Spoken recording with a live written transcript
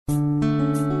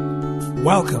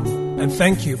Welcome, and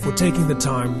thank you for taking the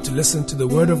time to listen to the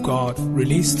Word of God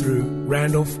released through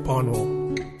Randolph Barnwell.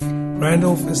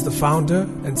 Randolph is the founder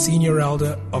and senior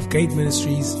elder of Gate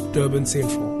Ministries, Durban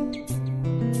Central.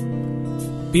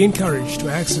 Be encouraged to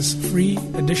access free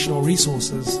additional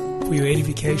resources for your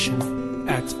edification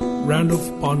at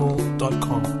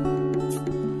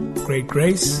randolphbarnwell.com. Great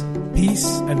grace, peace,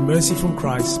 and mercy from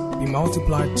Christ be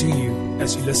multiplied to you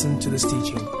as you listen to this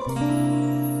teaching.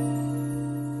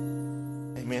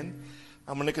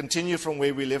 I'm going to continue from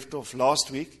where we left off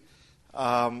last week.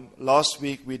 Last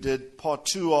week we did part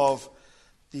 2 of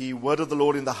the Word of the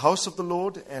Lord in the house of the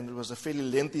Lord, and it was a fairly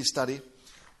lengthy study.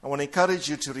 I want to encourage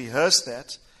you to rehearse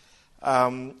that.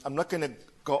 I'm not going to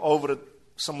go over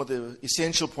some of the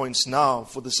essential points now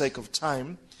for the sake of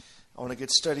time. I want to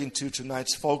get straight into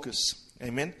tonight's focus.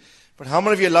 Amen. But how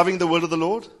many of you are loving the Word of the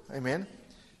Lord? Amen.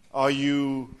 Are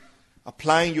you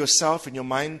applying yourself and your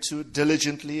mind to it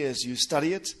diligently as you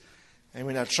study it? I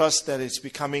mean, I trust that it's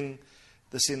becoming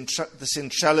the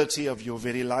centrality of your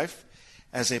very life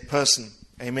as a person.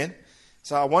 Amen.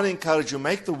 So I want to encourage you,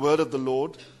 make the Word of the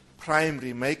Lord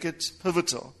primary, make it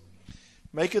pivotal.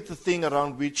 Make it the thing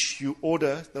around which you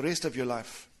order the rest of your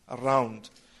life around.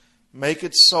 Make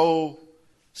it so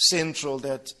central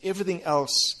that everything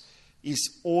else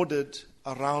is ordered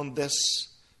around this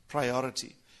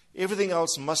priority. Everything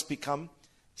else must become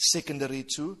secondary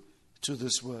to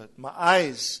this Word. My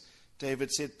eyes,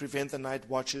 David said, prevent the night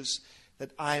watches,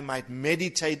 that I might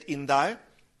meditate in thy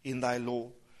law.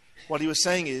 What he was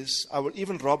saying is, I will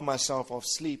even rob myself of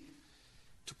sleep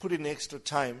to put in extra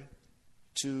time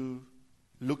to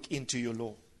look into your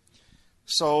law.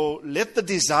 So let the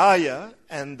desire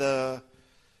and the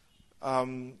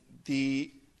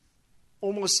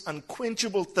almost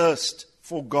unquenchable thirst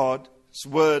for God's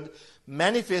Word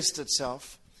manifest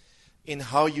itself in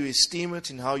how you esteem it,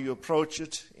 in how you approach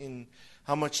it, in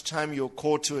how much time you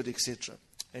accord to it, etc.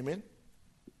 Amen?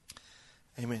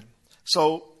 Amen.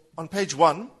 So, on page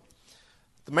 1,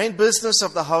 the main business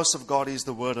of the house of God is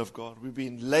the Word of God. We've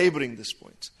been laboring this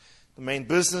point. The main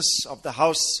business of the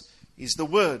house is the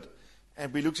Word.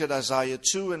 And we looked at Isaiah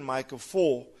 2 and Micah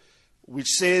 4, which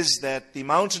says that the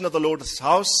mountain of the Lord's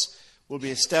house will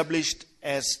be established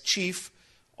as chief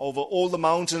over all the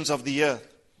mountains of the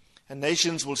earth. And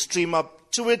nations will stream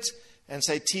up to it and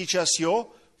say, teach us your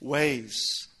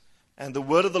ways. And the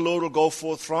word of the Lord will go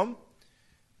forth from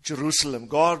Jerusalem.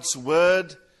 God's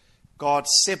word,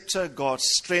 God's scepter, God's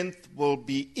strength will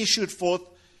be issued forth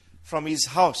from His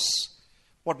house.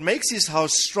 What makes His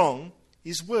house strong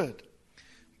is word.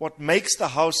 What makes the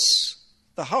house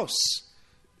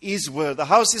is word. The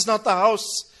house is not the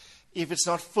house if it's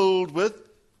not filled with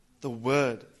the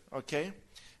word. Okay?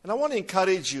 And I want to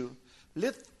encourage you,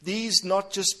 let these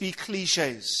not just be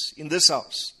cliches in this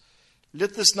house.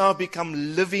 Let this now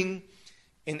become living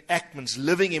enactments,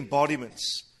 living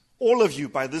embodiments. All of you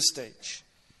by this stage.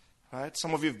 Right?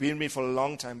 Some of you have been with me for a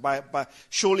long time.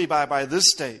 Surely by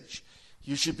this stage,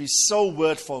 you should be so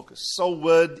word-focused, so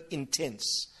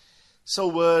word-intense,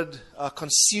 so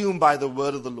consumed by the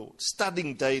word of the Lord,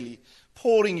 studying daily,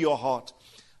 pouring your heart,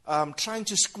 trying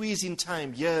to squeeze in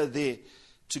time here or there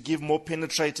to give more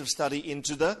penetrative study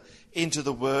into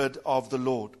the word of the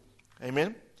Lord.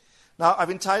 Amen? Now,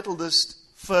 I've entitled this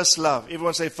First Love.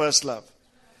 Everyone say first love.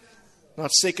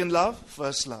 Not second love,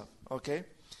 first love. Okay?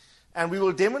 And we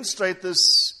will demonstrate this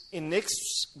in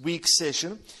next week's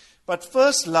session. But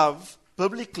first love,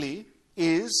 biblically,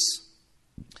 is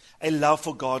a love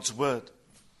for God's Word.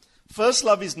 First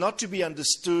love is not to be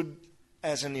understood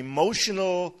as an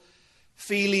emotional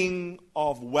feeling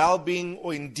of well-being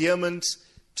or endearment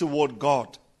toward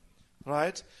God.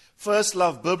 Right? First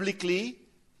love, biblically,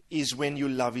 is when you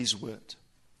love His Word.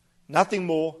 Nothing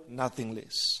more, nothing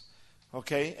less.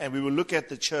 Okay? And we will look at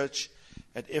the church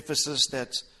at Ephesus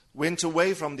that went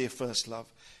away from their first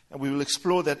love. And we will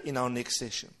explore that in our next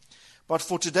session. But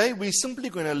for today, we're simply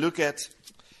going to look at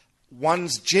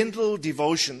one's general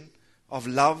devotion of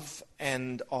love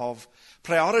and of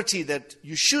priority that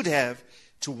you should have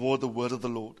toward the Word of the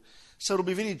Lord. So it'll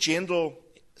be very general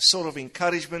sort of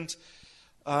encouragement.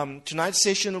 Tonight's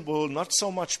session will not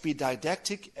so much be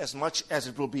didactic as much as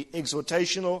it will be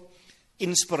exhortational,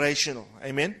 inspirational.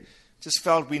 Amen? Just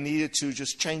felt we needed to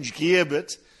just change gear a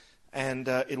bit, and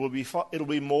it'll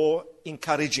be more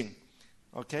encouraging,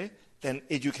 okay, than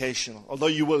educational, although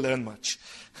you will learn much.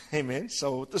 Amen?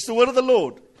 So this is the word of the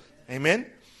Lord. Amen?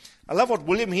 I love what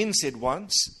William Hinn said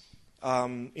once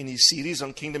in his series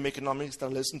on kingdom economics that I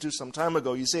listened to some time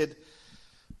ago. He said,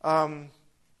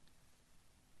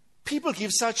 people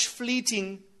give such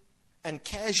fleeting and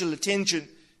casual attention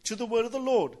to the word of the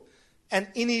Lord. And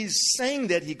in his saying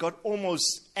that, he got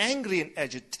almost angry and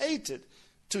agitated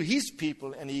to his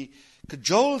people, and he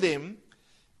cajoled them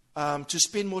to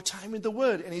spend more time in the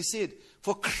Word. And he said,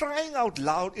 for crying out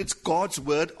loud, it's God's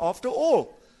Word after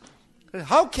all.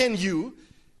 How can you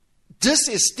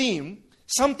disesteem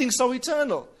something so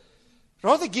eternal?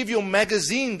 Rather give your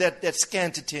magazine that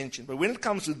scant attention. But when it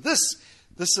comes to this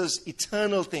is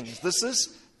eternal things. This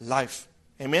is life.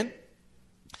 Amen?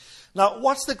 Now,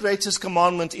 what's the greatest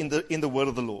commandment in the word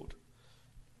of the Lord?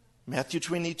 Matthew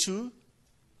 22,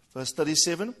 verse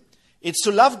 37. It's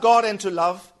to love God and to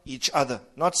love each other.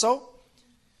 Not so?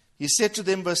 He said to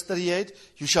them, verse 38,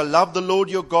 you shall love the Lord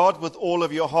your God with all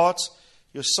of your heart,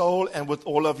 your soul, and with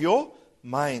all of your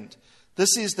mind.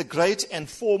 This is the great and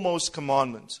foremost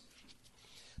commandment.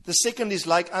 The second is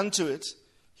like unto it,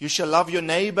 you shall love your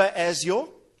neighbor as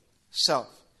yourself.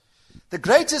 The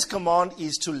greatest command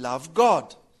is to love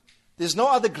God. There's no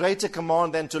other greater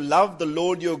command than to love the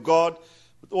Lord your God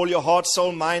with all your heart,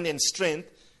 soul, mind, and strength.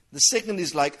 The second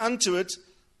is like unto it,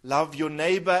 love your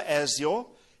neighbor as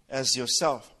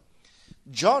yourself.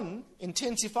 John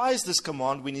intensifies this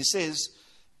command when he says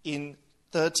in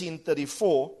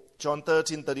 13:34, John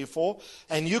 13:34,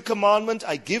 a new commandment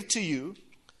I give to you,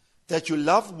 that you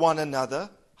love one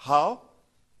another. How?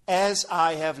 As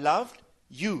I have loved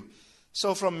you.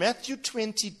 So from Matthew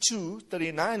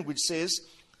 22:39, which says,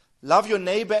 love your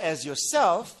neighbor as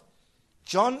yourself,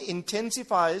 John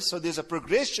intensifies, so there's a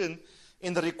progression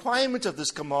in the requirement of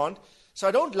this command. So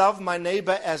I don't love my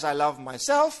neighbor as I love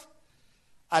myself.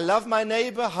 I love my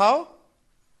neighbor how?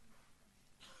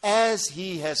 As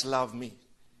he has loved me.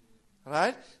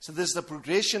 Right? So there's the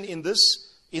progression in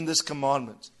this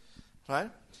commandment. Right?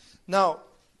 Now,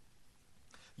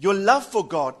 your love for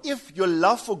God, if your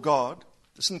love for God,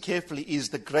 listen carefully, is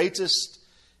the greatest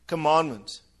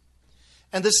commandment.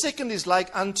 And the second is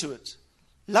like unto it.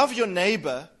 Love your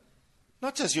neighbor,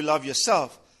 not as you love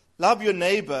yourself. Love your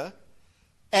neighbor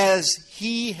as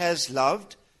he has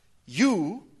loved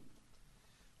you.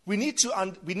 We need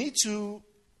to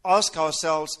ask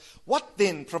ourselves, what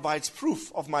then provides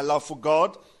proof of my love for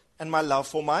God and my love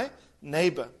for my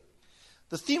neighbor?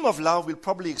 The theme of love we'll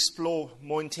probably explore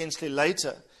more intensely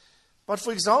later. But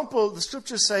for example, the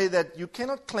scriptures say that you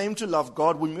cannot claim to love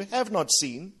God whom you have not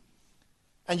seen,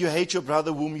 and you hate your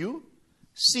brother whom you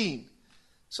seen.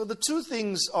 So the two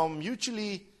things are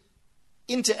mutually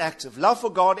interactive. Love for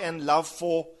God and love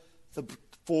for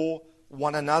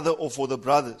one another or for the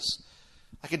brothers.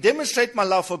 I can demonstrate my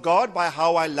love for God by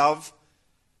how I love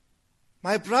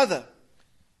my brother.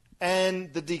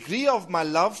 And the degree of my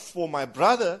love for my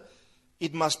brother,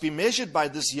 it must be measured by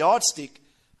this yardstick.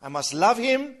 I must love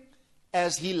him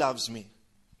as he loves me.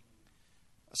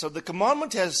 So the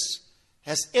commandment has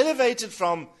elevated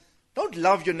from, don't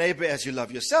love your neighbor as you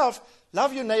love yourself,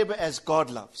 love your neighbor as God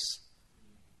loves.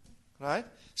 Right?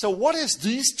 So what is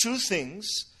these two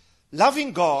things,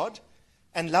 loving God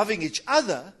and loving each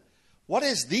other, what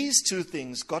has these two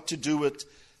things got to do with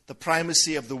the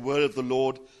primacy of the word of the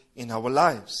Lord in our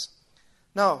lives?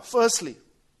 Now, firstly,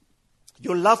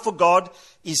 your love for God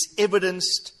is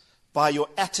evidenced by your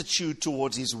attitude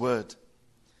towards his word.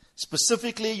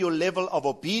 Specifically, your level of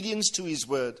obedience to his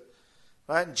word.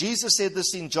 Right? Jesus said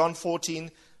this in John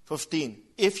 14:15.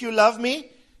 If you love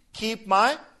me, keep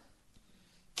my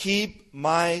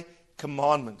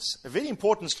commandments. A very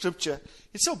important scripture.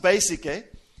 It's so basic, eh?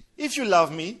 If you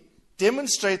love me,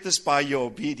 demonstrate this by your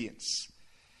obedience.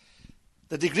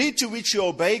 The degree to which you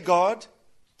obey God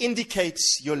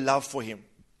indicates your love for him.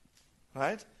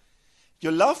 Right?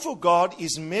 Your love for God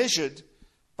is measured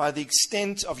by the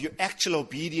extent of your actual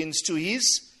obedience to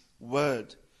his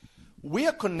word. We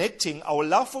are connecting our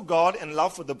love for God and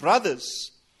love for the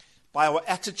brothers by our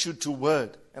attitude to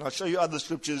word. And I'll show you other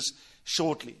scriptures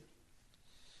shortly.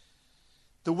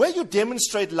 The way you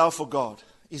demonstrate love for God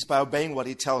is by obeying what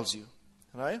he tells you.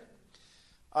 Right?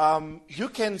 You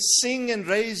can sing and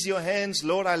raise your hands,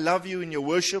 Lord, I love you, in your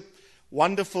worship,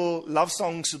 wonderful love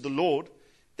songs to the Lord.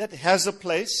 That has a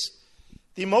place.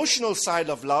 The emotional side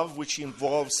of love, which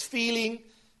involves feeling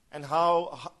and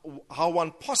how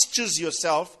one postures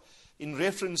yourself in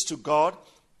reference to God,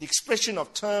 the expression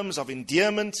of terms of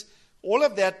endearment, all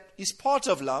of that is part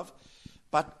of love,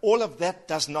 but all of that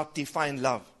does not define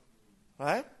love.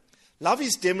 Right? Love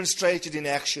is demonstrated in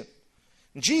action.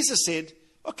 And Jesus said,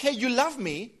 okay, you love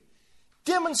me,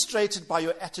 demonstrate it by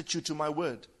your attitude to my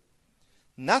word.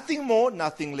 Nothing more,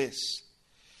 nothing less.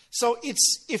 So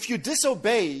if you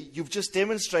disobey, you've just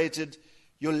demonstrated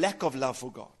your lack of love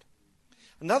for God.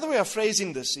 Another way of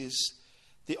phrasing this is,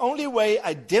 the only way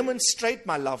I demonstrate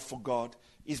my love for God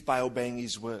is by obeying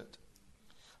his word.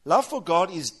 Love for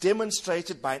God is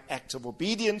demonstrated by an act of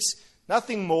obedience,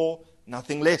 nothing more,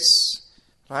 nothing less.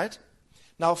 Right?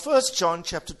 Now, 1 John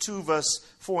chapter 2, verse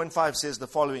 4 and 5 says the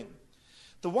following.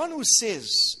 The one who says,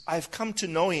 I've come to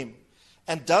know him,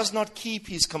 and does not keep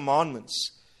his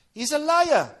commandments, is a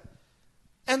liar,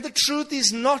 and the truth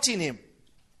is not in him.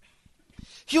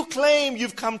 You claim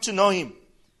you've come to know him,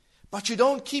 but you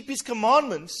don't keep his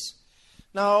commandments.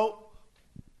 Now,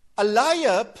 a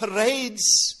liar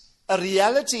parades a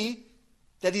reality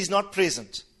that is not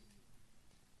present.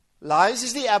 Lies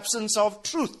is the absence of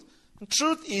truth. And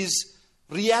truth is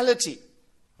reality.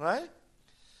 Right?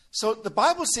 So the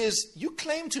Bible says you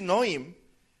claim to know him,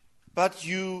 but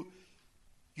you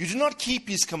do not keep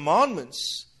his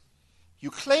commandments. You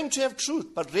claim to have truth,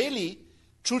 but really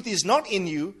truth is not in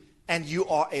you, and you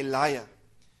are a liar.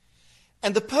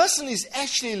 And the person is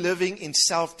actually living in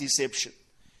self-deception,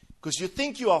 because you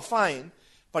think you are fine,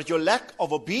 but your lack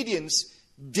of obedience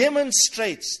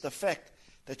demonstrates the fact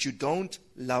that you don't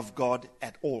love God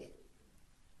at all.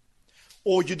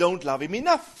 Or you don't love him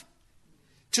enough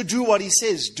to do what he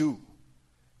says do.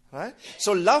 Right?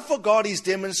 So love for God is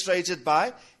demonstrated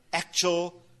by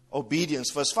actual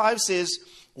obedience. Verse 5 says,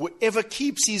 whoever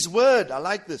keeps his word, I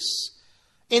like this,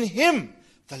 in him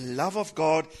the love of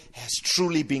God has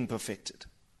truly been perfected.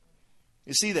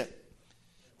 You see that?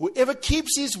 Whoever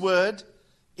keeps his word,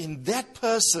 in that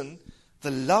person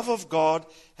the love of God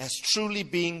has truly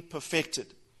been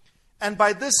perfected. And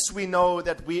by this we know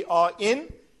that we are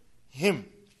in him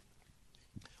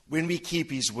when we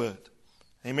keep his word.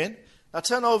 Amen. Now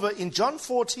turn over in John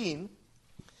 14.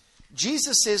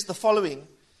 Jesus says the following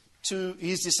to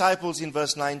his disciples in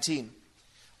verse 19.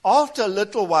 After a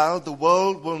little while the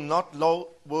world will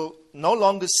no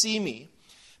longer see me,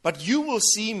 but you will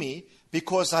see me,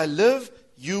 because I live,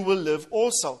 you will live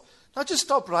also. Now just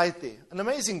stop right there. An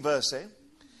amazing verse, eh?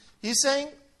 He's saying,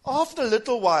 after a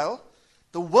little while,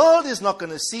 the world is not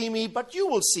going to see me, but you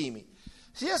will see me.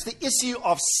 Here's the issue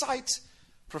of sight,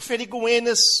 prophetic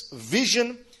awareness,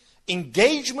 vision,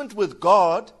 engagement with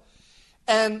God.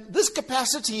 And this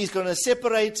capacity is going to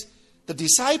separate the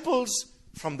disciples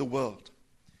from the world.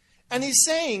 And he's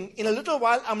saying, in a little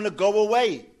while, I'm going to go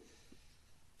away.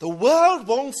 The world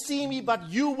won't see me, but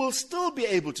you will still be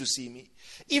able to see me,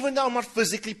 even though I'm not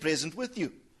physically present with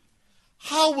you.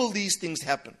 How will these things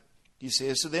happen? He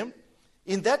says to them,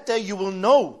 in that day you will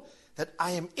know that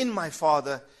I am in my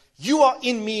Father, you are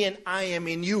in me, and I am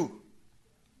in you.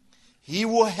 He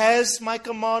who has my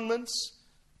commandments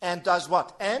and does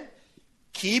what? And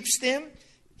keeps them,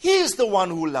 he is the one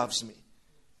who loves me.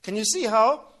 Can you see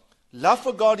how love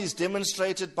for God is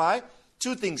demonstrated by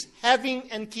two things,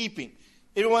 having and keeping?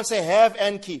 Everyone say have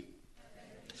and keep.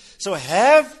 So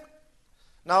have.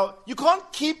 Now, you can't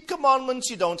keep commandments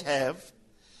you don't have.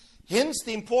 Hence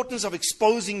the importance of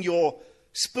exposing your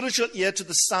spiritual ear to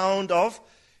the sound of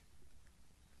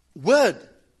word.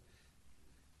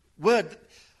 Word.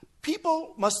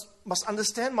 People must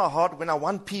understand my heart when I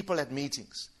want people at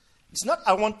meetings. It's not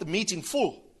I want the meeting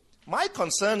full. My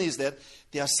concern is that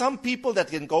there are some people that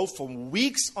can go for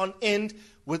weeks on end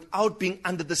without being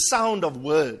under the sound of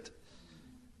word.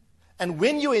 And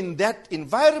when you're in that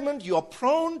environment, you are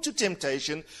prone to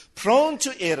temptation, prone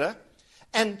to error,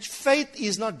 and faith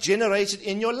is not generated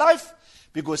in your life.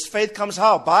 Because faith comes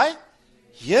how? By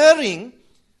hearing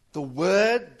the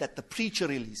word that the preacher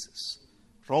releases.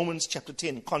 Romans chapter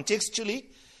 10. Contextually,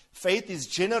 faith is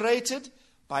generated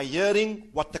by hearing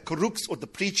what the karux or the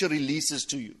preacher releases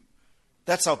to you.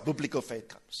 That's how biblical faith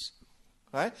comes.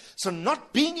 Right? So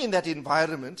not being in that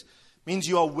environment means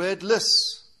you are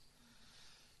wordless.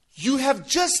 You have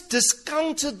just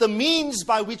discounted the means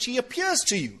by which he appears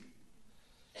to you.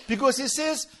 Because he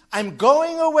says, I'm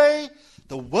going away,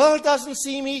 the world doesn't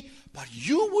see me, but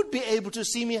you would be able to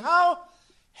see me. How?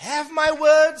 Have my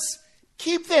words,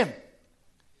 keep them.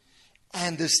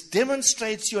 And this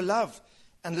demonstrates your love.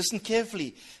 And listen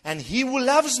carefully. And he who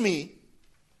loves me,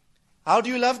 how do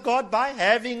you love God? By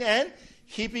having and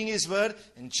keeping his word.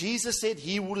 And Jesus said,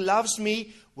 he who loves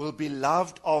me will be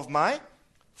loved of my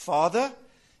Father.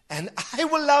 And I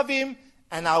will love him,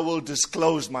 and I will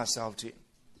disclose myself to him.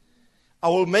 I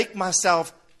will make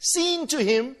myself seen to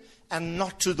him and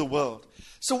not to the world.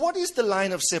 So what is the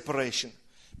line of separation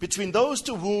between those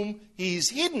to whom he is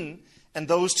hidden and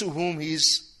those to whom he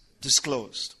is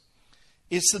disclosed?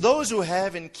 It's to those who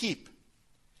have and keep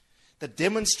that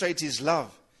demonstrate his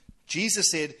love.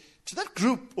 Jesus said, to that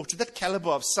group or to that caliber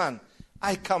of son,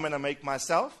 I come and I make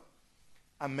myself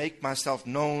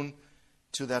known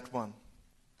to that one.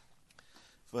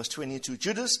 Verse 22,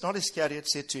 Judas, not Iscariot,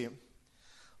 said to him,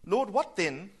 Lord, what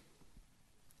then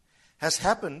has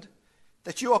happened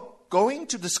that you are going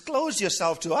to disclose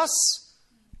yourself to us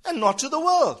and not to the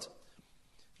world?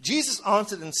 Jesus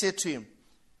answered and said to him,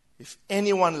 if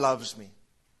anyone loves me,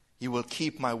 he will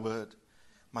keep my word.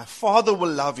 My Father will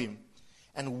love him,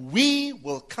 and we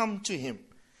will come to him,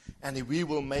 and we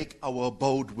will make our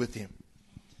abode with him.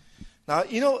 Now,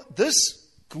 this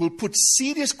will put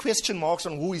serious question marks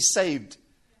on who is saved.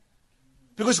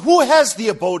 Because who has the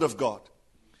abode of God?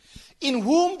 In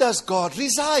whom does God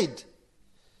reside?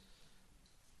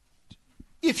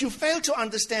 If you fail to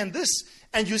understand this,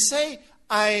 and you say,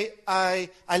 I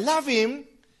love him,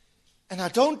 and I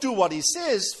don't do what he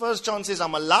says, 1 John says,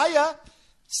 I'm a liar,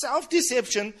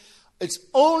 self-deception. It's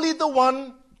only the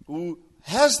one who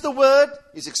has the word,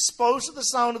 is exposed to the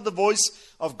sound of the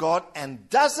voice of God, and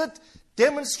does it,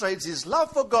 demonstrates his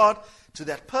love for God. To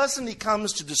that person he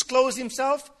comes to disclose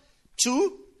himself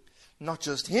to, not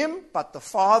just him, but the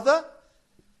Father.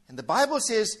 And the Bible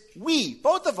says, we,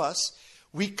 both of us,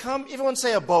 we come, everyone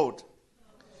say abode.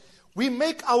 We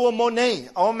make our money,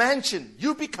 our mansion.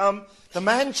 You become the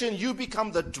mansion, you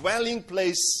become the dwelling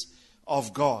place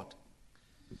of God.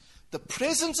 The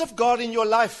presence of God in your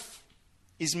life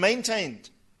is maintained,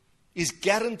 is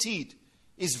guaranteed,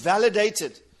 is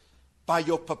validated by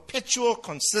your perpetual,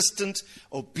 consistent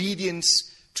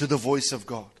obedience to the voice of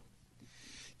God.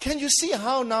 Can you see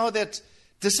how now that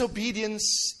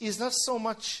disobedience is not so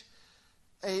much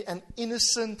an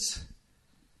innocent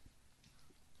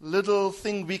little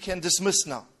thing we can dismiss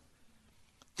now?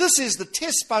 This is the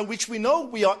test by which we know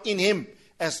we are in him,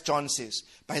 as John says.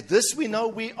 By this we know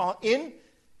we are in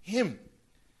him.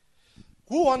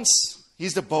 Who wants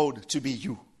his abode to be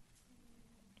you?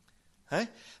 Hey?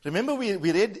 Remember we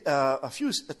read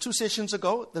two sessions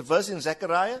ago, the verse in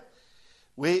Zechariah,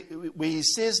 where he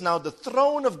says, now the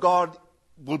throne of God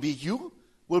will be you,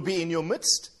 will be in your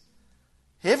midst.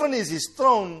 Heaven is his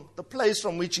throne, the place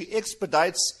from which he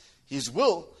expedites his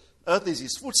will. Earth is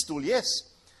his footstool, yes.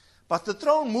 But the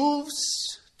throne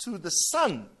moves to the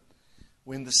Son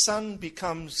when the Son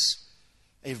becomes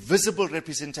a visible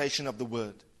representation of the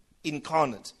Word,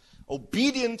 incarnate,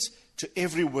 obedient to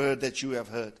every word that you have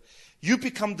heard. You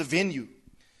become the venue,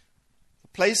 the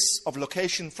place of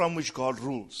location from which God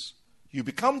rules. You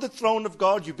become the throne of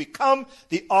God. You become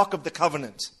the Ark of the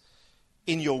Covenant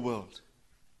in your world,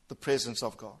 the presence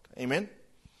of God. Amen?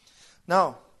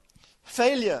 Now,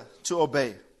 failure to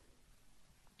obey.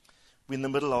 We're in the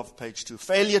middle of page 2.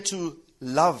 Failure to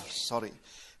love,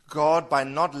 God by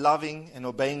not loving and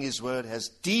obeying his word has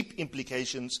deep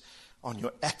implications on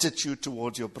your attitude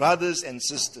towards your brothers and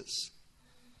sisters.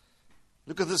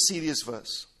 Look at this serious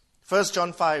verse. 1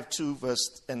 John 5, 2,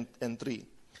 verse and 3.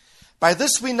 By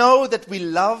this we know that we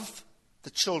love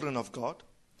the children of God,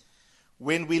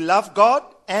 when we love God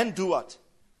and do what?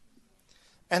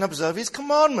 And observe his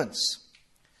commandments.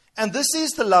 And this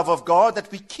is the love of God,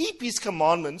 that we keep his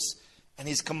commandments, and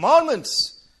his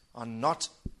commandments are not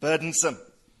burdensome.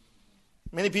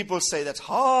 Many people say that's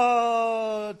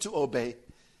hard to obey.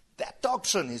 That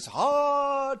doctrine is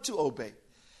hard to obey.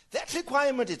 That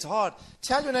requirement is hard.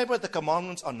 Tell your neighbor the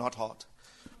commandments are not hard.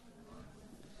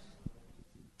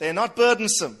 They're not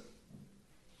burdensome.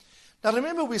 Now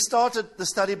remember, we started the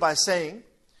study by saying,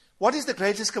 what is the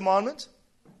greatest commandment?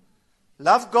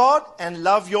 Love God and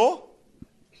love your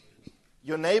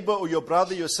neighbor or your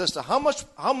brother, your sister. How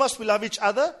must we love each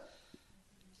other?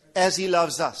 As he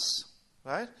loves us.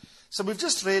 Right? So we've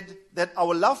just read that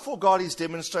our love for God is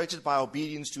demonstrated by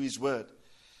obedience to his word.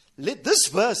 This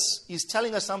verse is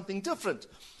telling us something different.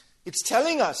 It's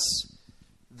telling us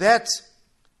that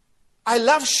I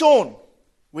love Sean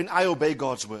when I obey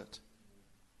God's word.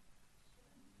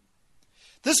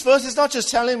 This verse is not just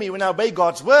telling me when I obey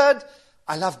God's word,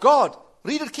 I love God.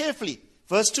 Read it carefully.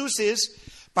 Verse 2 says,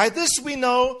 by this we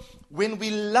know when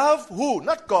we love who?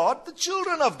 Not God, the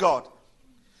children of God.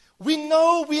 We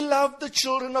know we love the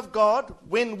children of God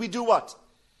when we do what?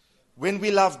 When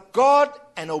we love God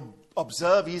and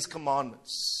observe his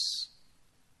commandments.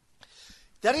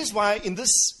 That is why in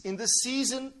this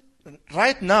season,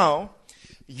 right now,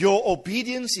 your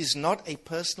obedience is not a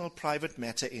personal, private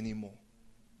matter anymore.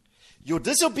 Your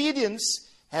disobedience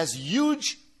has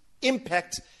huge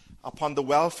impact upon the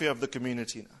welfare of the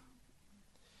community now.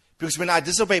 Because when I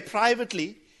disobey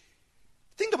privately,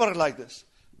 think about it like this.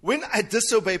 When I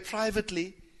disobey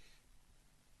privately,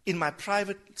 in my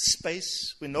private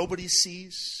space, when nobody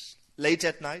sees, late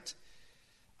at night,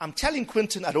 I'm telling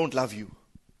Quentin, I don't love you.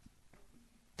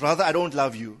 Brother, I don't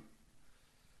love you.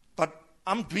 But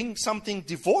I'm doing something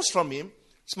divorced from him.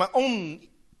 It's my own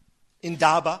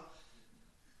indaba.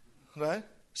 Right?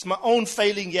 It's my own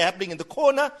failing happening in the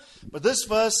corner. But this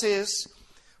verse says,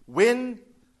 when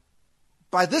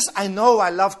By this I know I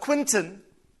love Quinton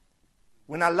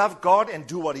when I love God and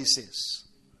do what he says.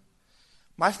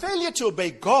 My failure to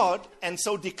obey God and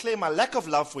so declare my lack of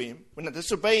love for him, when I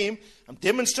disobey him, I'm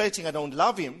demonstrating I don't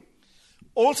love him,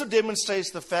 also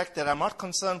demonstrates the fact that I'm not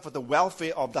concerned for the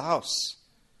welfare of the house.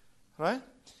 Right?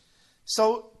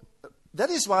 So that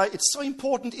is why it's so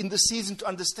important in this season to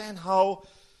understand how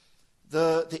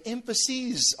the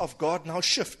emphases of God now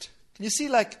shift. Can you see,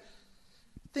 like,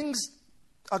 things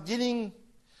are getting,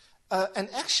 and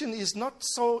action is not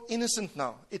so innocent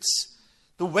now. It's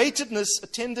the weightedness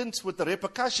attendant with the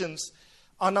repercussions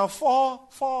are now far,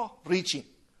 far reaching.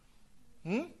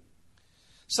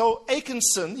 So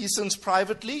Achan's sin, he sins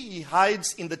privately, he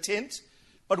hides in the tent.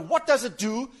 But what does it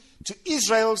do to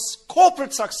Israel's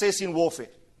corporate success in warfare?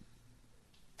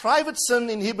 Private sin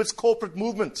inhibits corporate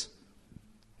movement.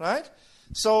 Right?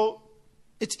 So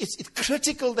it's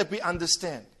critical that we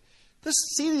understand. This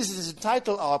series is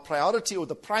entitled Our Priority or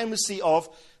the Primacy of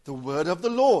the Word of the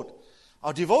Lord.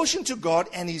 Our devotion to God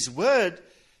and His Word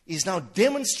is now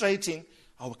demonstrating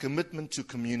our commitment to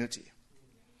community,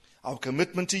 our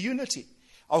commitment to unity,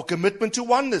 our commitment to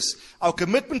oneness, our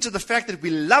commitment to the fact that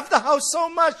we love the house so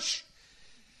much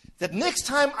that next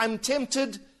time I'm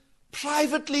tempted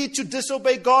privately to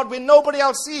disobey God when nobody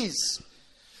else sees,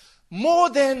 more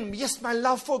than, yes, my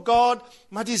love for God,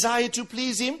 my desire to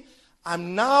please Him,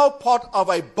 I'm now part of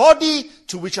a body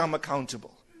to which I'm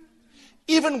accountable.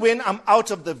 Even when I'm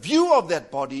out of the view of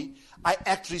that body, I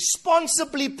act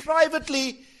responsibly,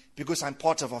 privately, because I'm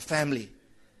part of a family.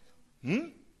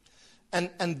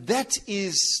 And that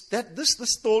is,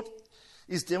 this thought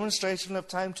is demonstration of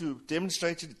time to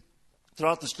demonstrate it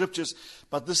throughout the scriptures,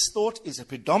 but this thought is a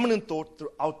predominant thought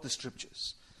throughout the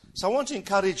scriptures. So I want to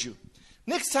encourage you.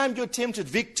 Next time you're tempted,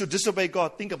 Vic, to disobey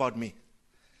God, think about me.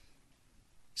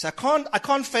 So I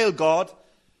can't fail God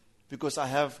because I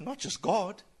have not just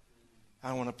God.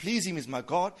 I want to please Him as my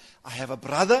God. I have a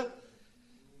brother.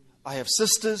 I have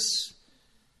sisters.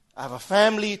 I have a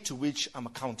family to which I'm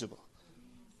accountable.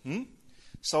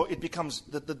 So it becomes,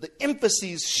 the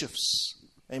emphasis shifts.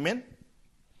 Amen?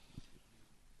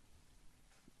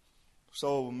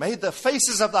 So may the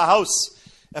faces of the house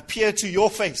appear to your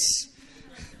face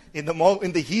in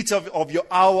the heat of your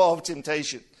hour of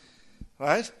temptation.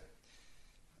 Right?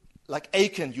 Like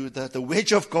Achan, the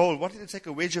wedge of gold. What did it take?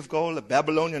 A wedge of gold, a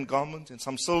Babylonian garment, and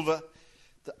some silver.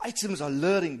 The items are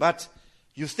luring, but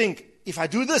you think, if I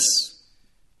do this,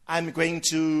 I'm going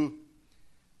to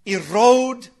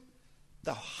erode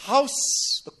the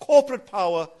house, the corporate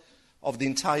power of the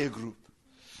entire group.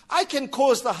 I can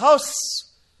cause the house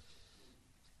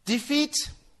defeat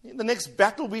in the next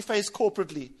battle we face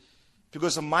corporately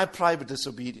because of my private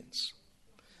disobedience.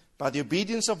 By the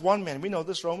obedience of one man, we know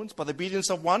this, Romans, by the obedience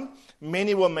of one,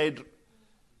 many were made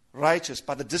righteous.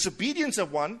 By the disobedience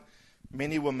of one,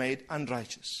 many were made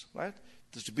unrighteous. Right?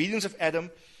 The disobedience of Adam.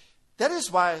 That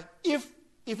is why, if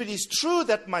it is true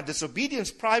that my disobedience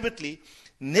privately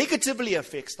negatively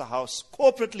affects the house,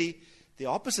 corporately, the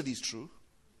opposite is true.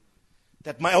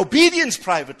 That my obedience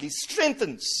privately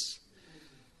strengthens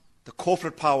the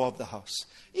corporate power of the house.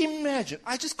 Imagine,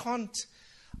 I just can't,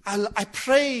 I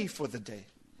pray for the day.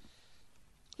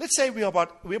 Let's say we're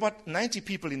about 90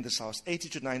 people in this house, 80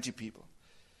 to 90 people.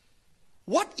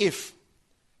 What if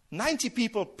 90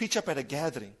 people pitch up at a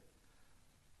gathering?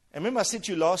 And remember I said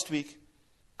to you last week,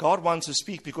 God wants to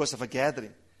speak because of a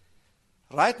gathering.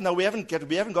 Right now we haven't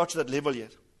got to that level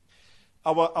yet.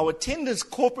 Our attendance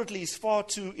corporately is far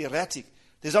too erratic.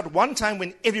 There's not one time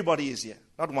when everybody is here.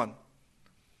 Not one.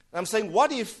 And I'm saying,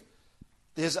 what if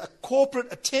there's a corporate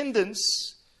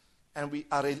attendance, and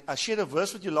I shared a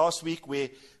verse with you last week where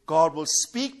God will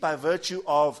speak by virtue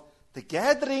of the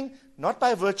gathering, not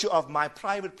by virtue of my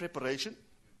private preparation.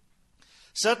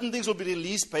 Certain things will be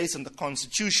released based on the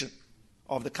constitution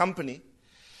of the company.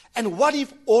 And what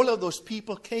if all of those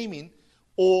people came in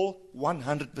all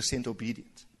 100%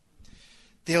 obedient?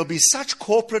 There will be such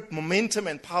corporate momentum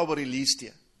and power released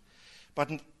here.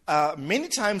 But many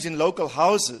times in local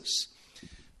houses,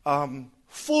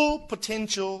 full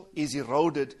potential is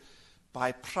eroded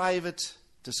by private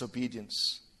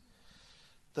disobedience.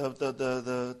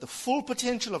 The full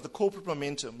potential of the corporate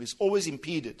momentum is always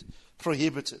impeded,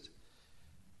 prohibited,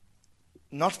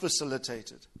 not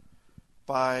facilitated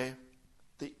by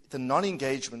the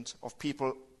non-engagement of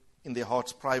people in their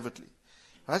hearts privately.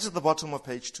 Right at the bottom of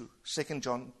page 2, 2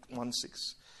 John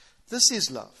 1:6. This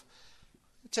is love.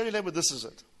 Tell your neighbor, this is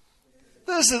it.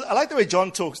 I like the way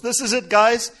John talks. This is it,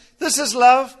 guys. This is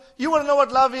love. You want to know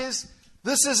what love is?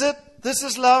 This is it. This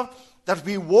is love. That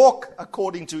we walk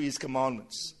according to His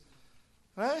commandments.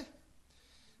 Right?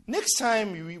 Next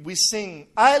time we sing,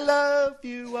 I love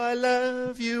you, I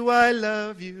love you, I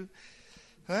love you.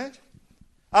 Right?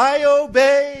 I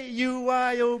obey you,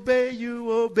 I obey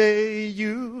you, obey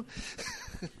you.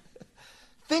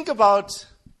 Think about,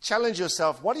 challenge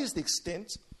yourself, what is the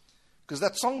extent? Because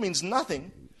that song means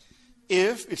nothing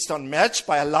if it's not matched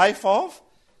by a life of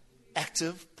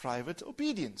active private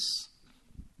obedience.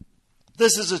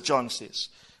 This is as John says.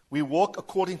 We walk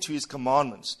according to his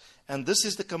commandments. And this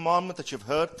is the commandment that you've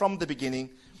heard from the beginning,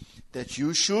 that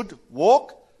you should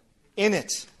walk in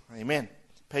it. Amen.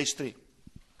 Page 3. I'm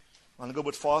going to go a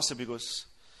bit faster because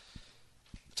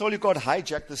I told you God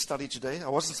hijacked this study today. I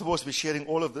wasn't supposed to be sharing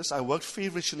all of this. I worked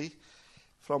feverishly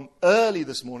from early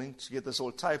this morning to get this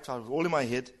all typed out. It was all in my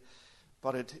head.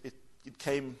 But it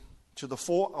came to the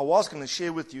fore. I was going to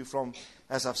share with you from,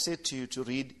 as I've said to you, to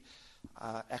read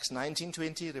Acts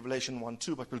 19:20, Revelation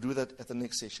 1:2, but we'll do that at the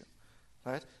next session.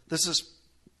 Right? This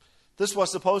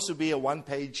was supposed to be a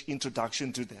one-page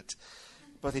introduction to that.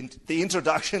 But the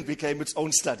introduction became its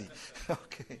own study.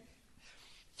 Okay.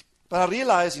 But I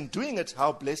realized in doing it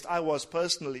how blessed I was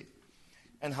personally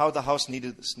and how the house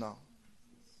needed this now.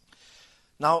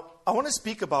 Now, I want to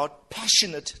speak about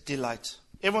passionate delight.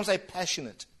 Everyone say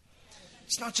passionate.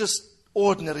 It's not just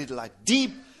ordinary delight.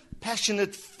 Deep,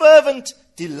 passionate, fervent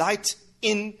delight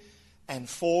in and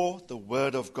for the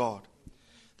Word of God.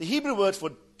 The Hebrew word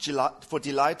for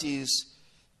delight is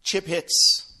chepetz.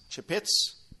 Chepetz.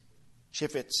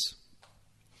 Chepetz.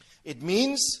 It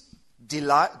means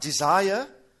desire,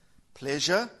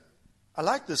 pleasure. I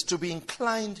like this, to be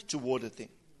inclined toward a thing.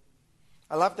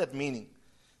 I love that meaning,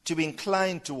 to be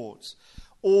inclined towards.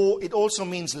 Or it also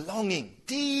means longing,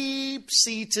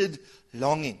 deep-seated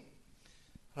longing.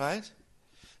 Right?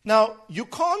 Now, you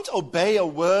can't obey a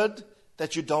word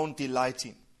that you don't delight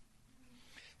in.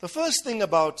 The first thing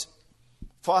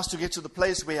for us to get to the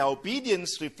place where our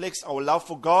obedience reflects our love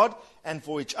for God and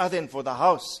for each other and for the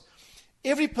house,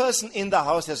 every person in the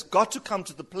house has got to come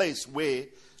to the place where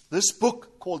this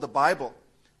book called the Bible,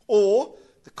 or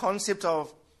the concept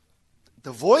of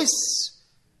the voice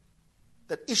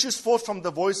that issues forth from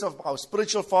the voice of our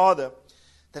spiritual Father,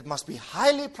 that must be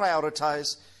highly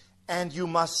prioritized, and you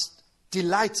must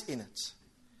delight in it.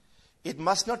 It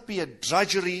must not be a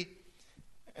drudgery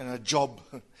and a job.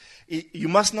 You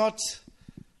must not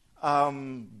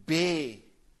bear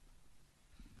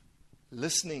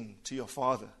listening to your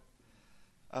Father.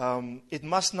 It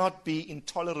must not be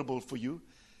intolerable for you.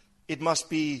 It must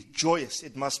be joyous.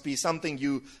 It must be something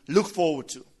you look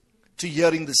forward to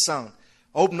hearing the sound.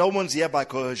 I hope no one's here by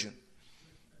coercion.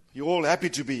 You're all happy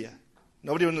to be here.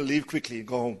 Nobody want to leave quickly and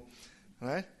go home.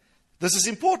 Right? This is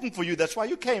important for you. That's why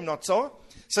you came, not so?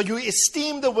 So you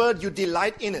esteem the word, you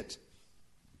delight in it.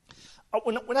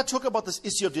 When I talk about this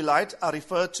issue of delight, I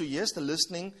refer to, yes, the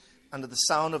listening under the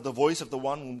sound of the voice of the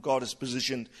one whom God has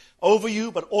positioned over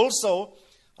you, but also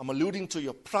I'm alluding to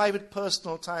your private,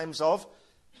 personal times of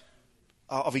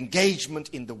engagement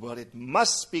in the word. It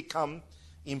must become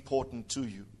important to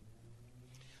you.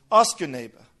 Ask your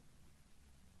neighbor.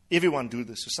 Everyone do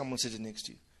this, if someone sitting next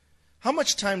to you. How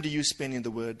much time do you spend in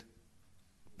the word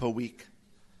per week?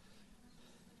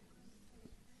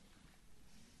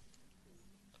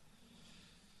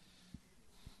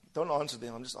 Don't answer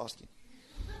them, I'm just asking.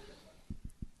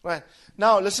 Right.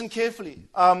 Now, listen carefully.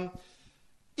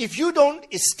 If you don't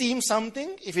esteem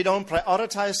something, if you don't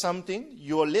prioritize something,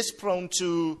 you're less prone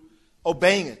to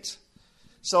obeying it.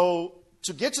 So,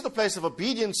 to get to the place of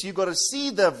obedience, you've got to see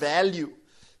the value,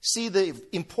 see the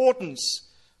importance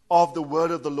of the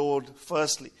word of the Lord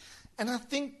firstly. And I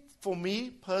think for me,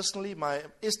 personally, my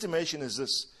estimation is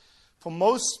this. For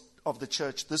most of the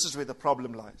church, this is where the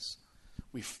problem lies.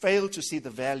 We fail to see the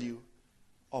value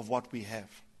of what we have.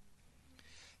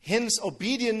 Hence,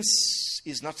 obedience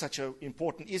is not such an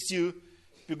important issue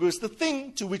because the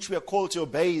thing to which we are called to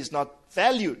obey is not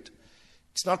valued.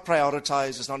 It's not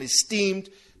prioritized. It's not esteemed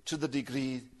to the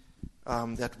degree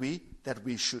that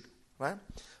we should. Right?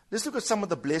 Let's look at some of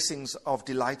the blessings of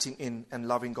delighting in and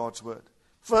loving God's word.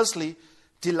 Firstly,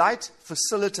 delight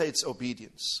facilitates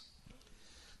obedience.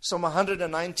 Psalm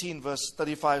 119 verse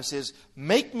 35 says,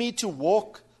 "Make me to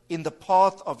walk in the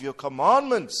path of your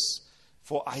commandments,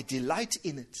 for I delight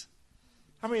in it."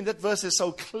 I mean, that verse is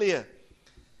so clear.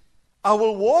 I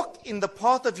will walk in the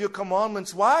path of your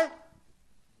commandments. Why?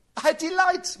 I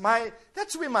delight.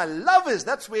 That's where my love is.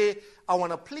 That's where I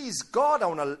want to please God. I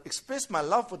want to express my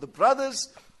love for the brothers.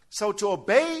 So to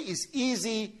obey is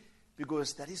easy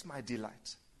because that is my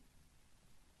delight.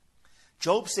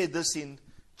 Job said this in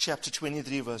chapter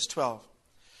 23, verse 12.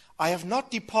 "I have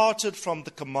not departed from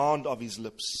the command of his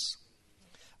lips.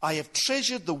 I have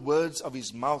treasured the words of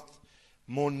his mouth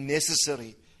more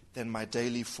necessary than my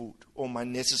daily food, or my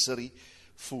necessary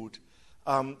food.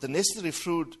 The necessary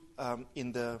food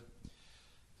in the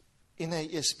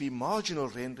NASB marginal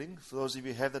rendering, for those of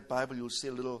you who have that Bible, you'll see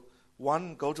a little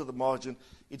one, go to the margin.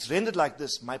 It's rendered like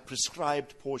this: my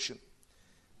prescribed portion.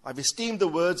 I've esteemed the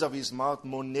words of his mouth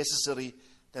more necessary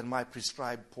than my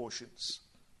prescribed portions.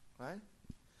 Right?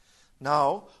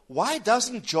 Now, why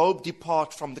doesn't Job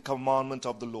depart from the commandment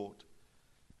of the Lord?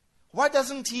 Why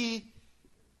doesn't he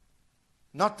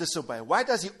not disobey? Why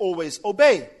does he always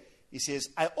obey? He says,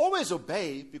 I always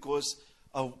obey because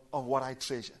of what I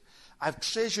treasure. I've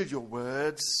treasured your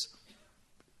words,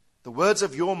 the words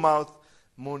of your mouth,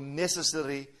 more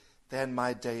necessary than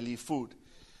my daily food.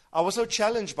 I was so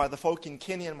challenged by the folk in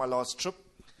Kenya in my last trip.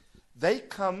 They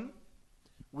come,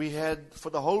 for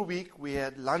the whole week, we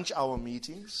had lunch hour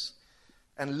meetings.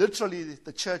 And literally,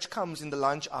 the church comes in the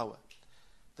lunch hour.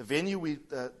 The venue,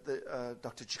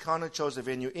 Dr. Chikana chose a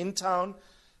venue in town.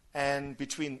 And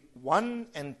between 1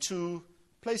 and 2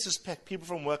 places packed, people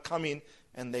from work come in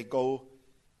and they go.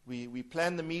 We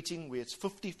plan the meeting where it's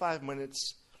 55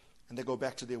 minutes and they go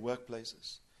back to their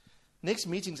workplaces. Next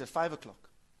meeting's at 5 o'clock.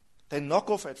 They knock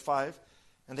off at 5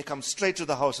 and they come straight to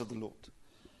the house of the Lord.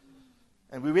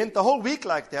 And we went the whole week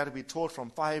like that. We taught from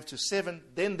 5 to 7.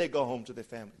 Then they go home to their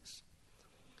families.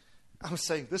 I'm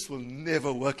saying this will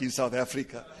never work in South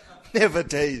Africa. Never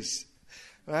days.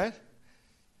 Right?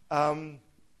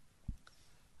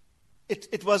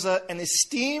 It was an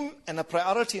esteem and a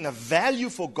priority and a value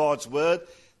for God's word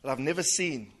that I've never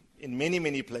seen in many,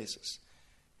 many places.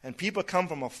 And people come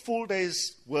from a full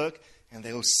day's work and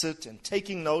they'll sit and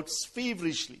taking notes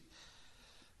feverishly.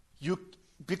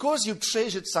 Because you've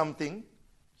treasured something,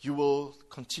 you will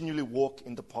continually walk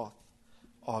in the path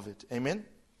of it. Amen?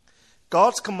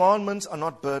 God's commandments are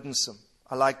not burdensome.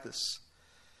 I like this.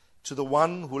 To the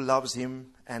one who loves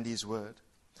him and his word.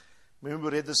 Remember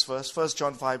we read this verse, 1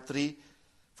 John 5:3.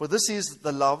 For this is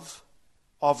the love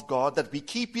of God, that we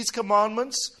keep his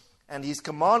commandments, and his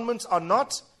commandments are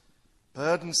not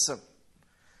burdensome.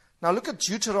 Now look at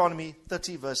Deuteronomy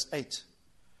 30 verse 8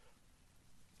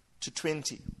 to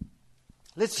 20.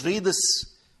 Let's read this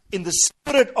in the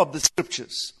spirit of the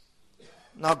scriptures.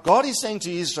 Now God is saying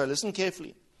to Israel, listen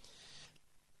carefully.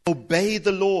 Obey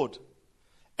the Lord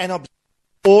and observe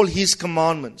all his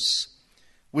commandments,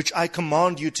 which I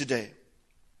command you today.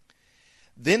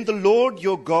 Then the Lord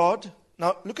your God,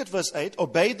 now look at verse 8,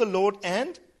 obey the Lord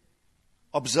and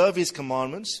observe his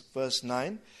commandments, verse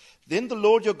 9. Then the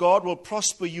Lord your God will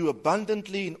prosper you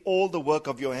abundantly in all the work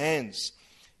of your hands,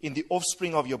 in the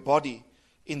offspring of your body,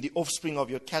 in the offspring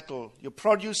of your cattle, your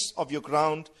produce of your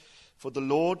ground, for the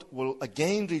Lord will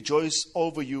again rejoice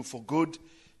over you for good,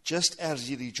 just as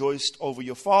he rejoiced over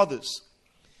your fathers.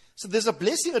 So there's a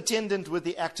blessing attendant with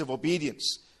the act of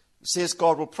obedience. It says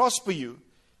God will prosper you,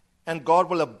 and God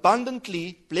will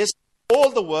abundantly bless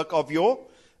all the work of your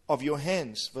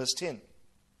hands. Verse 10.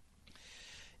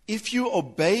 If you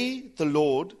obey the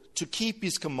Lord to keep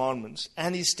his commandments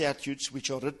and his statutes which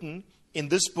are written in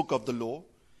this book of the law,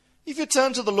 if you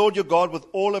turn to the Lord your God with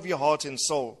all of your heart and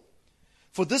soul,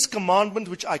 for this commandment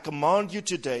which I command you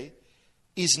today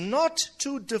is not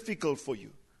too difficult for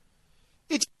you.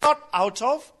 It's not out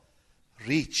of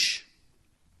reach.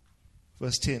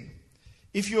 Verse 10.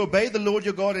 If you obey the Lord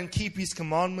your God and keep his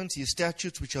commandments, his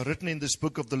statutes, which are written in this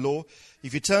book of the law,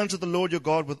 if you turn to the Lord your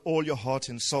God with all your heart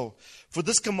and soul, for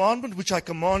this commandment which I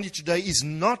command you today is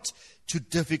not too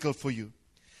difficult for you,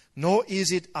 nor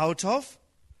is it out of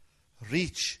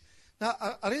reach. Now,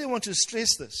 I really want to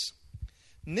stress this.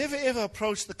 Never ever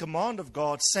approach the command of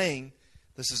God saying,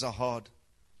 this is a hard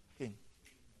thing.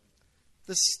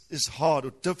 This is hard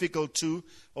or difficult to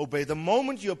obey. The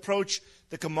moment you approach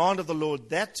the command of the Lord,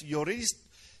 that you're already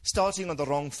starting on the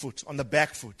wrong foot, on the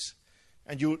back foot.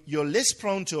 And you're less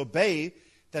prone to obey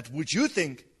that which you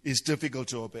think is difficult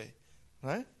to obey.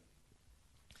 Right?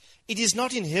 It is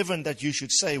not in heaven that you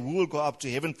should say, we will go up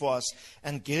to heaven for us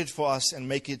and get it for us and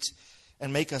make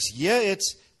us hear it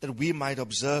that we might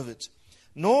observe it.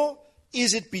 Nor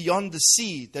is it beyond the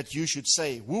sea that you should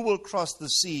say, we will cross the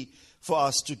sea for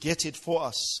us to get it for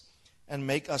us and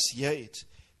make us hear it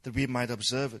that we might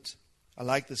observe it. I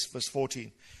like this, verse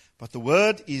 14. But the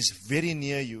word is very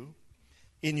near you,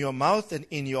 in your mouth and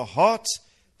in your heart,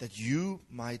 that you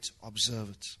might observe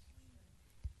it.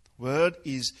 Word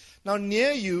is now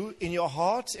near you, in your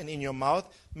heart and in your mouth,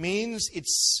 means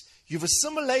you've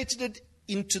assimilated it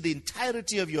into the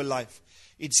entirety of your life.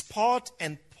 It's part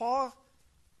and part.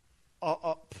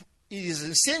 It is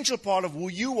an essential part of who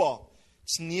you are.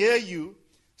 It's near you.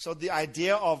 So the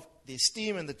idea of the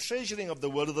esteem and the treasuring of the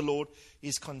word of the Lord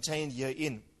is contained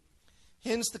herein.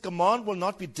 Hence, the command will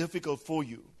not be difficult for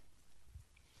you.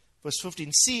 Verse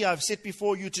 15, see, I have set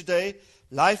before you today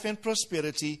life and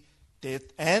prosperity, death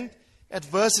and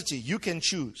adversity. You can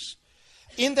choose.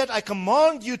 In that I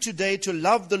command you today to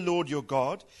love the Lord your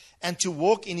God and to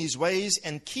walk in his ways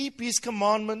and keep his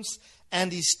commandments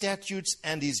and his statutes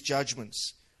and his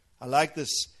judgments. I like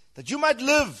this. That you might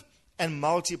live and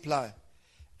multiply.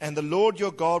 And the Lord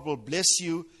your God will bless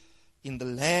you in the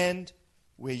land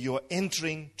where you are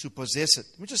entering to possess it.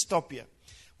 Let me just stop here.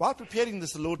 While preparing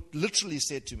this, the Lord literally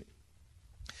said to me,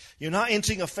 you're now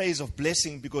entering a phase of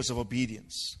blessing because of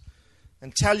obedience.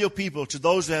 And tell your people, to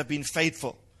those who have been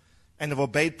faithful and have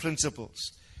obeyed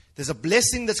principles, there's a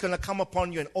blessing that's going to come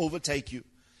upon you and overtake you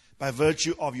by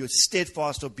virtue of your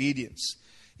steadfast obedience,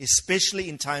 especially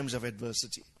in times of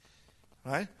adversity.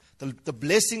 Right? The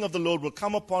blessing of the Lord will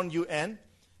come upon you and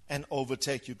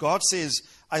overtake you. God says,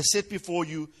 I set before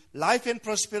you life and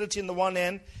prosperity on the one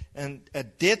hand, and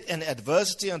death and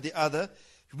adversity on the other.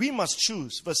 We must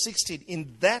choose. Verse 16,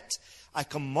 in that I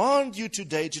command you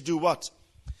today to do what?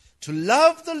 To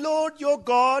love the Lord your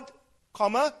God,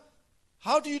 comma.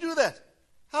 How do you do that?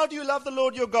 How do you love the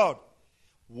Lord your God?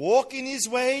 Walk in his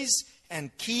ways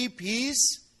and keep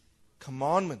his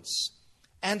commandments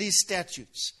and his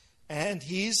statutes and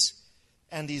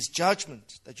his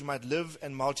judgment, that you might live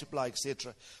and multiply,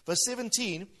 etc. Verse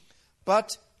 17,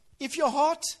 but if your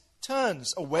heart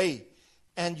turns away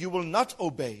and you will not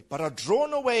obey, but are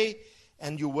drawn away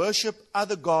and you worship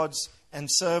other gods and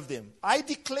serve them, I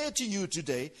declare to you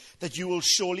today that you will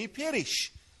surely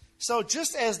perish. So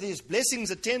just as there's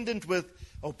blessings attendant with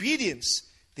obedience,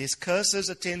 there's curses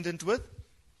attendant with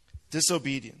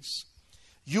disobedience.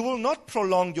 You will not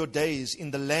prolong your days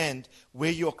in the land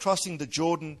where you are crossing the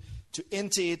Jordan to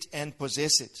enter it and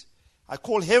possess it. I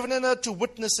call heaven and earth to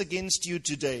witness against you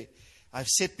today. I've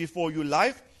set before you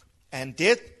life and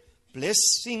death,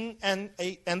 blessing and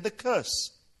the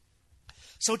curse.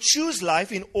 So choose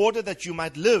life in order that you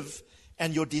might live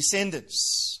and your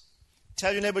descendants.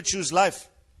 Tell your neighbor, choose life.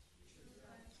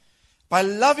 By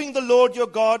loving the Lord your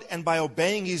God and by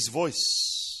obeying his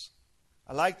voice.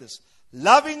 I like this.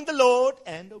 Loving the Lord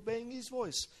and obeying his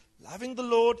voice. Loving the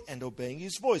Lord and obeying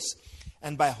his voice.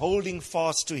 And by holding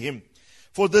fast to him.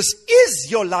 For this is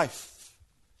your life.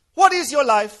 What is your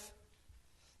life?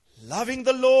 Loving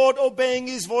the Lord, obeying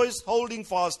his voice, holding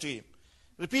fast to him.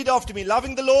 Repeat after me.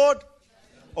 Loving the Lord,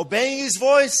 obeying his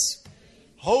voice,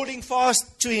 holding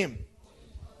fast to him.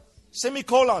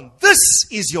 Semicolon. This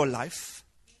is your life.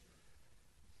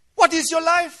 What is your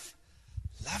life?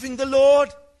 Loving the Lord,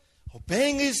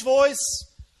 obeying his voice,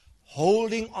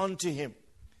 holding on to him.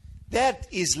 That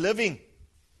is living.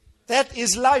 That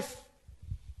is life.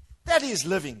 That is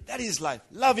living. That is life.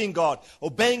 Loving God,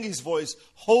 obeying his voice,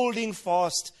 holding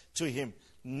fast to him.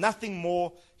 Nothing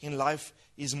more in life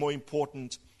is more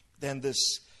important than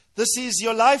this. This is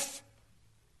your life.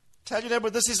 Tell your neighbor,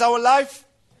 this is our life.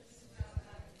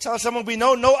 Tell someone, we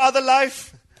know no other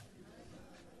life.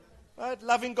 Right?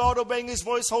 Loving God, obeying his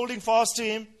voice, holding fast to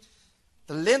him.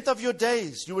 The length of your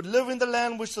days, you would live in the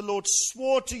land which the Lord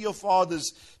swore to your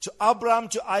fathers, to Abraham,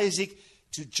 to Isaac,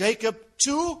 to Jacob,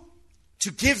 to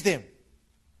give them.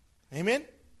 Amen?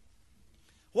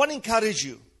 I want to encourage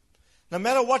you, no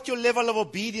matter what your level of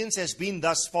obedience has been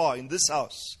thus far in this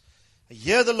house, I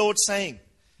hear the Lord saying,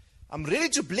 I'm ready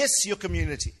to bless your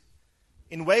community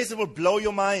in ways that will blow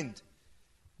your mind.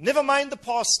 Never mind the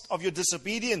past of your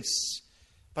disobedience,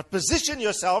 but position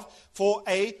yourself for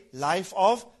a life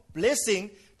of blessing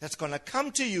that's going to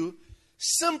come to you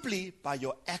simply by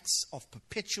your acts of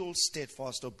perpetual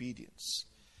steadfast obedience.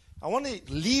 I want to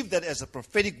leave that as a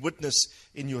prophetic witness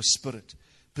in your spirit.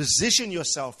 Position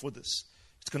yourself for this.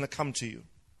 It's going to come to you.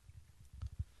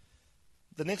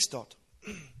 The next dot.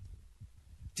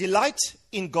 Delight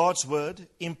in God's word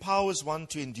empowers one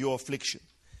to endure affliction.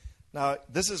 Now,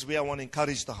 this is where I want to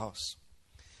encourage the house.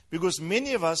 Because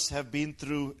many of us have been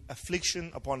through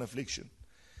affliction upon affliction.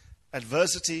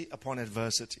 Adversity upon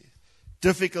adversity.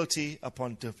 Difficulty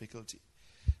upon difficulty.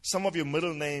 Some of your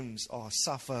middle names are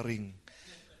suffering.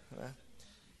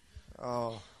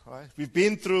 Oh, right? We've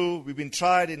been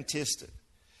tried and tested.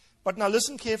 But now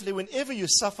listen carefully. Whenever you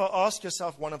suffer, ask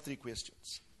yourself one of three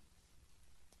questions.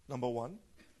 Number one,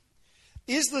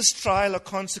 is this trial a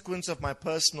consequence of my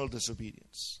personal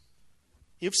disobedience?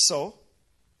 If so,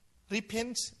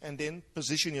 repent and then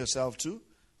position yourself to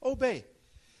obey.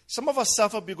 Some of us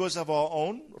suffer because of our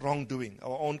own wrongdoing,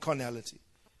 our own carnality.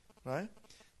 Right?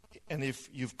 And if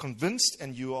you've convinced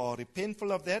and you are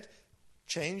repentful of that,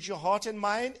 change your heart and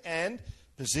mind and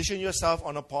position yourself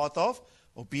on a path of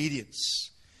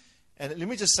obedience. And let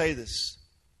me just say this.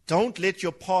 Don't let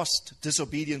your past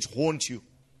disobedience haunt you.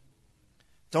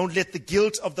 Don't let the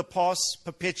guilt of the past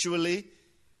perpetually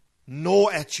gnaw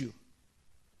at you.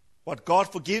 What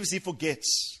God forgives, He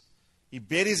forgets. He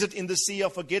buries it in the sea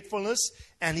of forgetfulness,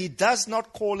 and He does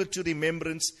not call it to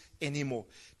remembrance anymore.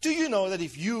 Do you know that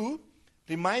if you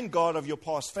remind God of your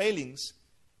past failings,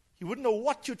 He wouldn't know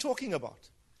what you're talking about?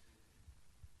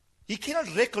 He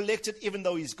cannot recollect it even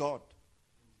though He's God.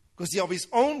 Because of His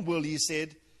own will, He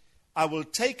said, I will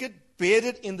take it, bury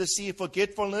it in the sea of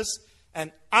forgetfulness, and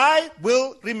I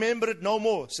will remember it no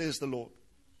more, says the Lord.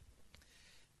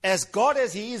 As God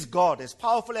as He is God, as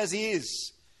powerful as He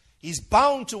is, He's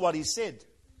bound to what He said.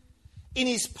 In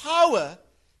His power,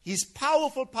 His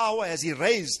powerful power has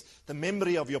erased the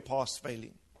memory of your past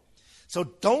failing. So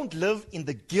don't live in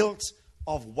the guilt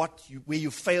of where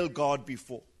you failed God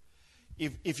before.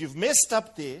 If you've messed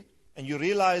up there and you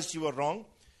realized you were wrong,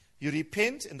 you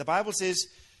repent, and the Bible says,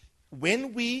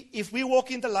 if we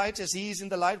walk in the light as He is in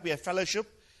the light, we have fellowship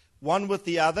one with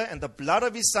the other, and the blood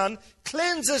of His Son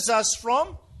cleanses us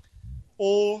from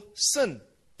all sin.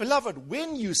 Beloved,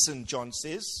 when you sin, John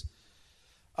says,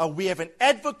 we have an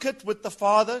advocate with the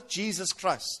Father, Jesus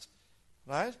Christ.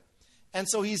 Right? And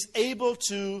so He's able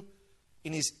to,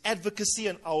 in His advocacy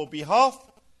on our behalf,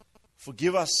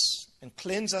 forgive us and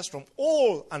cleanse us from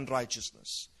all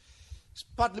unrighteousness.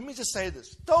 But let me just say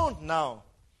this. Don't now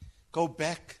go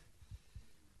back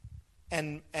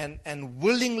and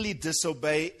willingly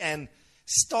disobey and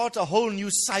start a whole new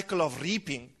cycle of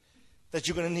reaping that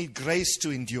you're going to need grace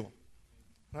to endure.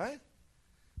 Right?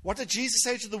 What did Jesus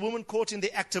say to the woman caught in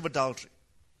the act of adultery?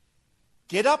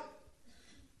 Get up,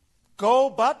 go,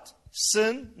 but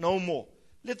sin no more.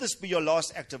 Let this be your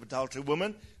last act of adultery,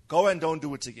 woman. Go and don't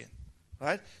do it again.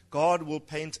 Right? God will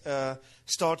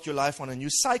start your life on a new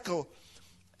cycle,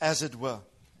 as it were.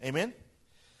 Amen?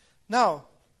 Now,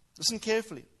 listen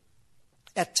carefully.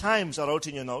 At times, I wrote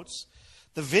in your notes,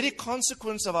 the very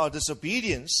consequence of our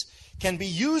disobedience can be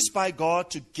used by God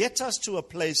to get us to a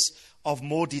place of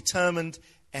more determined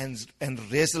and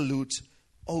resolute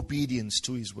obedience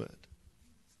to His word.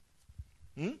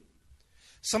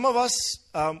 Some of us,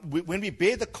 when we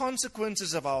bear the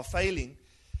consequences of our failing,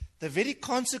 the very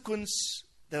consequence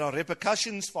that are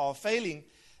repercussions for our failing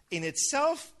in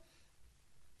itself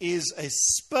is a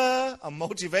spur, a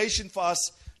motivation for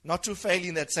us not to fail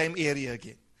in that same area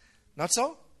again. Not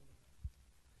so?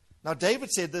 Now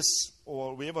David said this,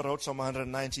 or whoever wrote Psalm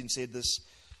 119 said this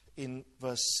in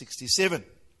verse 67.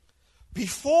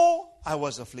 Before I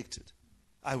was afflicted,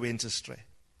 I went astray.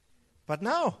 But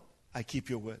now I keep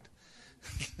your word.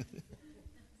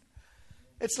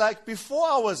 It's like before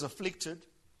I was afflicted,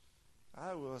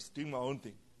 I was doing my own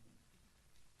thing.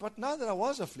 But now that I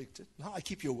was afflicted, now I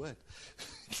keep your word.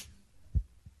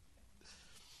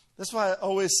 That's why I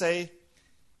always say,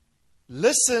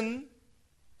 listen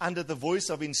under the voice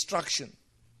of instruction,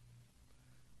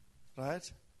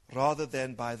 right? Rather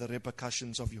than by the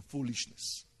repercussions of your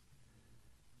foolishness.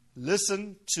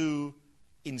 Listen to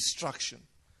instruction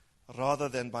rather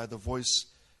than by the voice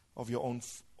of your own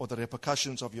or the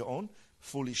repercussions of your own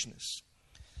foolishness.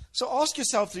 So ask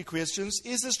yourself 3 questions.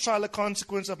 Is this trial a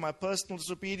consequence of my personal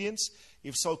disobedience?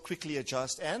 If so, quickly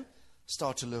adjust and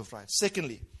start to live right.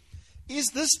 Secondly, is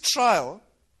this trial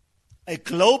a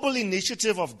global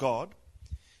initiative of God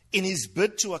in His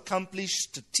bid to accomplish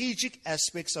strategic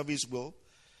aspects of His will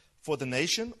for the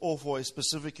nation or for a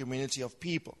specific community of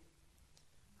people?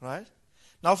 Right?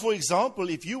 Now, for example,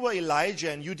 if you were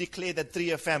Elijah and you declared that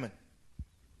 3-year famine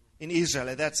in Israel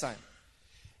at that time,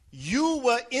 you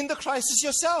were in the crisis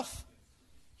yourself.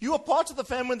 You were part of the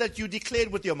famine that you declared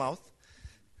with your mouth.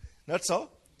 Not so?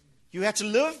 You had to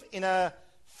live in a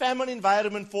famine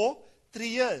environment for 3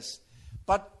 years.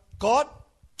 But God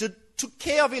took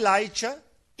care of Elijah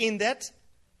in that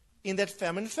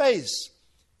famine phase.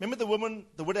 Remember the woman,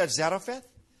 the widow of Zarephath?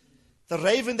 The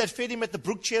raven that fed him at the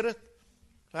brook Cherith?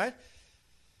 Right?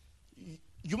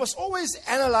 You must always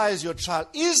analyze your trial.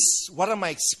 Is what am I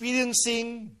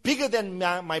experiencing bigger than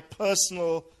my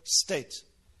personal state?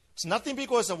 It's nothing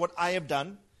because of what I have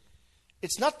done.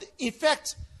 It's not, in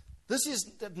fact, this is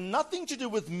nothing to do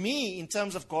with me in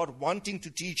terms of God wanting to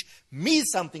teach me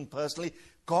something personally.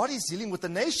 God is dealing with the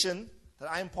nation that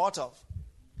I am part of.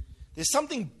 There's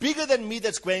something bigger than me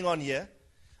that's going on here.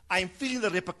 I am feeling the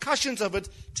repercussions of it.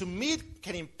 To me, it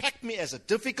can impact me as a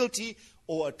difficulty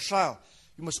or a trial.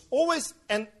 You must always,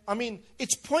 and I mean,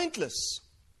 it's pointless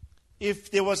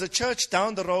if there was a church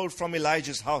down the road from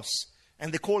Elijah's house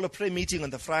and they call a prayer meeting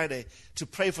on the Friday to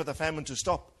pray for the famine to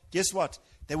stop. Guess what?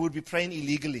 They would be praying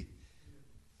illegally.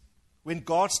 When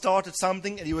God started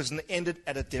something and He was ended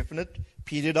at a definite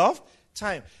period of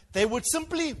time. They would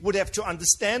have to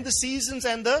understand the seasons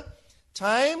and the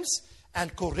times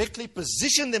and correctly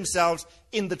position themselves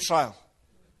in the trial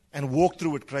and walk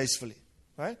through it gracefully.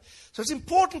 Right? So it's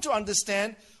important to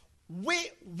understand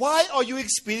why are you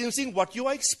experiencing what you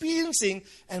are experiencing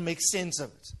and make sense of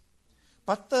it.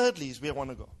 But thirdly is where I want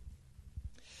to go.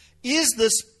 Is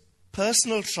this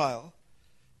personal trial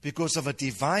because of a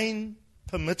divine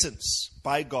permittance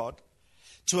by God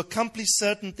to accomplish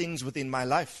certain things within my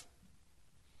life?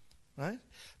 Right?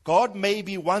 God may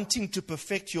be wanting to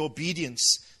perfect your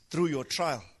obedience through your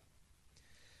trial.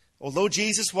 Although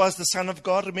Jesus was the Son of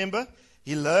God, remember,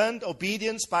 he learned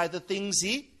obedience by the things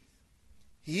he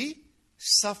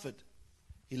suffered.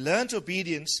 He learned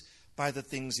obedience by the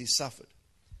things he suffered.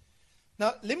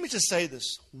 Now, let me just say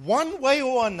this. One way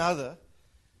or another,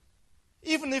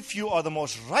 even if you are the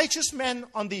most righteous man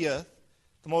on the earth,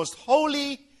 the most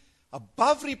holy,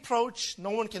 above reproach,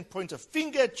 no one can point a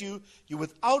finger at you, you're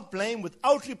without blame,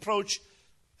 without reproach,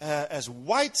 as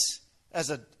white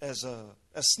as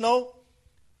snow,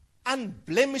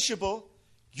 unblemishable,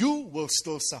 you will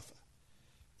still suffer.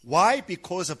 Why?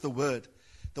 Because of the word.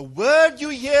 The word you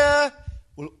hear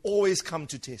will always come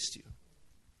to test you.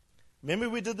 Remember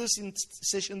we did this in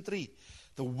session 3.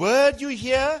 The word you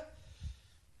hear,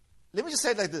 let me just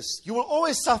say it like this. You will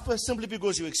always suffer simply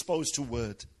because you're exposed to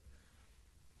word.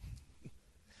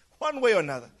 One way or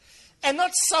another. And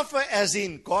not suffer as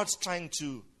in God's trying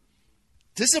to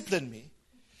discipline me.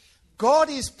 God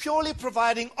is purely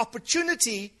providing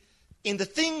opportunity in the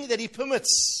thing that he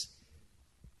permits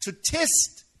to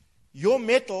test your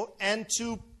mettle and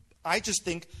to, I just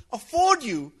think, afford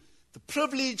you the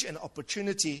privilege and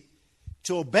opportunity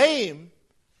to obey him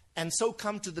and so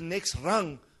come to the next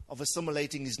rung of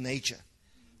assimilating his nature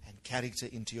and character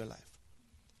into your life.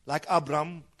 Like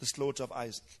Abraham, the slaughter of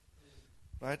Isaac.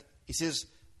 Right? He says,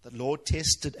 the Lord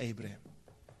tested Abraham.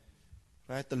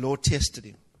 Right? The Lord tested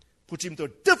him. Put him to a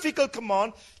difficult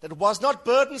command that was not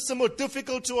burdensome or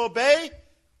difficult to obey.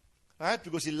 Right?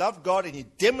 Because he loved God and he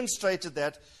demonstrated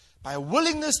that by a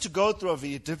willingness to go through a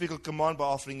very difficult command by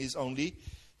offering his only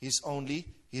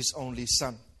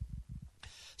son.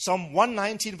 Psalm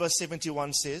 119 verse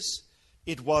 71 says,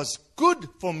 it was good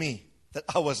for me that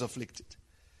I was afflicted.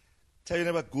 Tell you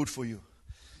about good for you.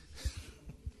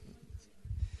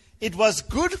 It was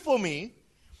good for me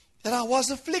that I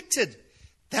was afflicted,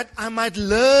 that I might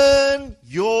learn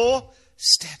your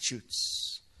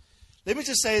statutes. Let me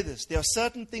just say this. There are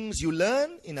certain things you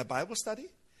learn in a Bible study,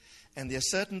 and there are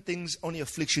certain things only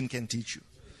affliction can teach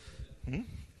you.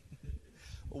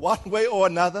 One way or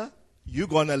another, you're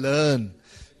going to learn.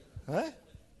 Right?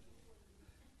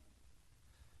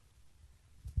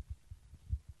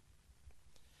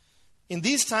 In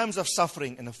these times of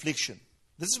suffering and affliction,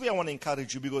 this is where I want to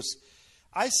encourage you, because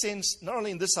I sense, not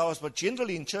only in this house, but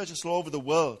generally in churches all over the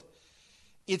world,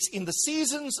 it's in the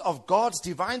seasons of God's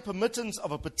divine permittance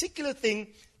of a particular thing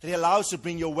that he allows to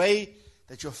bring your way,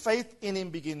 that your faith in him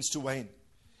begins to wane.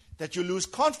 That you lose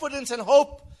confidence and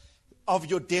hope of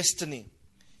your destiny.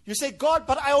 You say, God,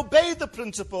 but I obeyed the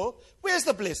principle. Where's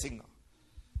the blessing now?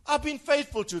 I've been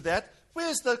faithful to that.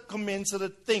 Where's the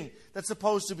commensurate thing that's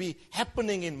supposed to be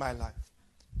happening in my life?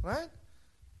 Right?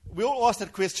 We all asked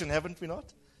that question, haven't we not?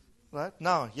 Right?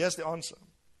 Now, here's the answer.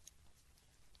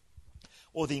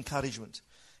 Or the encouragement.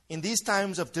 In these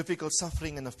times of difficult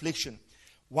suffering and affliction,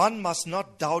 one must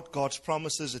not doubt God's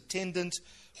promises attendant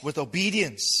with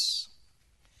obedience,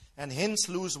 and hence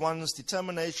lose one's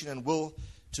determination and will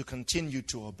to continue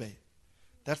to obey.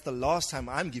 That's the last time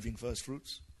I'm giving first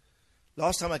fruits.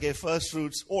 Last time I gave first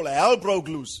fruits, all hell broke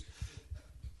loose.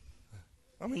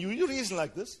 I mean, you reason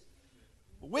like this.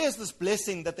 Where's this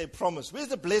blessing that they promise? Where's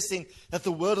the blessing that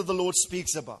the word of the Lord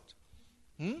speaks about?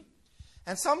 And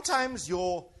sometimes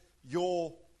your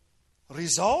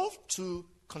resolve to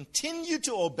continue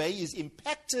to obey is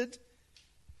impacted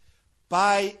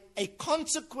by a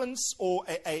consequence or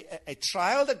a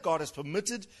trial that God has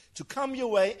permitted to come your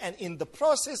way, and in the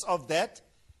process of that,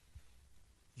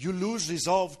 you lose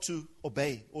resolve to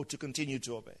obey or to continue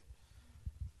to obey.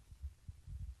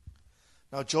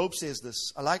 Now, Job says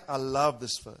this. I love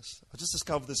this verse. I just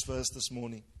discovered this verse this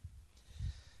morning.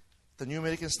 The New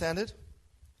American Standard.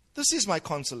 This is my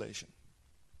consolation.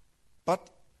 But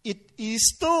it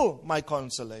is still my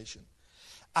consolation.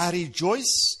 I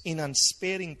rejoice in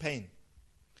unsparing pain,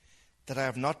 that I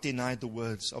have not denied the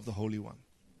words of the Holy One.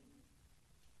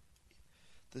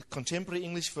 The Contemporary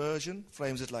English Version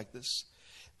frames it like this.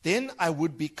 Then I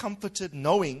would be comforted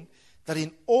knowing that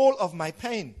in all of my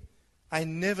pain, I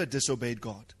never disobeyed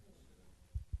God.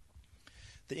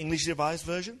 The English Revised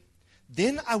Version.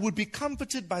 Then I would be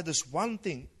comforted by this one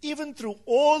thing. Even through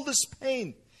all this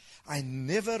pain, I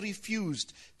never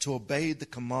refused to obey the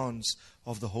commands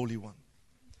of the Holy One.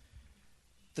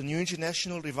 The New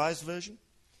International Revised Version.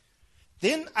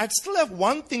 Then I'd still have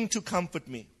one thing to comfort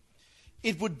me.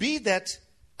 It would be that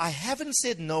I haven't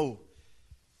said no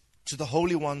to the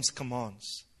Holy One's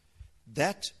commands.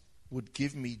 That would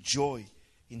give me joy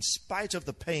in spite of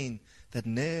the pain that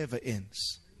never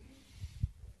ends.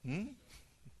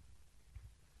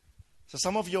 So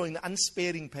some of you are in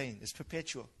unsparing pain. It's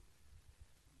perpetual.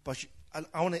 But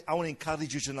I want to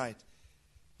encourage you tonight.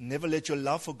 Never let your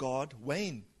love for God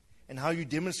wane. And how you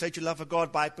demonstrate your love for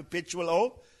God? By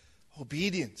perpetual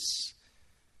obedience.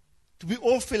 Do we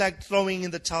all feel like throwing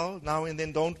in the towel now and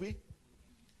then, don't we?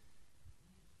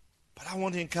 But I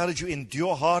want to encourage you,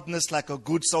 endure hardness like a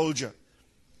good soldier.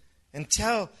 And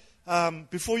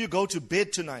before you go to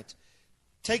bed tonight,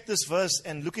 take this verse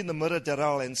and look in the mirror,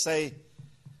 Darrell, and say,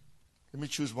 let me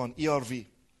choose one, ERV.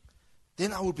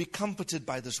 Then I will be comforted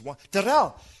by this one.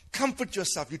 Darrell, comfort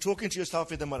yourself. You're talking to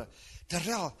yourself in the mirror.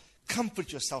 Darrell,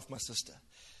 comfort yourself, my sister,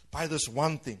 by this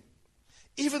one thing.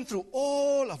 Even through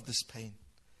all of this pain,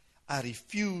 I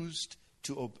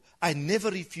never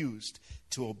refused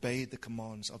to obey the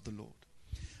commands of the Lord.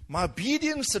 My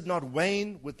obedience did not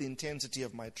wane with the intensity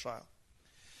of my trial.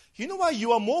 You know why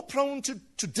you are more prone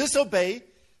to disobey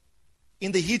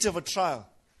in the heat of a trial?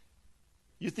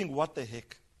 You think, what the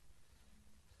heck?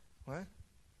 Right?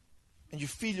 And you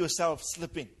feel yourself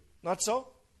slipping. Not so?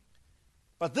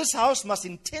 But this house must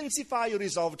intensify your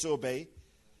resolve to obey,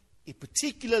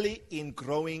 particularly in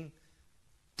growing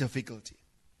difficulty.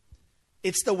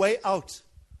 It's the way out.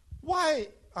 Why?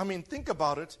 I mean, think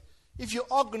about it. If you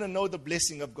are going to know the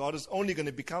blessing of God, it's only going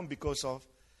to become because of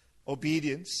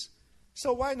obedience.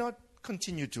 So why not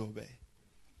continue to obey?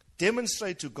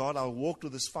 Demonstrate to God, I'll walk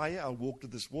through this fire, I'll walk through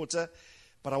this water,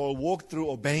 but I will walk through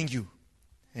obeying you.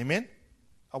 Amen?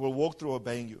 I will walk through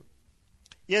obeying you.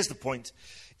 Here's the point.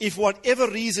 If whatever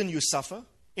reason you suffer,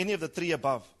 any of the three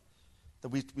above that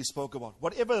we spoke about,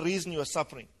 whatever reason you are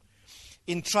suffering,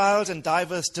 in trials and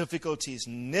diverse difficulties,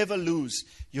 never lose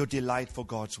your delight for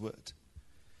God's word.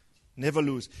 Never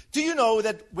lose. Do you know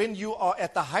that when you are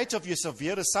at the height of your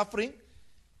severest suffering,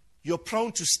 you're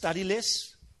prone to study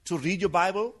less, to read your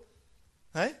Bible?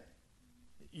 Hey?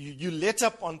 You let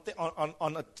up on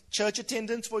a church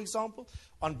attendance, for example,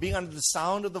 on being under the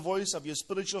sound of the voice of your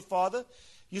spiritual father.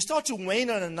 You start to wane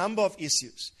on a number of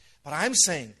issues. But I'm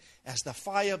saying, as the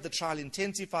fire of the trial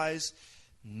intensifies,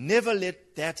 never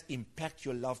let that impact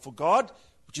your love for God,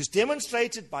 which is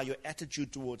demonstrated by your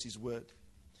attitude towards His word.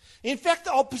 In fact,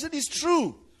 the opposite is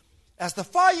true. As the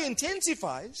fire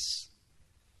intensifies,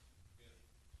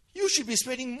 you should be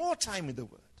spending more time in the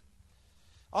word.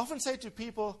 I often say to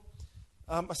people,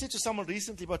 I said to someone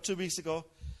recently, about 2 weeks ago,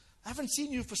 I haven't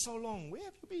seen you for so long. Where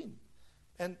have you been?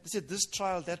 And they said, this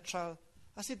trial, that trial.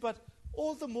 I said, but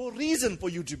all the more reason for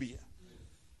you to be here.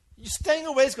 You staying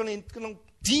away is going to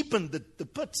deepen the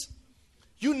pit.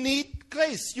 You need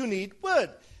grace. You need word.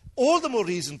 All the more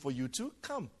reason for you to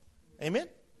come. Amen?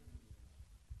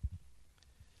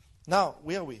 Now,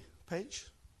 where are we? Page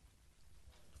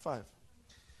 5.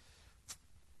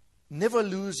 Never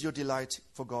lose your delight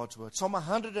for God's word. Psalm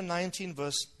 119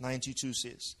 verse 92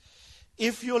 says,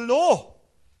 if your law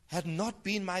had not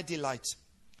been my delight,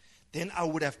 then I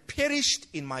would have perished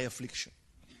in my affliction.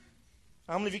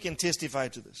 How many of you can testify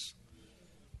to this?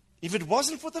 If it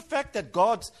wasn't for the fact that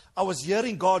I was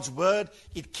hearing God's word,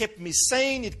 it kept me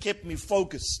sane, it kept me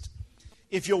focused.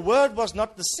 If your word was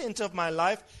not the center of my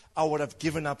life, I would have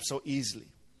given up so easily.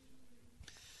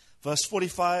 Verse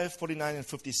 45, 49, and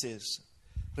 50 says,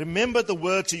 remember the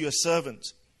word to your servant,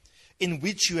 in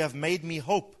which you have made me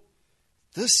hope.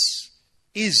 This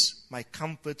is my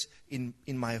comfort in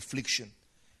my affliction.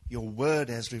 Your word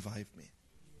has revived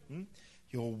me.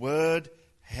 Your word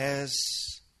has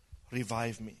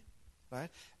revived me. Right?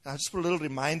 And I'll just put a little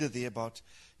reminder there about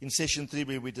in session 3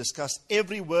 where we discussed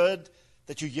every word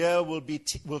that you hear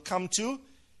will come to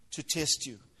test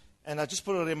you. And I just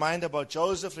put a reminder about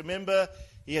Joseph. Remember,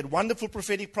 he had wonderful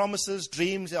prophetic promises,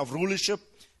 dreams of rulership,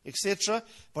 etc.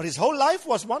 But his whole life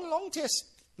was one long test,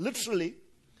 literally.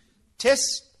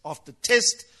 Test after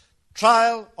test,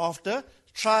 trial after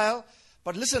trial.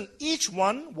 But listen, each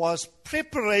one was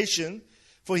preparation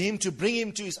for him to bring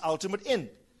him to his ultimate end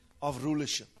of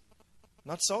rulership.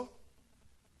 Not so?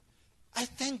 I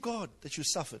thank God that you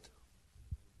suffered.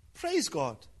 Praise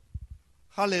God.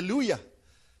 Hallelujah.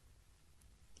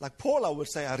 Like Paul, I would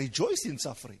say, I rejoice in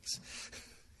sufferings.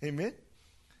 Amen.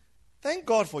 Thank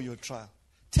God for your trial.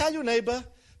 Tell your neighbor,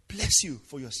 bless you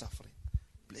for your suffering.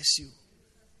 Bless you.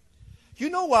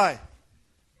 You know why?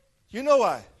 You know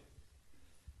why?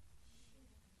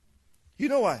 You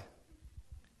know why?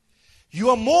 You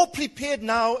are more prepared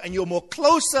now and you're more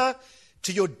closer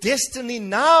to your destiny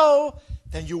now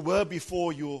than you were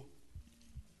before your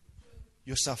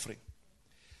suffering.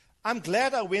 I'm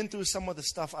glad I went through some of the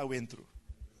stuff I went through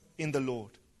in the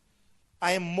Lord.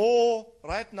 I am more,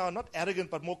 right now, not arrogant,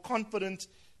 but more confident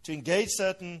to engage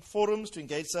certain forums, to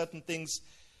engage certain things.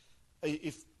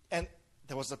 And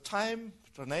there was a time,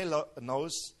 Renee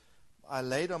knows, I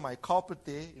laid on my carpet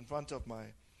there in front of my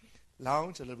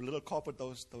lounge, a little carpet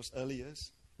those early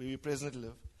years, where we presently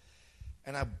live.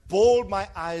 And I bawled my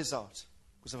eyes out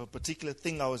because of a particular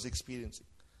thing I was experiencing.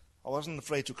 I wasn't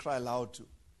afraid to cry loud to.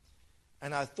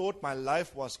 And I thought my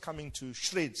life was coming to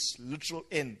shreds, literal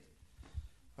end.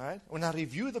 Right? When I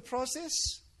review the process,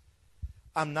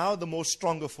 I'm now the more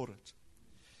stronger for it.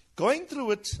 Going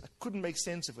through it, I couldn't make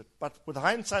sense of it. But with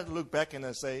hindsight, I look back and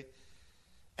I say,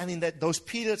 and in those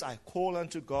periods, I call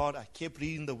unto God. I kept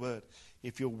reading the Word.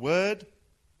 If your Word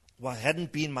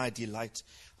hadn't been my delight,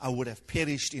 I would have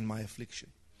perished in my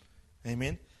affliction.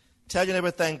 Amen. Tell your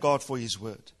neighbor, thank God for His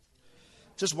Word.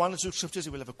 Just one or two scriptures,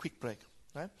 we'll have a quick break.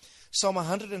 Right? Psalm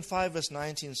 105 verse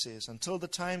 19 says, until the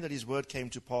time that His Word came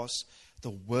to pass, the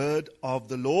word of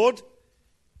the Lord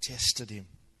tested him.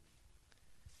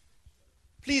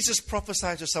 Please just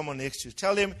prophesy to someone next to you.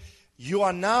 Tell him, you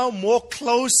are now more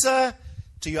closer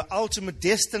to your ultimate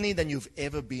destiny than you've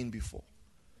ever been before.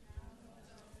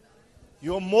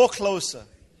 You're more closer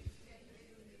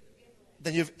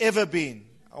than you've ever been.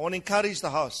 I want to encourage the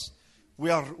house.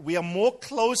 We are more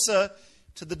closer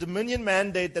to the dominion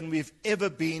mandate than we've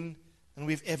ever been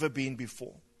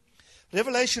before.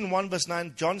 Revelation 1 verse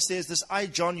 9, John says this, I,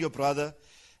 John, your brother,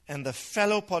 and the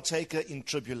fellow partaker in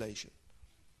tribulation.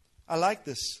 I like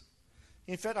this.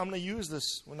 In fact, I'm going to use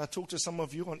this when I talk to some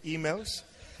of you on emails.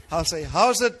 I'll say,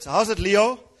 how's it,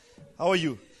 Leo? How are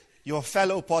you? You're a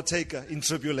fellow partaker in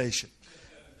tribulation.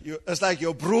 It's like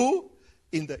your brew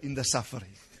in the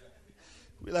suffering.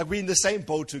 Like we're in the same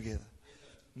boat together.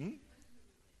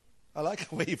 I like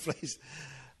the way he phrased.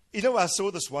 You know, I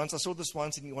saw this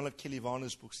once in one of Kelly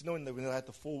Varner's books. You know, when they write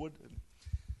the forward,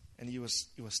 and he was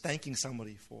thanking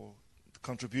somebody for the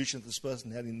contribution this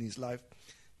person had in his life,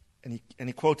 and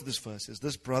he quoted this verse. Says,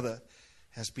 this brother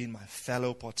has been my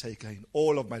fellow partaker in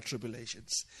all of my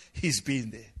tribulations. He's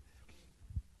been there.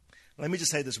 Let me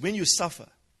just say this: when you suffer,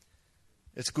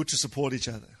 it's good to support each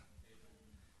other.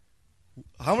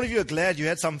 How many of you are glad you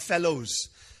had some fellows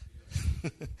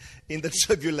in the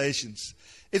tribulations?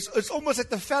 It's almost like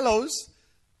the fellows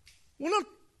were not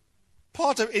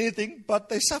part of anything, but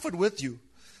they suffered with you.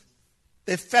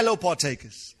 They're fellow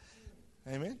partakers.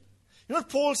 Amen. You know what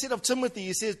Paul said of Timothy?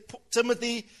 He says,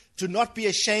 Timothy, do not be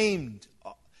ashamed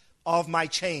of my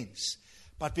chains,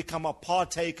 but become a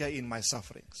partaker in my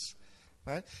sufferings.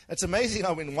 Right? It's amazing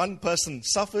how when one person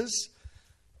suffers,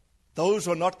 those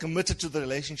who are not committed to the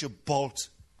relationship bolt.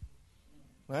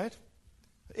 Right?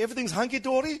 Everything's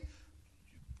hunky-dory.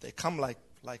 They come like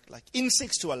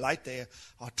insects to a light. They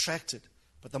are attracted.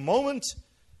 But the moment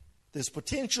there's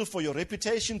potential for your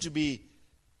reputation to be,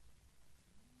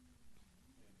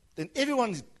 then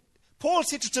Paul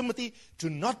said to Timothy, do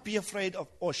not be afraid of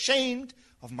or ashamed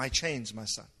of my chains, my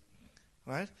son.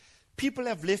 Right? People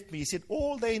have left me. He said,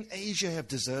 all they in Asia have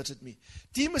deserted me.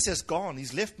 Demas has gone.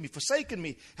 He's left me, forsaken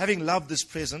me, having loved this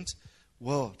present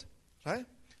world. Right?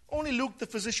 Only Luke, the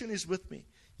physician, is with me.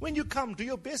 When you come, do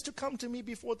your best to come to me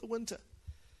before the winter.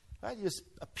 Right? He was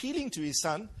appealing to his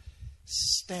son,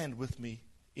 stand with me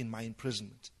in my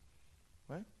imprisonment.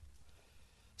 Right?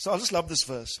 So I just love this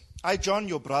verse. I, John,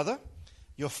 your brother,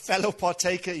 your fellow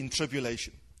partaker in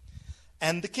tribulation,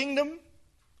 and the kingdom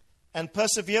and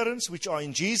perseverance which are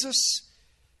in Jesus,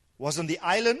 was on the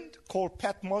island called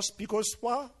Patmos because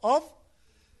of?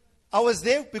 I was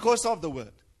there because of the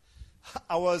word.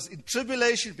 I was in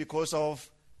tribulation because of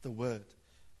the word.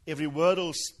 Every word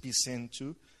will be sent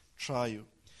to try you.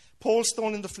 Paul's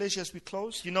thorn in the flesh as we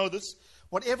close. You know this.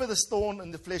 Whatever the thorn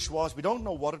in the flesh was, we don't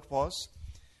know what it was.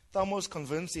 I'm almost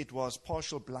convinced it was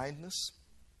partial blindness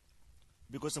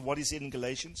because of what he said in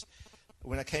Galatians.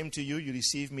 When I came to you, you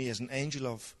received me as an angel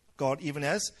of God, even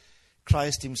as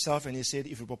Christ himself. And he said,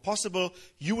 if it were possible,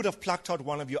 you would have plucked out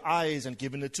one of your eyes and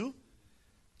given it to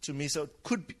me. So it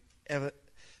could be the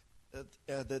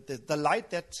light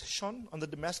that shone on the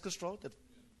Damascus road that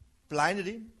blinded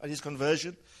him at his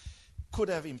conversion could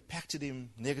have impacted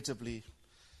him negatively.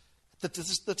 This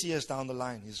is 30 years down the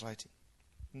line, he's writing.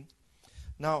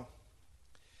 Now,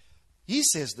 he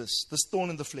says this thorn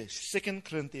in the flesh, 2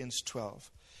 Corinthians 12.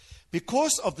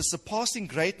 Because of the surpassing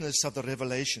greatness of the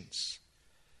revelations,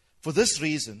 for this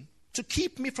reason, To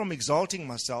keep me from exalting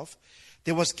myself,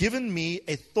 there was given me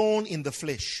a thorn in the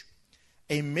flesh,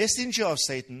 a messenger of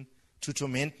Satan to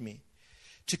torment me,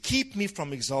 to keep me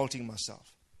from exalting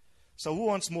myself. So who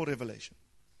wants more revelation?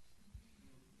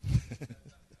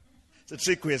 It's a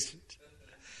trick question.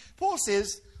 Paul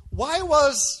says, what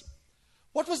was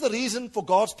the reason for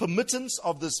God's permittance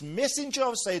of this messenger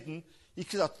of Satan? He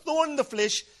said, a thorn in the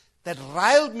flesh that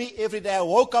riled me every day. I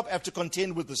woke up, I have to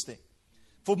contend with this thing.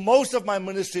 For most of my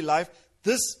ministry life,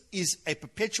 this is a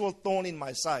perpetual thorn in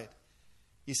my side.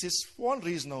 He says, for one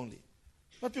reason only.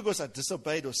 Not because I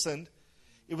disobeyed or sinned.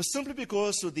 It was simply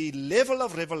because of the level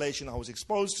of revelation I was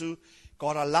exposed to.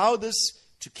 God allowed this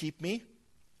to keep me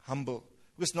humble.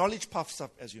 Because knowledge puffs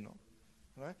up, as you know.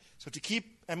 Right? So to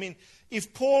keep,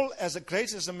 if Paul, as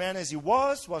great as a man as he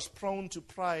was prone to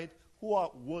pride, who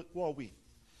are we?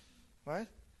 Right?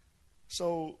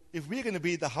 So if we're going to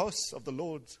be the house of the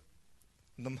Lord,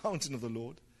 the mountain of the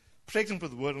Lord, pregnant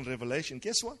with word and revelation,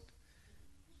 guess what?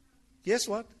 Guess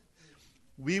what?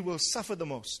 We will suffer the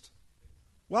most.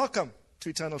 Welcome to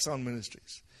Eternal Sound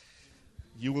Ministries.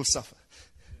 You will suffer.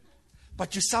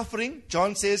 But you're suffering.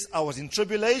 John says, I was in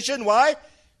tribulation. Why?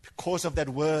 Because of that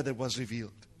word that was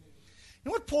revealed. You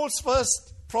know what Paul's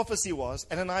first prophecy was?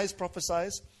 Ananias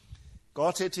prophesies.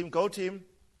 God said to him, go to him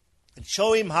and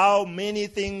show him how many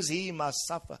things he must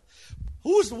suffer.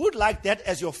 Who would like that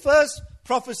as your first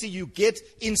prophecy you get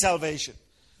in salvation?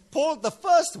 Paul, the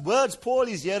first words Paul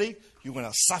is hearing, you're going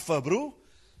to suffer, bro.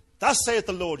 Thus saith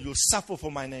the Lord, you'll suffer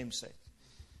for my name's sake.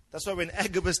 That's why when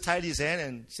Agabus tied his hand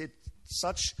and said,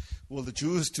 such will the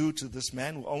Jews do to this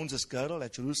man who owns this girdle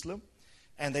at Jerusalem.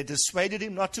 And they dissuaded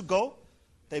him not to go.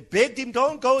 They begged him,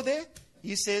 don't go there.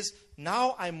 He says,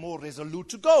 now I'm more resolute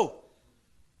to go.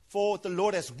 For the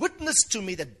Lord has witnessed to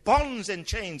me that bonds and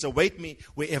chains await me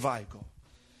wherever I go.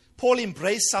 Paul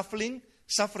embraced suffering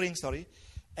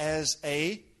as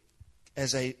a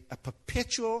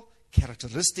perpetual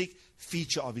characteristic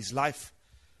feature of his life,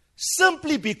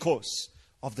 simply because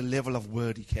of the level of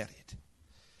word he carried.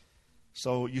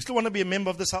 So you still want to be a member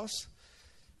of this house?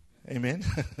 Amen.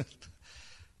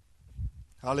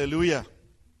 Hallelujah.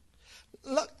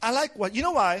 Look, I like you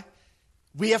know why?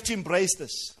 We have to embrace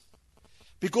this.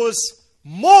 Because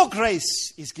more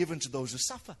grace is given to those who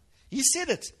suffer. He said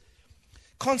it.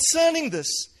 Concerning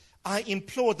this, I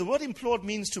implored. The word implored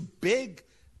means to beg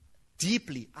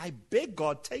deeply. I beg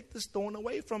God, take this thorn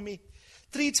away from me.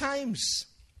 3 times.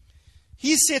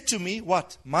 He said to me,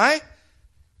 what? My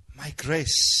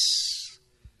grace.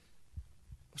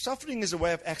 Suffering is a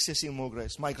way of accessing more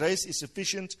grace. My grace is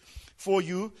sufficient for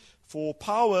you, for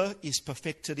power is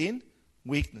perfected in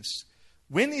weakness.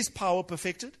 When is power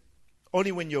perfected?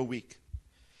 Only when you're weak.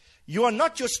 You are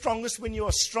not your strongest when you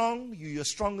are strong. You're your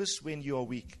strongest when you are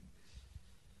weak.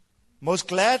 Most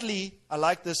gladly, I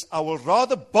like this, I will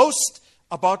rather boast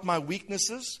about my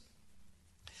weaknesses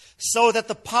so that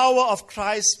the power of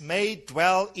Christ may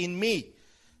dwell in me.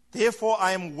 Therefore,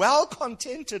 I am well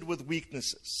contented with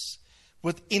weaknesses,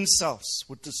 with insults,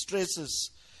 with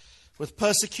distresses, with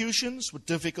persecutions, with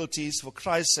difficulties for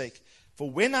Christ's sake. For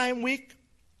when I am weak,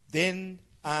 then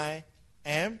I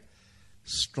am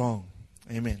strong.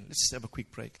 Amen. Let's have a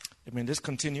quick break. Amen. Let's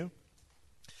continue.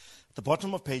 At the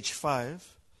bottom of page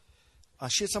 5, I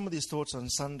shared some of these thoughts on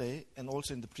Sunday and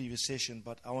also in the previous session,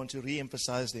 but I want to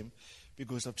re-emphasize them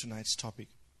because of tonight's topic.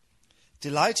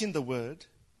 Delight in the Word,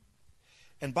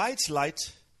 and by its light,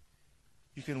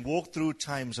 you can walk through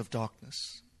times of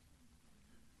darkness.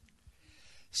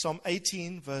 Psalm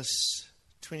 18, verse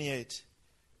 28.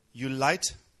 You light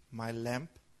my lamp.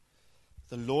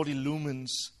 The Lord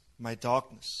illumines my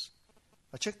darkness.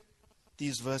 I checked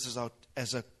these verses out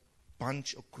as a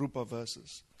bunch or group of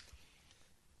verses.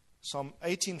 Psalm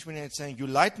 18:28 saying, you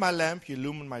light my lamp, you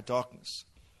illumine my darkness.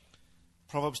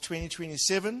 Proverbs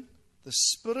 20:27, the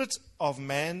spirit of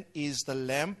man is the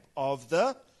lamp of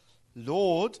the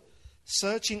Lord,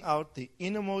 searching out the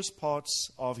innermost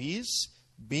parts of his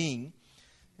being.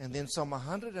 And then Psalm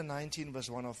 119 verse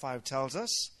 105 tells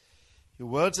us, your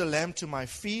words are a lamp to my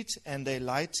feet and a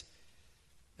light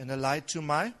to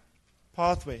my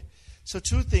pathway. So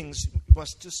 2 things you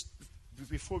must just,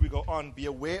 before we go on, be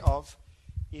aware of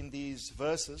in these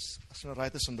verses. I'm just going to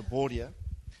write this on the board here.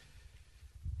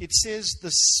 It says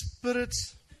the spirit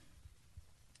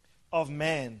of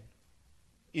man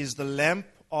is the lamp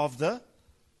of the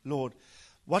Lord.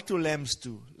 What do lamps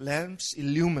do? Lamps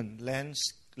illumine.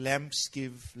 Lamps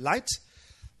give light.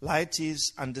 Light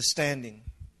is understanding.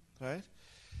 Right?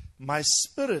 My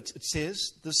spirit, it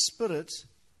says, the spirit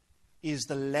is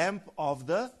the lamp of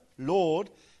the Lord.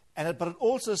 But it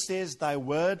also says, thy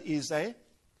word is a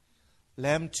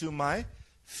lamp to my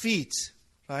feet.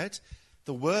 Right?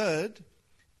 The Word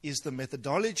is the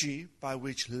methodology by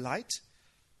which light,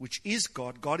 which is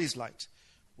God, God is light.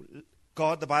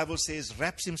 God, the Bible says,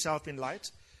 wraps himself in light.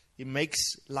 He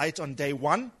makes light on day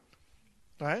one.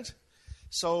 Right?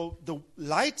 So the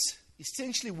light,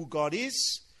 essentially who God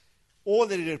is, all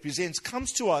that it represents,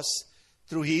 comes to us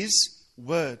through his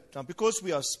Word. Now, because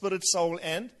we are spirit, soul,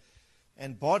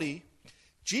 and body,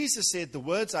 Jesus said, the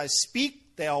words I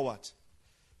speak, they are what?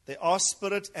 They are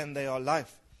spirit and they are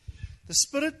life. The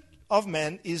spirit of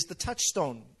man is the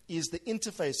touchstone, is the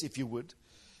interface, if you would,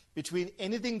 between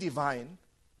anything divine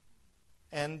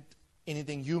and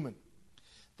anything human.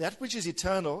 That which is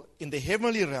eternal in the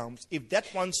heavenly realms, if that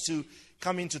wants to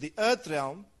come into the earth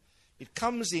realm, it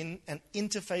comes in and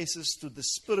interfaces to the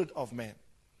spirit of man.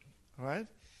 All right?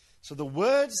 So the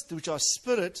words which are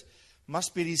spirit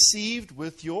must be received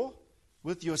with your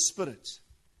spirit.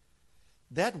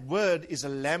 That word is a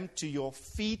lamp to your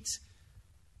feet.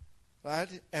 Right?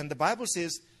 And the Bible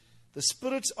says the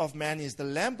spirit of man is the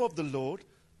lamp of the Lord.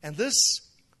 And this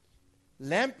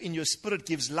lamp in your spirit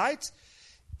gives light.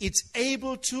 It's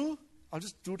able to, I'll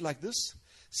just do it like this,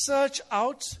 search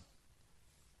out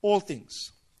all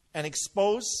things and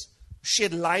expose,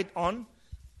 shed light on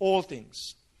all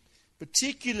things,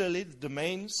 particularly the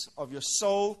domains of your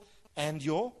soul and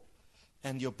your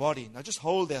body. Now just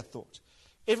hold that thought.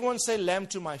 Everyone say, lamp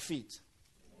to my feet.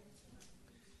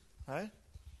 Right?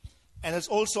 And it's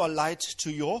also a light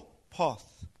to your path.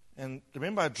 And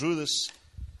remember, I drew this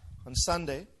on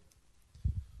Sunday.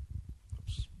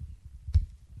 Oops.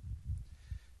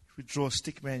 If we draw a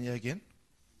stick man here again.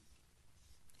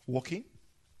 Walking.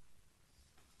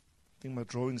 I think my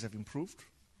drawings have improved.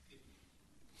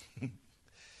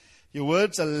 Your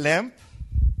words are a lamp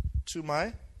to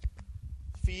my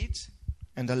feet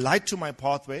and a light to my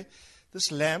pathway.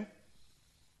 This lamp,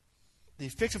 the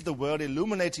effect of the word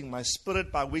illuminating my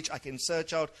spirit by which I can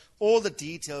search out all the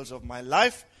details of my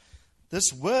life.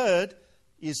 This word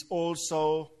is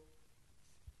also,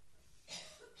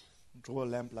 draw a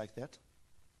lamp like that.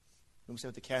 Let me say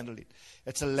with the candle lit.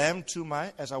 It's a lamp to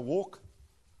my, as I walk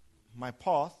my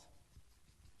path,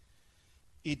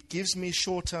 it gives me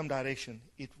short-term direction.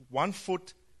 It 1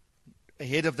 foot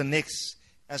ahead of the next.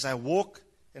 As I walk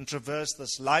and traverse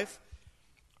this life,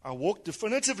 I walk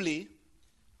definitively.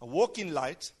 I walk in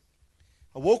light.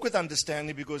 I walk with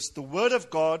understanding because the Word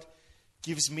of God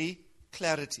gives me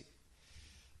clarity.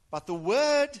 But the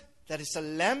Word that is a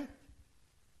lamp,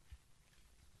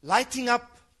 lighting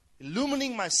up,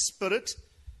 illuminating my spirit,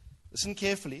 listen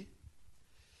carefully.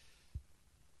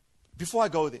 Before I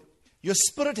go there, your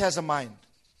spirit has a mind.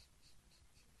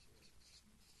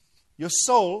 Your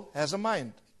soul has a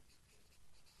mind.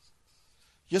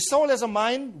 Your soul has a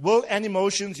mind, will, and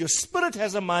emotions. Your spirit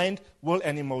has a mind, will,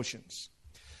 and emotions.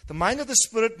 The mind of the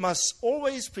spirit must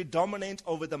always predominate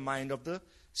over the mind of the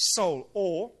soul,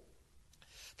 or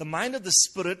the mind of the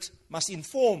spirit must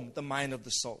inform the mind of the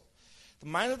soul. The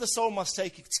mind of the soul must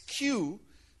take its cue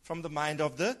from the mind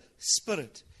of the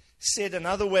spirit. Said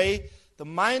another way, the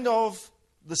mind of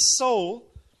the soul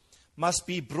must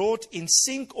be brought in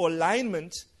sync or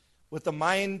alignment with the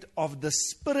mind of the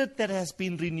spirit that has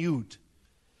been renewed.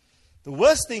 The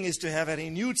worst thing is to have a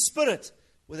renewed spirit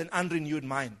with an unrenewed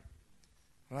mind.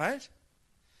 Right?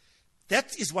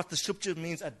 That is what the scripture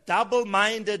means. A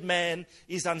double-minded man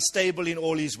is unstable in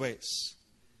all his ways.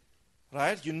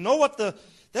 Right? You know what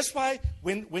that's why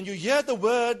when you hear the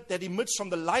word that emits from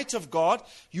the light of God,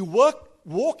 you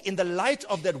walk in the light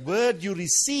of that word you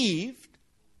received,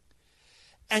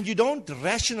 and you don't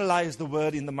rationalize the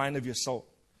word in the mind of your soul.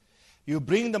 You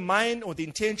bring the mind or the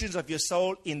intentions of your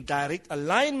soul in direct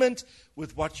alignment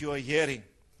with what you are hearing.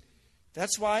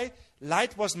 That's why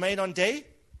light was made on day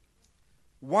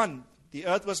 1. The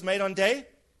earth was made on day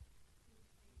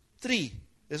 3.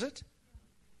 Is it?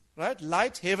 Right?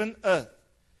 Light, heaven, earth.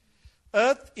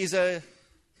 Earth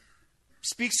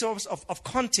speaks of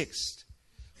context.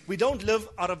 We don't live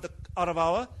out of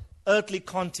our earthly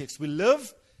context. We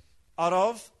live out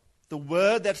of the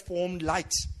word that formed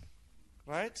light.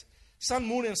 Right? Sun,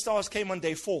 moon, and stars came on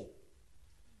day 4.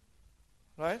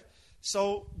 Right?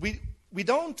 So we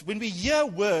don't, when we hear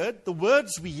word, the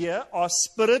words we hear are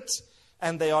spirit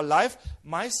and they are life.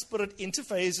 My spirit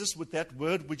interfaces with that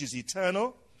word which is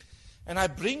eternal. And I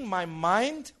bring my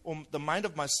mind, or the mind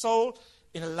of my soul,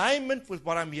 in alignment with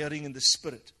what I'm hearing in the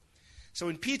spirit. So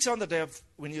when Peter, on the day of,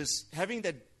 when he was having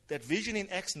that vision in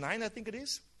Acts 9, I think it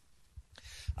is,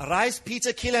 arise,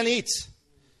 Peter, kill and eat.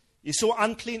 He saw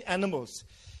unclean animals.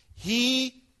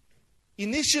 He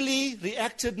initially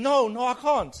reacted, no, I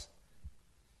can't.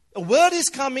 A word is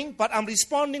coming, but I'm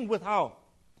responding with how?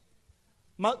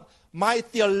 My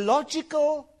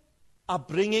theological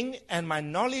upbringing and my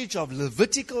knowledge of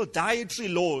Levitical dietary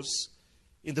laws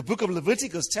in the book of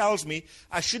Leviticus tells me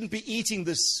I shouldn't be eating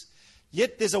this.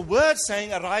 Yet there's a word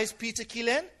saying, arise, Peter, kill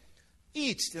and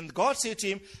eat. And God said to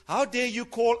him, how dare you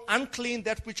call unclean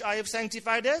that which I have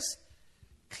sanctified as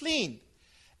clean?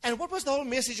 And what was the whole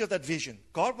message of that vision?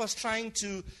 God was trying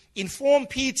to inform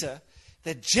Peter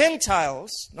that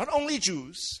Gentiles, not only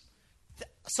Jews,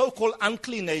 so-called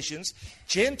unclean nations,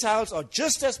 Gentiles are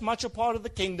just as much a part of the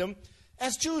kingdom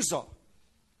as Jews are.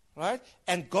 Right?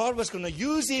 And God was going to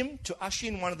use him to usher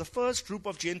in one of the first group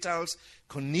of Gentiles,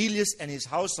 Cornelius and his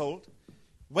household,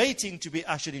 waiting to be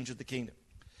ushered into the kingdom.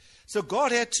 So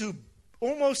God had to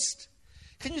almost,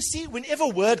 can you see, whenever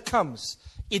word comes,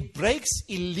 it breaks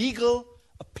illegal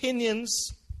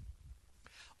opinions,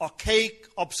 archaic,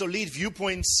 obsolete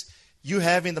viewpoints you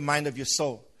have in the mind of your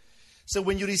soul. So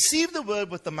when you receive the word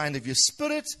with the mind of your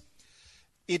spirit,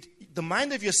 the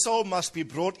mind of your soul must be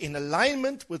brought in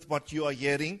alignment with what you are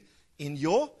hearing in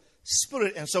your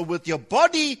spirit. And so with your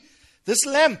body, this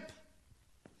lamp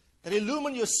that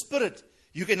illumines your spirit,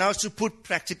 you can also put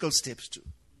practical steps to.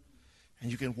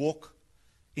 And you can walk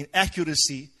in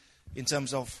accuracy in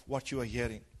terms of what you are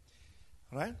hearing.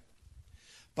 Right?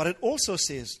 But it also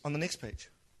says on the next page,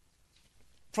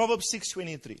 Proverbs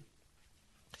 6:23,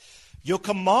 your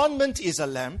commandment is a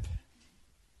lamp.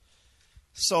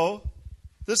 So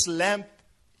this lamp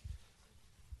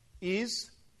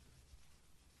is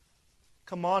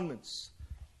commandments.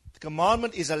 The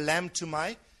commandment is a lamp to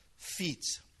my feet.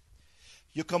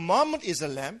 Your commandment is a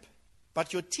lamp,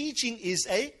 but your teaching is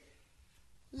a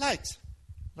light.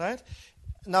 Right?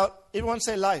 Now, everyone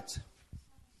say light.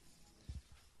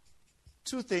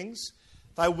 Two things.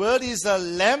 Thy word is a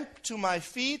lamp to my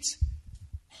feet.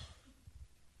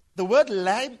 The word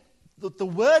lamp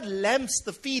lamps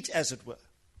the feet, as it were.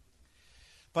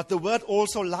 But the word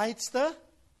also lights the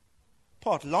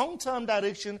path. Long-term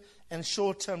direction and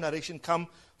short-term direction come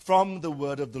from the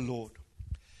word of the Lord.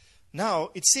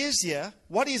 Now, it says here,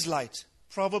 what is light?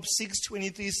 Proverbs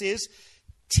 6:23 says,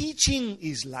 teaching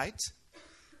is light,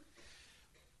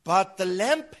 but the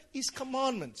lamp is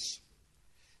commandments.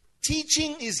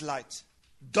 Teaching is light.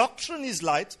 Doctrine is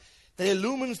light that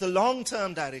illumines the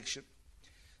long-term direction.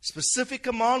 Specific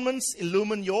commandments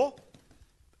illumine your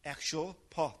actual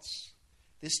paths.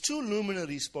 There's two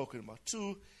luminaries spoken about,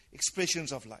 two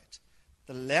expressions of light.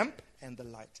 The lamp and the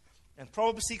light. And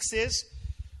Proverbs 6 says,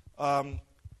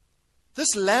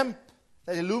 this lamp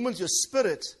that illumines your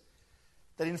spirit,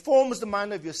 that informs the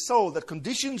mind of your soul, that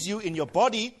conditions you in your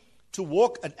body to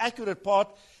walk an accurate path,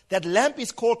 that lamp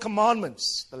is called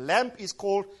commandments. The lamp is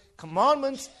called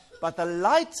commandments, but the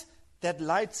light that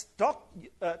lights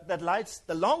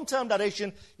the long-term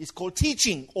direction is called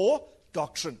teaching or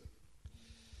doctrine.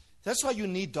 That's why you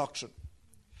need doctrine.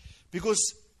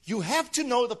 Because you have to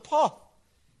know the path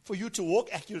for you to walk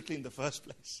accurately in the first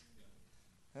place.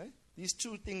 Okay? These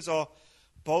two things are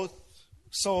both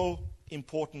so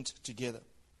important together.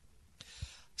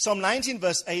 Psalm 19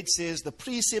 verse 8 says, the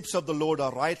precepts of the Lord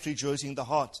are right, rejoicing the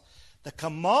heart. The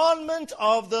commandment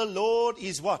of the Lord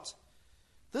is what?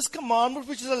 This commandment,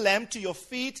 which is a lamp to your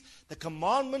feet, the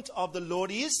commandment of the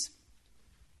Lord is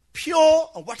pure.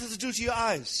 And what does it do to your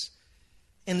eyes?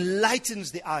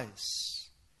 Enlightens the eyes.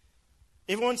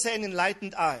 Everyone say an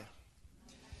enlightened eye.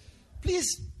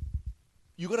 Please,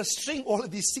 you've got to string all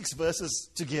of these 6 verses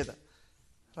together.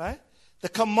 Right? The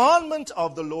commandment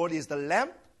of the Lord is the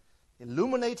lamp,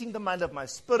 illuminating the mind of my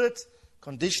spirit,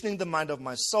 conditioning the mind of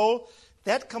my soul.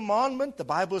 That commandment, the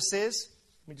Bible says,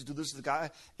 let me just do this to the guy,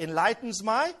 enlightens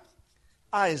my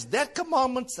eyes. That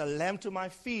commandment's a lamp to my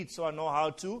feet, so I know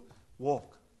how to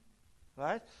walk.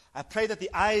 Right? I pray that the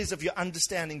eyes of your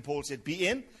understanding, Paul said,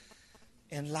 be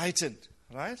enlightened.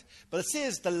 Right? But it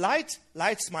says the light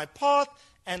lights my path,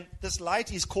 and this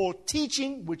light is called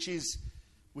teaching, which is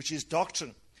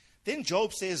doctrine. Then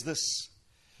Job says this,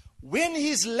 when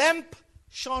his lamp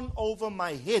shone over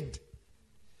my head,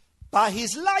 by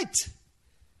his light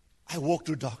I walk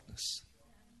through darkness.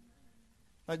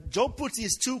 Now, Job puts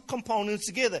these two components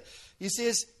together. He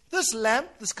says, this lamp,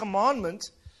 this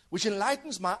commandment, which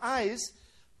enlightens my eyes,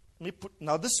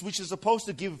 now this which is supposed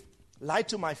to give light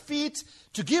to my feet,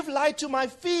 to give light to my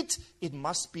feet, it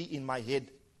must be in my head.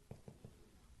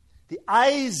 The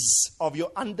eyes of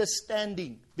your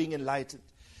understanding being enlightened.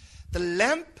 The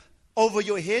lamp over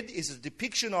your head is a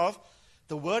depiction of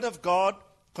the Word of God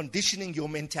conditioning your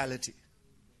mentality,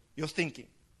 your thinking,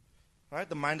 right?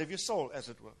 The mind of your soul, as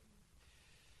it were.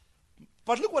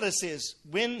 But look what it says.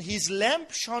 When his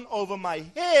lamp shone over my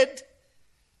head,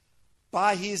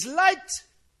 by his light,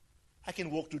 I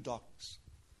can walk through darkness.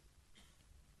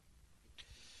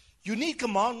 You need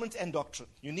commandment and doctrine.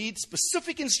 You need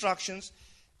specific instructions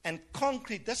and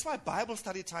concrete. That's why Bible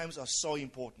study times are so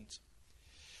important.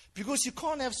 Because you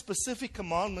can't have specific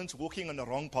commandments walking on the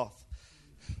wrong path.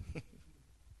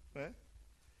 Right?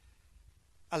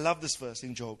 I love this verse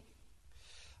in Job.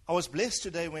 I was blessed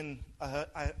today when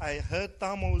I heard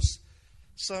Tamo's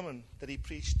sermon that he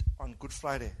preached on Good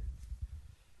Friday.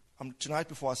 Tonight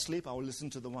before I sleep, I will listen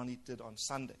to the one he did on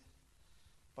Sunday.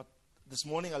 But this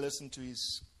morning I listened to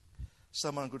his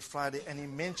sermon on Good Friday, and he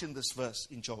mentioned this verse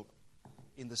in Job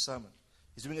in the sermon.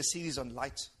 He's doing a series on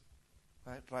light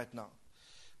right now.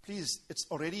 Please, there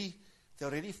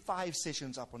are already 5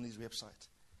 sessions up on his website.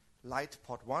 Light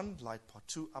part 1, light part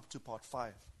 2, up to part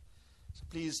 5. So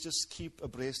please just keep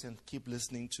abreast and keep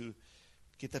listening to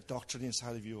get that doctrine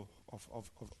inside of you,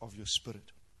 of your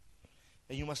spirit.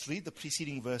 And you must read the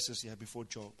preceding verses here before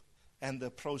Job and the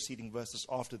proceeding verses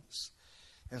after this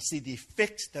and see the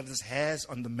effect that this has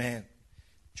on the man,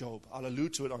 Job. I'll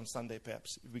allude to it on Sunday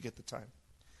perhaps if we get the time.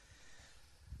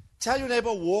 Tell your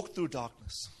neighbor, walk through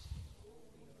darkness.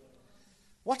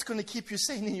 What's going to keep you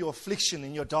sane in your affliction,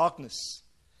 in your darkness?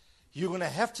 You're going to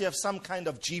have some kind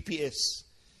of GPS,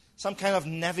 some kind of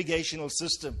navigational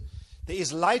system. There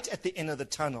is light at the end of the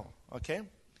tunnel, okay?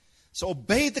 So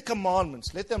obey the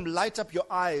commandments. Let them light up your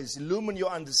eyes, illumine your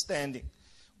understanding.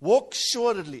 Walk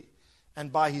assuredly,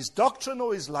 and by his doctrine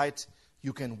or his light,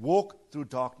 you can walk through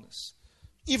darkness,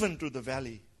 even through the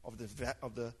valley of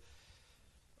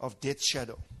death's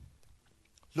shadow.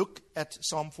 Look at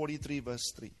Psalm 43,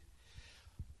 verse 3.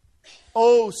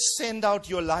 Oh, send out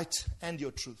your light and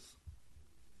your truth,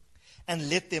 and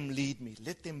let them lead me.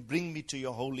 Let them bring me to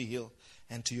your holy hill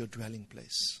and to your dwelling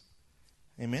place.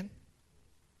 Amen.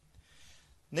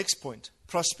 Next point.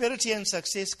 Prosperity and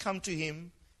success comes to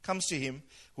him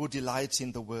who delights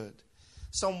in the word.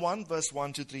 Psalm 1 verse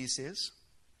 1 to 3 says,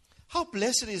 how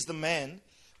blessed is the man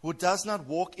who does not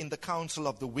walk in the counsel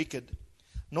of the wicked,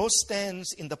 nor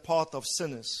stands in the path of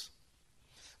sinners,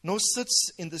 nor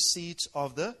sits in the seat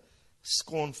of the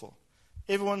scornful.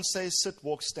 Everyone says sit,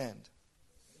 walk, stand.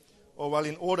 Or well,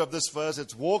 in order of this verse,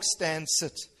 it's walk, stand,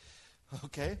 sit.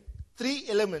 Okay? 3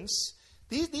 elements.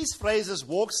 These phrases,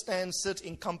 walk, stand, sit,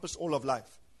 encompass all of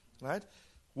life. Right?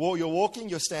 You're walking,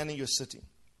 you're standing, you're sitting.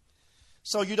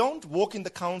 So you don't walk in the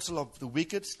counsel of the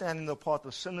wicked, stand in the path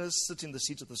of sinners, sit in the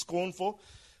seat of the scornful,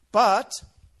 but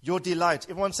your delight.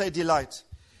 Everyone say delight.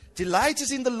 Delight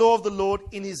is in the law of the Lord.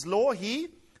 In his law he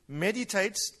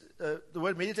meditates. The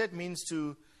word meditate means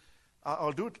to,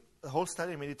 I'll do it, the whole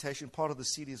study of meditation, part of the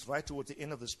series right towards the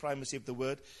end of this primacy of the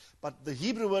word. But the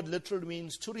Hebrew word literally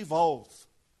means to revolve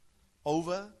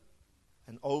over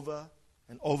and over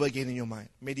and over again in your mind.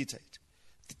 Meditate.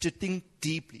 To think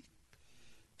deeply.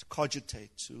 To cogitate.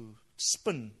 To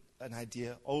spin an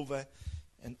idea over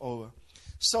and over.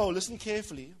 So, listen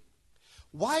carefully.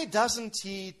 Why doesn't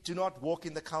he do not walk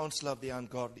in the counsel of the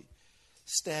ungodly,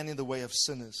 stand in the way of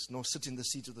sinners, nor sit in the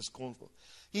seat of the scornful?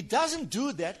 He doesn't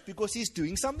do that because he's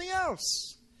doing something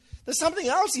else. There's something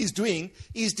else he's doing.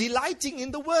 He's delighting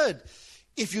in the word.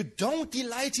 If you don't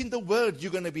delight in the word,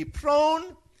 you're going to be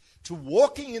prone to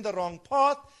walking in the wrong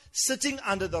path, sitting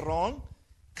under the wrong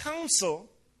counsel,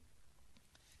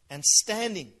 and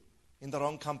standing in the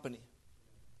wrong company.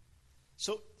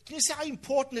 So, can you see how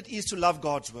important it is to love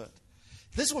God's word?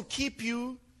 This will keep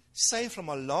you safe from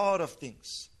a lot of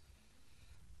things.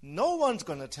 No one's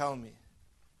going to tell me.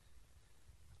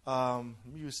 Let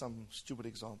me use some stupid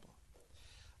example.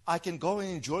 I can go and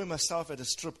enjoy myself at a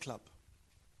strip club,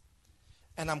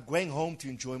 and I'm going home to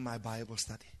enjoy my Bible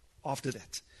study after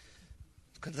that.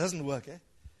 Because it doesn't work, eh?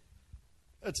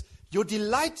 It's your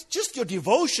delight, just your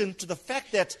devotion to the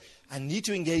fact that I need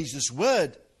to engage this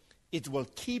word. It will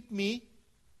keep me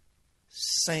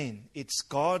sane. It's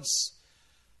God's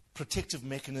protective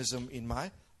mechanism in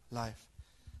my life.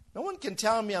 No one can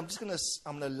tell me I'm going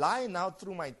to lie now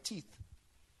through my teeth,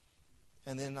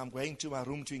 and then I'm going to my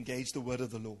room to engage the word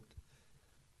of the Lord.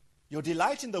 Your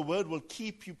delight in the word will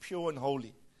keep you pure and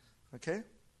holy. Okay?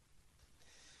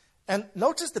 And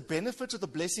notice the benefits of the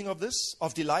blessing of this,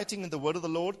 of delighting in the word of the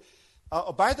Lord.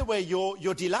 By the way,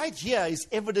 your delight here is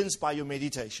evidenced by your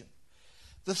meditation.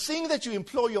 The thing that you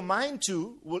employ your mind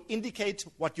to will indicate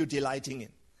what you're delighting in.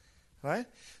 Right?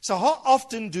 So how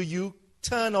often do you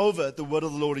turn over the word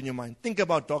of the Lord in your mind? Think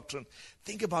about doctrine.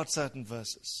 Think about certain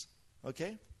verses.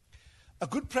 Okay? A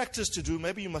good practice to do,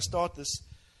 maybe you must start this.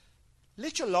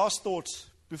 Let your last thought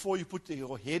before you put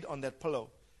your head on that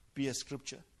pillow be a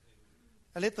scripture.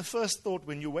 And let the first thought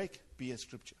when you wake be a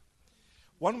scripture.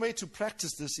 One way to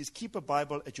practice this is keep a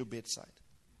Bible at your bedside.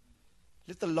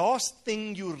 Let the last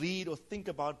thing you read or think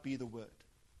about be the word.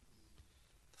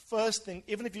 The first thing,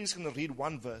 even if you're just going to read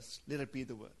one verse, let it be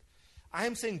the word. I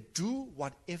am saying do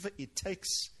whatever it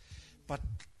takes, but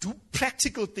do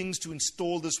practical things to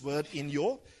install this word in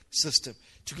your system.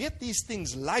 To get these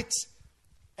things, light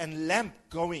and lamp,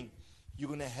 going, you're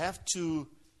going to have to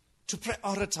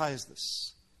prioritize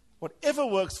this. Whatever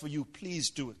works for you,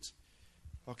 please do it.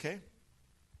 Okay?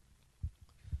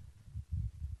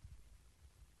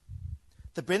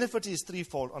 The benefit is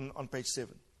threefold on page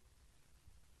 7.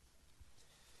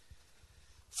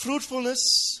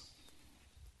 Fruitfulness,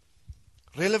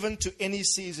 relevant to any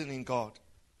season in God.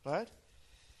 Right?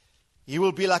 He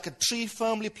will be like a tree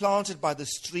firmly planted by the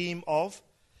stream of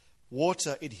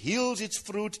water. It yields its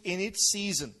fruit in its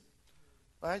season.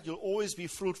 Right? You'll always be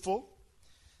fruitful.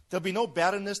 There'll be no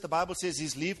barrenness. The Bible says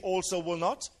his leaf also will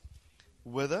not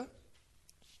wither.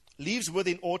 Leaves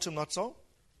wither in autumn, not so.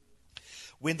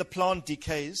 When the plant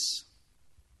decays,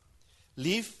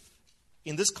 leaf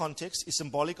in this context is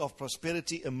symbolic of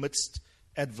prosperity amidst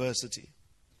adversity.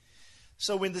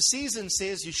 So when the season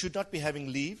says you should not be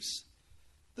having leaves,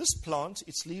 this plant,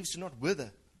 its leaves do not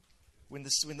wither. When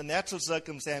the natural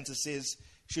circumstances says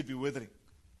should be withering.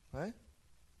 Right?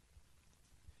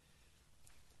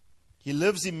 He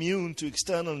lives immune to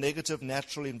external negative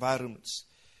natural environments.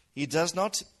 He does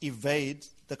not evade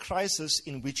the crisis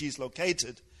in which he is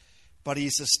located, but he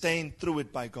is sustained through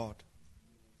it by God.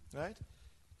 Right?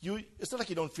 It's not like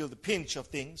you don't feel the pinch of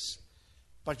things,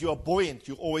 but you are buoyant.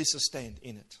 You're always sustained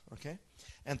in it. Okay?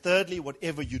 And thirdly,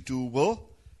 whatever you do will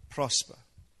prosper.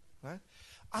 Right?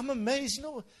 I'm amazed.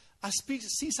 I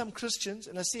see some Christians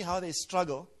and I see how they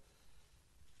struggle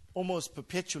almost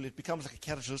perpetually. It becomes like a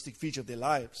characteristic feature of their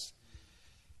lives.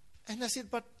 And I said,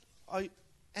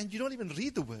 and you don't even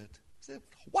read the word. I said,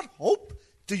 what hope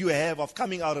do you have of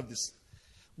coming out of this?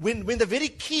 When the very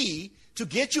key to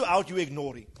get you out, you're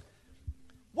ignoring.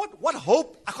 What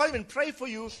hope? I can't even pray for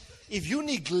you if you're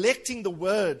neglecting the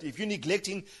word, if you're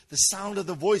neglecting the sound of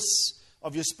the voice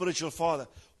of your spiritual father.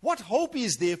 What hope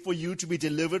is there for you to be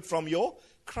delivered from your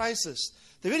crisis?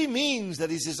 The very means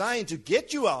that is designed to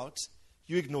get you out,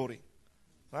 you're ignoring.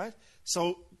 Right?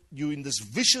 So you're in this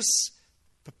vicious,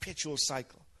 perpetual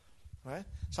cycle. Right?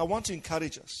 So I want to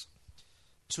encourage us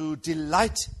to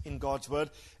delight in God's word.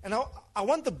 And I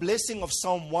want the blessing of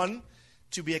Psalm 1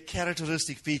 to be a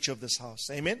characteristic feature of this house.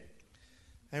 Amen?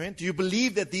 Amen? Do you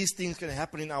believe that these things can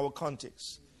happen in our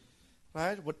context?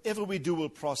 Right? Whatever we do will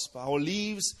prosper. Our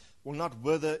leaves will not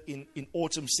wither in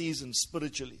autumn season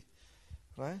spiritually.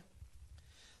 Right?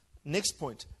 Next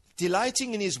point.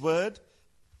 Delighting in his word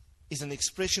is an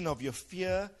expression of your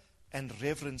fear and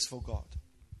reverence for God.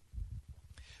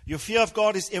 Your fear of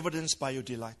God is evidenced by your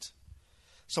delight.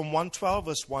 Psalm 112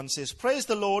 verse 1 says, praise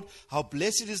the Lord, how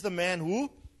blessed is the man who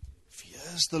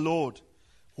fears the Lord,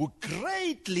 who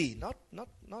greatly, not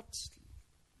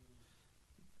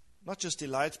just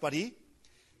delights, but he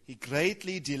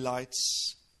greatly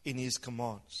delights in his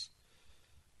commands.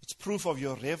 It's proof of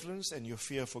your reverence and your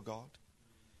fear for God.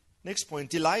 Next point,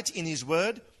 delight in his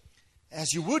word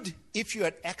as you would if you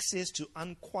had access to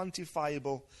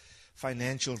unquantifiable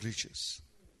financial riches.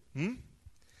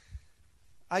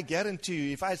 I guarantee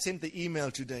you, if I sent the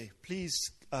email today,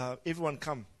 please, everyone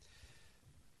come.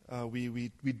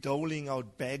 We're doling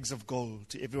out bags of gold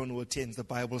to everyone who attends the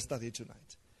Bible study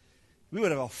tonight. We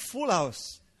would have a full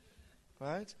house,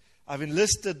 right? I've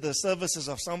enlisted the services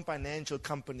of some financial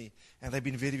company, and they've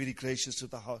been very, very gracious to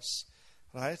the house,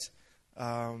 right?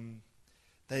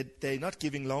 They're not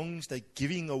giving loans, they're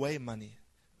giving away money,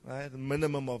 right? A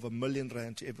minimum of R1 million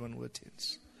to everyone who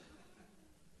attends.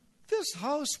 This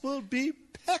house will be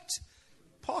packed.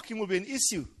 Parking will be an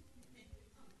issue.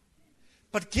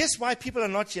 But guess why people are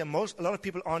not here? A lot of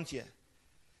people aren't here.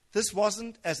 This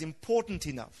wasn't as important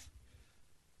enough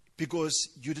because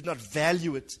you did not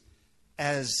value it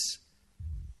as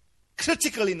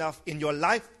critical enough in your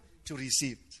life to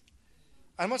receive it.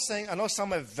 I'm not saying, I know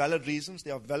some have valid reasons.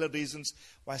 There are valid reasons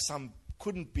why some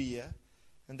couldn't be here,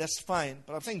 and that's fine.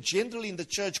 But I'm saying generally in the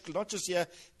church, not just here,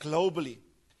 globally,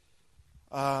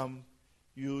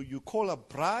 you call a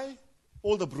braai,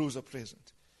 all the brews are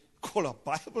present. Call a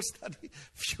Bible study,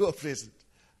 few are present.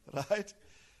 Right?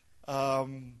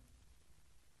 I'm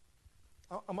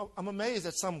amazed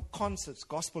at some concerts,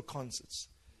 gospel concerts.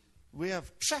 We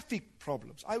have traffic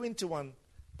problems. I went to one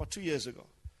about 2 years ago.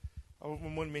 I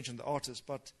won't mention the artist,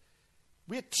 but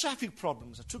we had traffic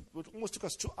problems. It almost took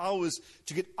us 2 hours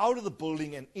to get out of the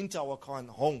building and into our car and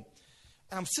home.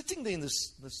 And I'm sitting there in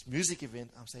this music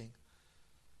event. I'm saying,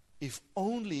 if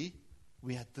only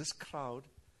we had this crowd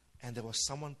and there was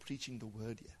someone preaching the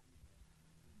word here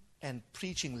and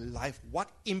preaching life, what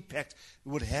impact it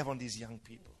would have on these young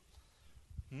people.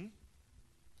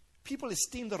 People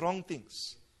esteem the wrong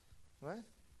things. Right?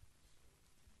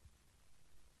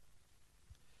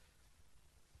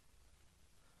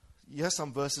 Here are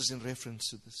some verses in reference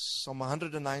to this. Psalm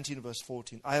 119 verse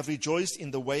 14. I have rejoiced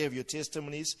in the way of your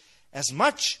testimonies as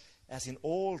much as in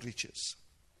all riches.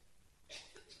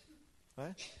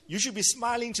 Right? You should be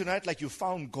smiling tonight like you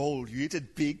found gold. You hit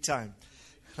it big time.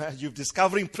 Right? You're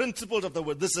discovering principles of the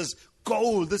word. This is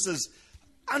gold. This is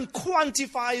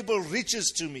unquantifiable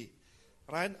riches to me.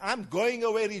 Right? I'm going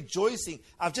away rejoicing.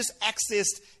 I've just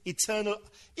accessed eternal.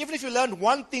 Even if you learned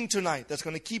one thing tonight that's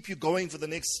going to keep you going for the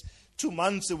next 2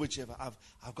 months or whichever,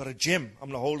 I've got a gem I'm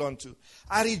going to hold on to.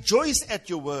 I rejoice at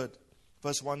your word.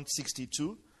 Verse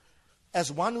 162.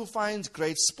 As one who finds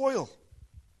great spoil.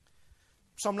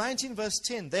 Psalm 19 verse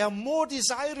 10. They are more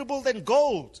desirable than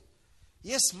gold.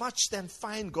 Yes, much than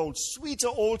fine gold. Sweeter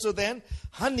also than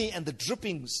honey and the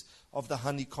drippings of the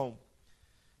honeycomb.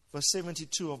 Verse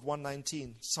 72 of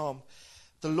 119. Psalm.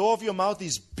 The law of your mouth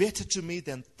is better to me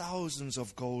than thousands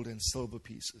of gold and silver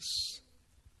pieces.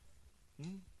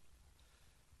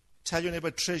 Tell your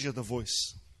neighbor, treasure the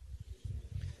voice.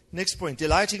 Next point.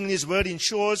 Delighting in his word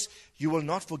ensures you will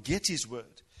not forget his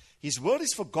word. His word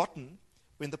is forgotten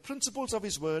when the principles of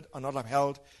his word are not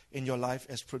upheld in your life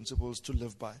as principles to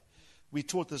live by. We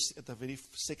taught this at the very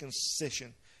second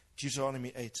session,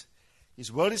 Deuteronomy 8.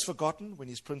 His word is forgotten when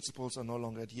his principles are no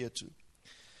longer adhered to.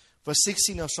 Verse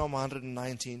 16 of Psalm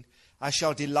 119. I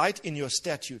shall delight in your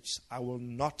statutes. I will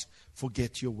not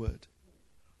forget your word.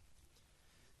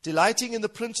 Delighting in the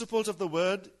principles of the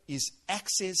word is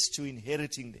access to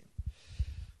inheriting them.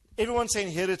 Everyone say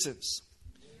inheritance.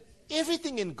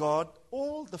 Everything in God,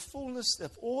 all the fullness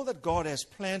of all that God has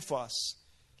planned for us,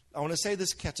 I want to say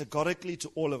this categorically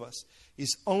to all of us,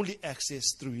 is only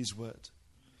accessed through his word.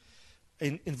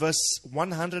 In verse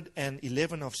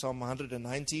 111 of Psalm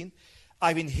 119,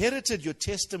 I've inherited your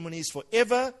testimonies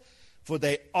forever, for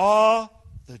they are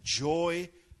the joy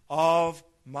of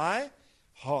my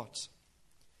heart.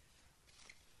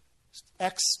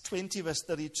 Acts 20 verse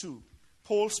 32.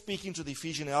 Paul speaking to the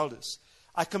Ephesian elders.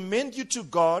 I commend you to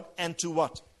God and to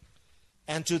what?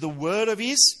 And to the word of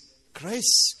his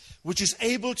grace, which is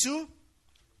able to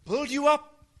build you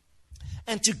up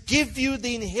and to give you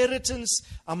the inheritance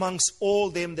amongst all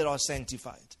them that are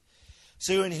sanctified.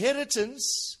 So your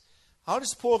inheritance, how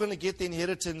is Paul going to get the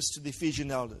inheritance to the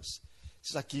Ephesian elders? He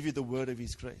says, I give you the word of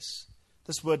his grace.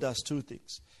 This word does two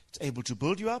things. It's able to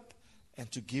build you up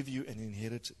and to give you an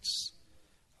inheritance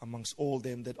amongst all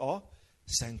them that are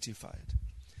sanctified.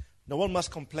 No one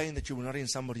must complain that you were not in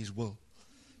somebody's will.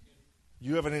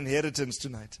 You have an inheritance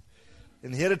tonight.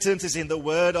 Inheritance is in the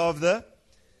word of the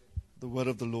word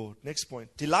of the Lord. Next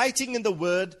point. Delighting in the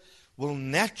word will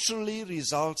naturally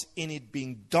result in it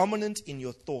being dominant in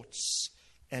your thoughts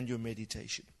and your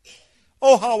meditation.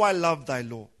 Oh, how I love thy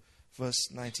law.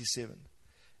 Verse 97.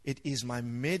 It is my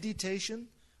meditation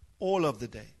all of the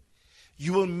day.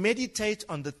 You will meditate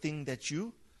on the thing that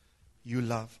you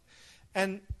love.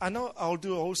 And I know I'll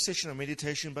do a whole session of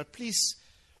meditation, but please,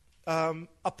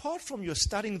 apart from your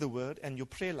studying the word and your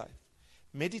prayer life,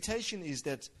 meditation is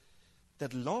that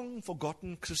long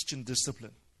forgotten Christian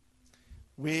discipline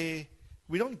where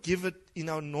we don't give it in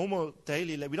our normal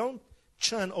daily life. We don't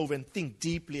churn over and think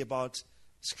deeply about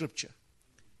Scripture.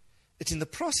 It's in the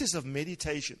process of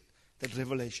meditation that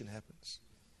revelation happens.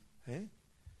 Okay?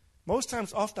 Most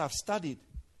times after I've studied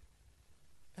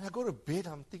and I go to bed,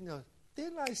 I'm thinking,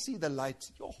 then I see the light.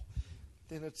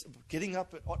 Then it's getting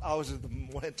up at odd hours of the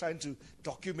morning trying to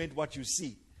document what you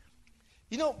see.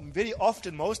 You know, very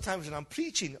often, most times when I'm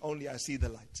preaching, only I see the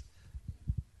light.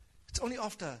 It's only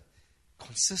after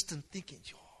consistent thinking,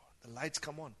 the lights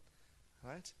come on.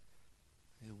 Right?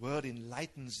 The word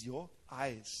enlightens your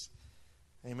eyes.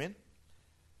 Amen?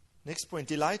 Next point.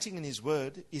 Delighting in his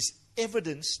word is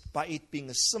evidenced by it being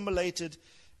assimilated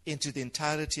into the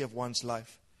entirety of one's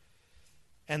life.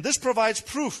 And this provides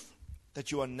proof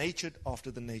that you are natured after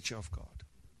the nature of God.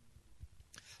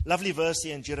 Lovely verse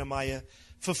here in Jeremiah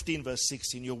 15 verse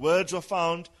 16. Your words were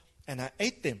found and I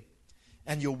ate them.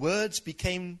 And your words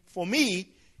became for me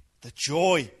the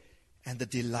joy and the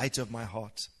delight of my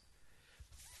heart.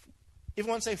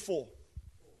 Everyone say for.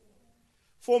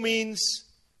 For means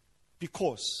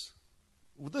because.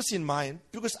 With this in mind,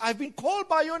 because I've been called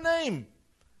by your name,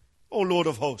 O Lord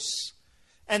of hosts.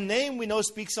 And name we know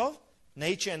speaks of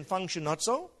nature and function, not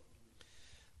so?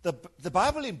 The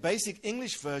Bible in basic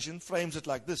English version frames it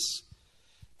like this.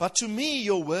 But to me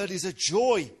your word is a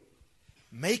joy,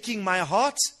 making my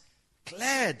heart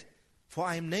glad, for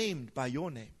I am named by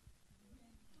your name.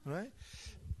 Right?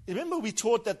 Remember we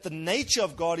taught that the nature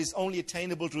of God is only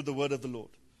attainable through the word of the Lord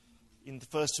in the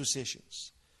first two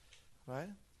sessions. Right?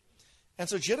 And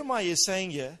so Jeremiah is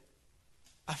saying here,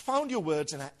 I found your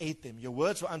words and I ate them. Your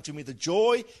words were unto me the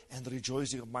joy and the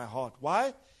rejoicing of my heart.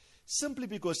 Why? Simply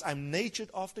because I'm natured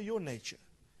after your nature.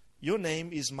 Your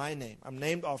name is my name. I'm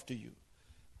named after you.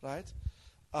 Right?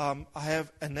 I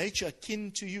have a nature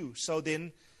akin to you. So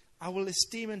then I will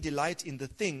esteem and delight in the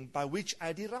thing by which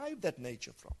I derive that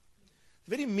nature from.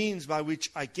 The very means by which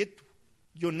I get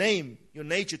your name, your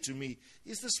nature to me,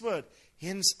 is this word.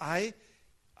 Hence I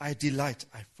delight.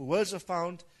 Words are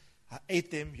found. I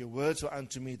ate them. Your words were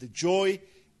unto me the joy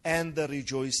and the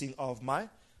rejoicing of my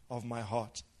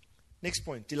heart. Next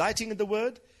point. Delighting in the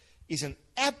word is an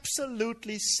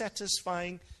absolutely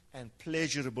satisfying and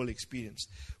pleasurable experience.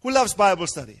 Who loves Bible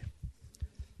study?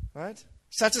 Right?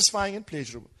 Satisfying and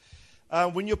pleasurable.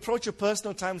 When you approach your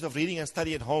personal times of reading and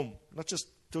study at home, not just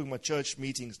talking about church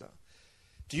meetings now,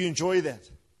 do you enjoy that?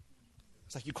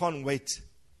 It's like you can't wait.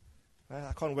 Right?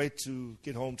 I can't wait to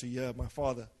get home to hear my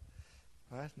father.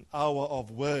 Right? An hour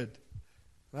of word.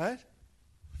 Right?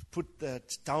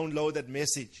 Download that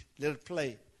message. Let it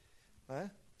play. Right?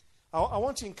 I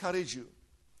want to encourage you.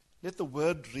 Let the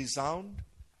word resound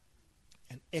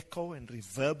and echo and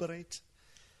reverberate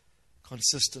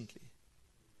consistently.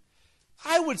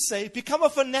 I would say become a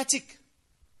fanatic.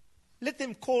 Let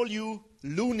them call you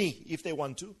loony if they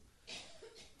want to.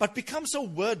 But become so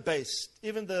word-based.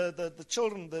 Even the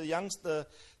children, the youngsters,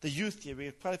 the youth here, we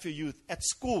have quite a few youth at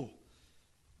school.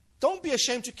 Don't be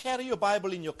ashamed to carry your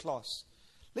Bible in your class.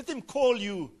 Let them call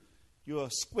you a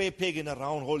square peg in a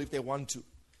round hole if they want to.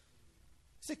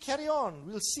 Say, carry on.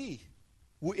 We'll see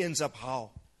who ends up how.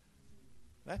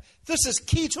 Right? This is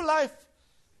key to life.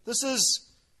 This is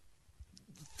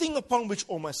the thing upon which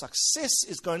all my success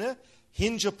is going to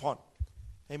hinge upon.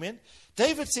 Amen.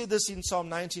 David said this in Psalm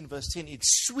 19 verse 10.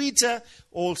 It's sweeter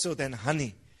also than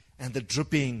honey and the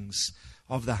drippings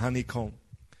of the honeycomb.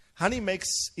 Honey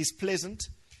is pleasant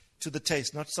to the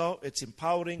taste. Not so. It's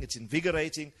empowering. It's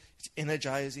invigorating. It's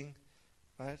energizing.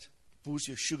 Right? Boosts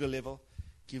your sugar level.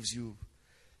 Gives you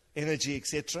energy,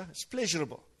 etc. It's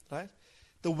pleasurable. Right?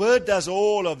 The word does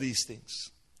all of these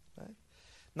things. Right?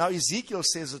 Now Ezekiel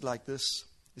says it like this.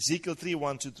 Ezekiel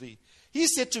 3:1-3. He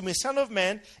said to me, Son of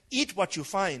man, eat what you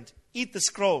find. Eat the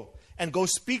scroll and go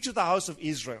speak to the house of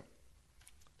Israel.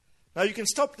 Now you can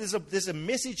stop. There's a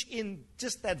message in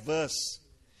just that verse.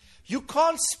 You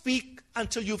can't speak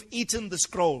until you've eaten the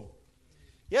scroll.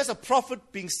 Here's a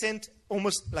prophet being sent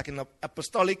almost like an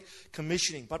apostolic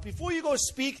commissioning. But before you go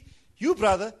speak, you,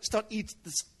 brother, eat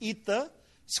the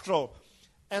scroll.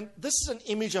 And this is an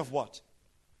image of what?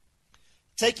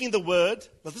 Taking the word.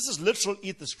 Now this is literal,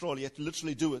 eat the scroll. You have to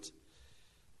literally do it.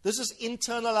 This is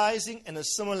internalizing and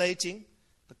assimilating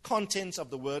the contents of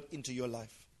the word into your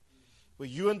life. Where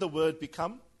you and the word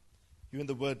become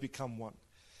one.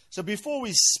 So before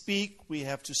we speak, we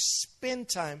have to spend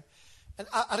time. And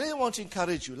I really want to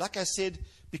encourage you. Like I said,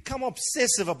 become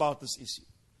obsessive about this issue.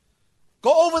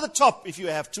 Go over the top if you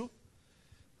have to.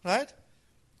 Right?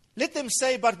 Let them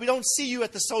say, but we don't see you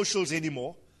at the socials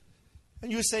anymore.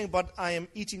 And you're saying, but I am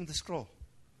eating the scroll.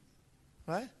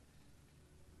 Right?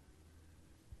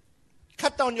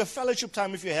 Cut down your fellowship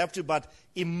time if you have to, but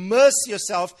immerse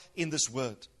yourself in this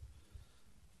word.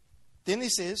 Then he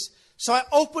says, so I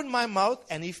opened my mouth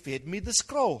and he fed me the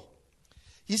scroll.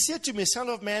 He said to me, Son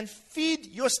of man, feed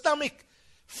your stomach.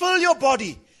 Fill your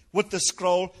body with the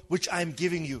scroll which I am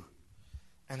giving you.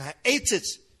 And I ate it.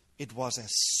 It was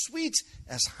as sweet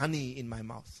as honey in my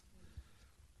mouth.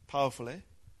 Powerful, eh?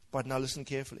 But now listen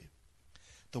carefully.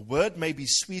 The word may be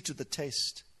sweet to the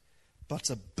taste, but it's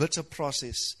a bitter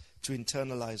process to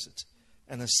internalize it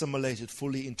and assimilate it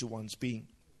fully into one's being,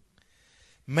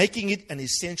 making it an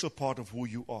essential part of who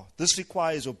you are. This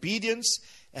requires obedience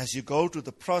as you go through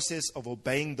the process of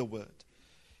obeying the word.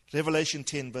 Revelation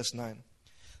 10 verse 9.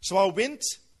 So I went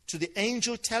to the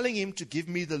angel telling him to give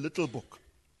me the little book.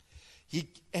 He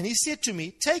said to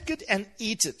me, take it and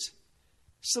eat it.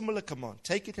 Similar command,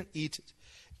 take it and eat it.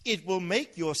 It will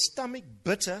make your stomach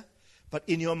bitter, but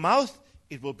in your mouth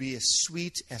it will be as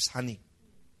sweet as honey.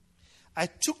 I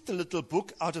took the little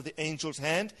book out of the angel's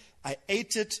hand. I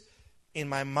ate it. In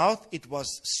my mouth it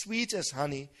was sweet as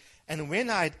honey. And when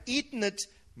I had eaten it,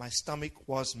 my stomach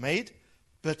was made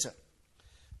bitter.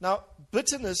 Now,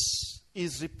 bitterness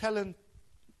is repellent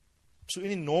to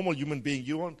any normal human being.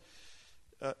 You want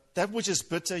that which is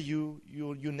bitter, you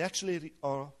naturally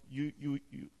are you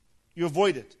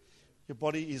avoid it. Your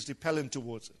body is repellent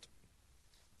towards it.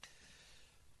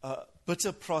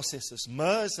 Bitter processes.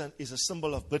 Myrrh is a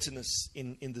symbol of bitterness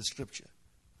in the scripture,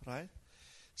 right?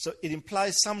 So it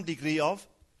implies some degree of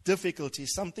difficulty,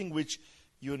 something which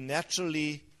you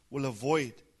naturally will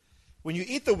avoid. When you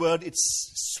eat the word,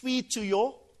 it's sweet to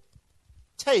your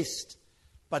taste,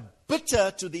 but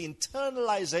bitter to the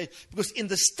internalization. Because in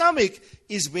the stomach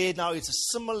is where now it's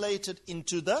assimilated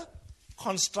into the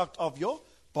construct of your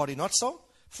body. Not so?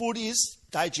 Food is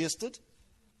digested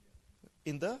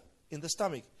in the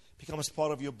stomach. Becomes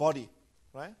part of your body.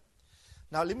 Right?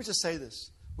 Now let me just say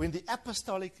this. When the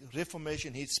apostolic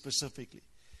reformation hit specifically,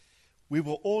 we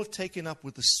were all taken up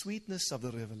with the sweetness of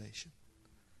the revelation.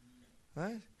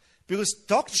 Right? Because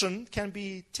doctrine can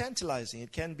be tantalizing.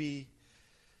 It can be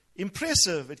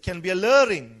impressive. It can be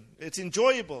alluring. It's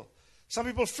enjoyable. Some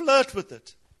people flirt with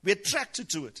it. We're attracted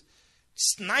to it.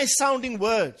 It's nice sounding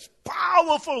words.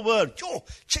 Powerful word. Yo,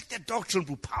 check that doctrine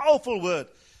book. Powerful word.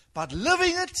 But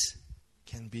living it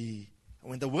can be,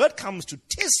 when the word comes to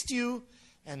test you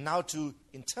and now to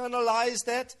internalize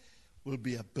that, will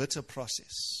be a bitter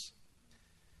process.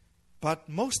 But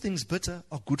most things bitter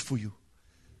are good for you.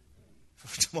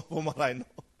 From what I know.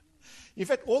 In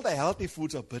fact, all the healthy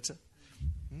foods are bitter.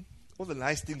 All the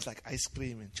nice things like ice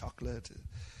cream and chocolate.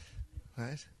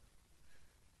 Right?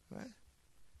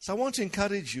 So I want to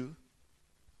encourage you,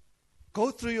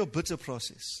 go through your bitter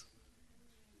process.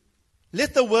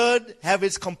 Let the word have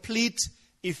its complete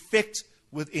effect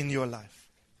within your life.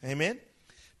 Amen?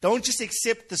 Don't just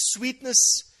accept the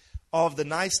sweetness of the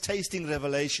nice tasting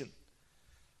revelation.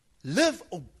 Live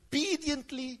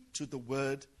obediently to the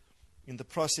word in the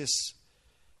process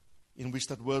in which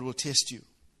that word will test you.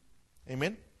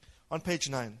 Amen? On page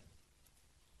 9.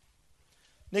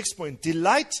 Next point.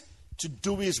 Delight to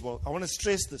do His will. I want to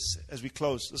stress this as we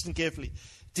close. Listen carefully.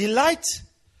 Delight.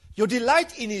 Your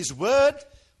delight in His word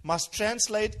must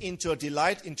translate into a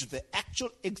delight into the actual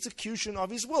execution of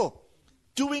His will.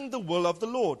 Doing the will of the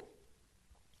Lord.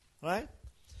 Right?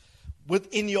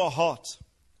 Within your heart.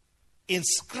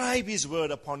 Inscribe His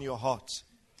word upon your heart.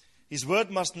 His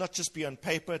word must not just be on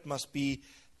paper, it must be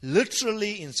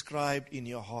literally inscribed in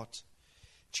your heart.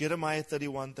 Jeremiah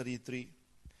 31:33.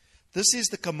 This is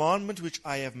the commandment which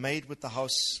I have made with the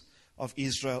house of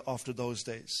Israel after those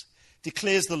days.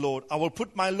 Declares the Lord, I will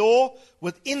put my law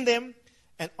within them,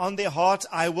 and on their hearts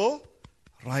I will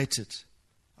write it.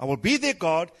 I will be their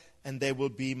God, and they will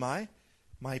be my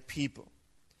people.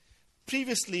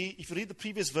 Previously, if you read the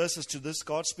previous verses to this,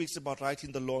 God speaks about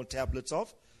writing the law on tablets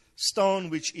of stone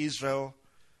which Israel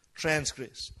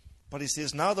transgressed. But He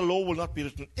says, now the law will not be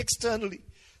written externally.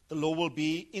 The law will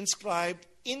be inscribed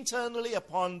internally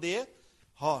upon their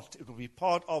heart. It will be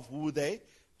part of who they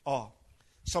are.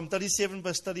 Psalm 37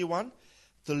 verse 31.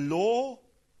 The law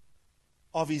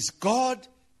of his God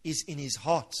is in his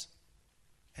heart,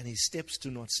 and his steps do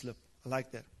not slip. I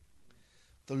like that.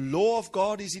 The law of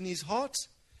God is in his heart,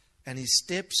 and his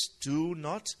steps do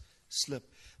not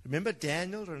slip. Remember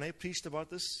Daniel? Renee preached about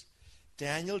this.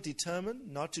 Daniel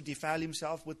determined not to defile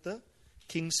himself with the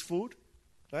king's food.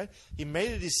 Right? He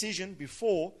made a decision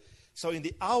before. So in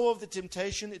the hour of the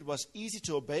temptation, it was easy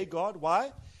to obey God.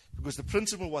 Why? Because the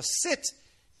principle was set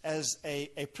as a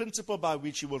principle by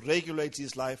which he will regulate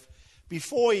his life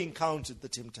before he encountered the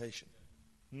temptation.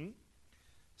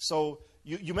 So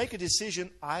you make a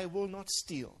decision, I will not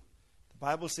steal. The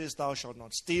Bible says thou shalt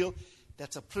not steal.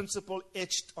 That's a principle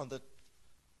etched on the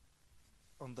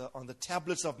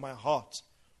tablets of my heart.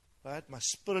 Right? My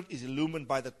spirit is illumined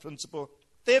by that principle.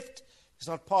 Theft is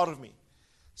not part of me.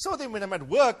 So then when I'm at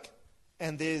work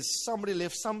and there's somebody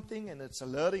left something and it's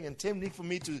alluring and tempting for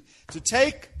me to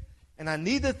take, and I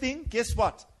need the thing, guess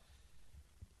what?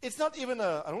 It's not even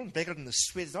I don't beg it in the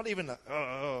sweat. It's not even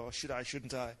should I,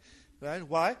 shouldn't I? Right?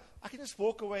 Why? I can just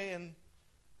walk away and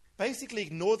basically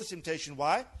ignore the temptation.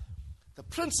 Why? The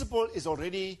principle is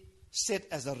already set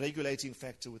as a regulating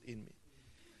factor within me.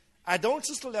 I don't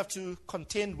still have to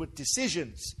contend with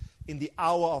decisions in the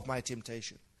hour of my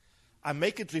temptation. I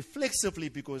make it reflexively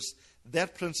because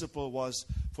that principle was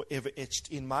forever etched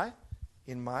in my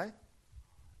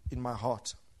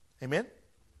heart. Amen?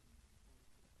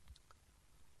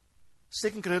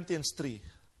 2 Corinthians 3.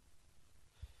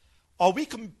 Are we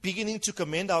beginning to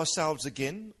commend ourselves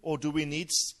again, or do we need,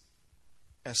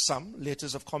 as some,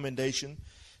 letters of commendation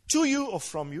to you or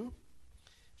from you?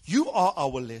 You are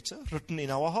our letter, written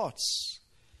in our hearts,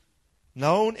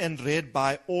 known and read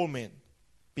by all men,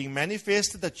 being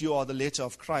manifested that you are the letter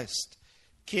of Christ,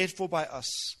 cared for by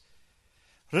us,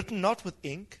 written not with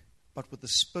ink, but with the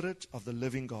Spirit of the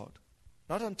living God,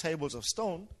 not on tables of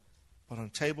stone, but on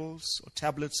tables or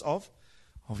tablets of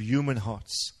human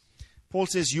hearts. Paul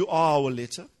says, you are our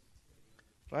letter,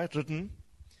 right? Written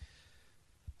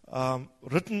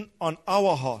on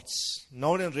our hearts,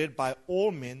 known and read by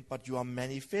all men, but you are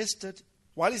manifested.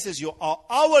 While he says you are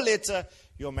our letter,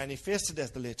 you are manifested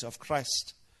as the letter of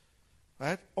Christ.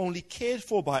 right? Only cared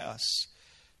for by us,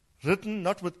 written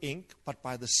not with ink, but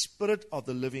by the Spirit of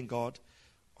the living God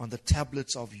on the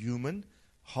tablets of human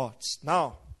hearts.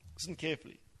 Now, listen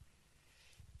carefully.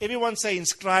 Everyone say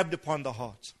inscribed upon the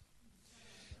heart.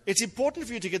 It's important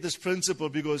for you to get this principle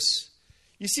because,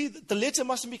 you see, the letter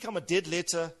mustn't become a dead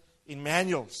letter in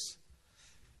manuals.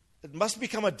 It must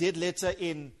become a dead letter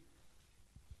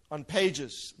on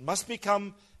pages. It must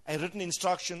become a written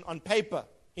instruction on paper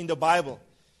in the Bible.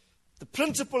 The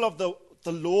principle of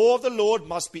the law of the Lord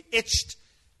must be etched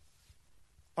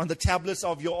on the tablets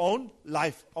of your own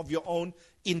life, of your own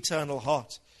internal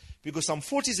heart. Because Psalm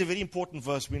 40 is a very important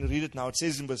verse. We're going to read it now. It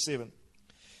says in verse 7.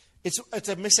 It's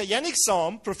a messianic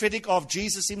psalm, prophetic of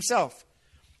Jesus himself.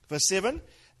 Verse 7,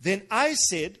 then I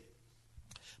said,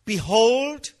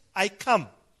 behold, I come.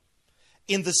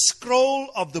 In the scroll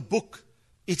of the book,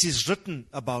 it is written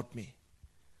about me.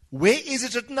 Where is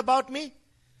it written about me?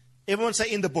 Everyone say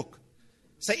in the book.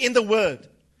 Say in the word.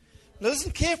 Now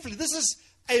listen carefully. This is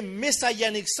a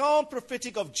messianic psalm,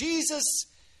 prophetic of Jesus.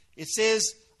 It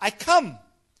says, I come.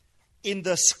 In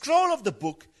the scroll of the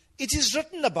book, it is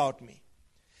written about me.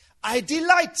 I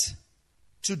delight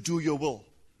to do your will.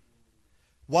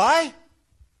 Why?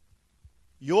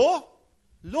 Your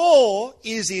law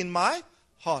is in my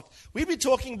heart. We've been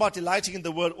talking about delighting in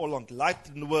the word all along. Delight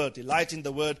in the word, delight in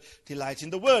the word, delight in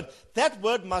the word. That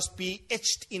word must be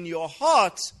etched in your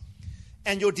heart.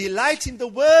 And your delight in the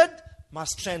word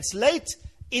must translate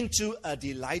into a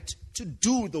delight to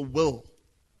do the will.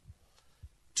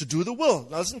 To do the will.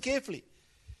 Now listen carefully.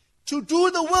 To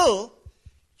do the will,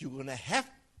 you're going to have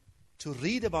to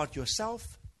read about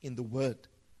yourself in the word.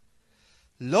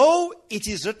 Lo, it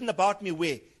is written about me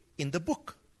where? In the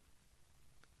book.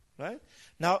 Right?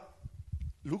 Now,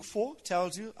 Luke 4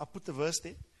 tells you, I'll put the verse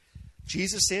there.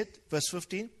 Jesus said, verse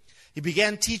 15, he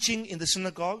began teaching in the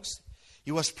synagogues.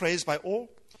 He was praised by all.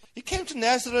 He came to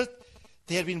Nazareth.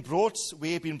 Where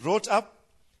he had been brought up.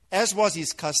 As was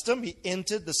his custom, he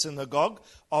entered the synagogue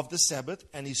of the Sabbath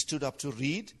and he stood up to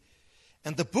read.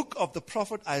 And the book of the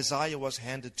prophet Isaiah was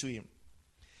handed to him.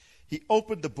 He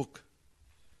opened the book.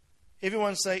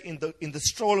 Everyone say, in the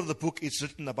scroll of the book, it's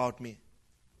written about me.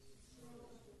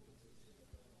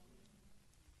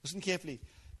 Listen carefully.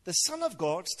 The Son of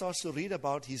God starts to read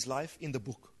about his life in the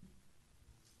book.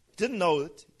 Didn't know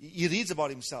it. He reads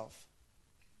about himself.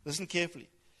 Listen carefully.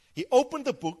 He opened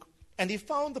the book and he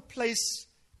found the place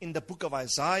in the book of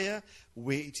Isaiah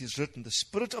where it is written, the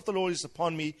Spirit of the Lord is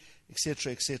upon me,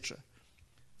 etc., etc.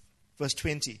 Verse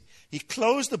 20. He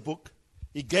closed the book,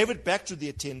 he gave it back to the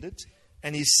attendant,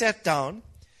 and he sat down,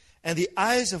 and the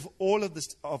eyes of all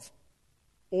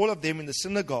of them in the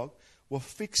synagogue were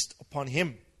fixed upon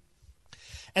him.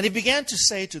 And he began to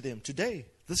say to them, today,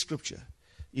 this scripture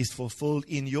is fulfilled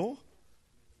in your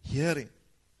hearing.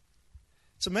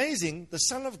 It's amazing, the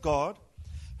Son of God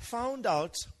found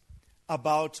out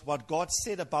about what God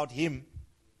said about him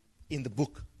in the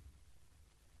book.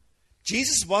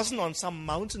 Jesus wasn't on some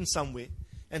mountain somewhere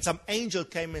and some angel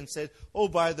came and said, oh,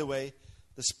 by the way,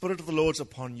 the Spirit of the Lord's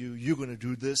upon you. You're going to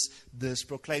do this,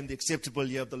 proclaim the acceptable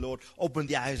year of the Lord, open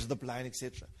the eyes of the blind,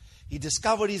 etc. He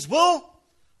discovered his will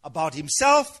about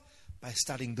himself by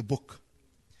studying the book.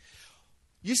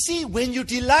 You see, when you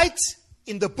delight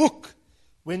in the book,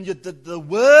 when the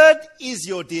word is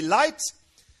your delight,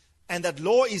 and that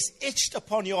law is etched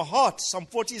upon your heart. Psalm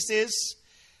 40 says,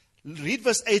 read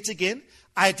verse 8 again.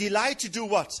 I delight to do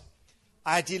what?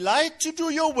 I delight to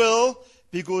do your will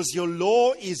because your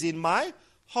law is in my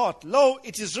heart. Lo,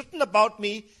 it is written about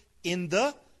me in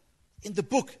the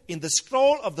book. In the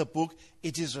scroll of the book,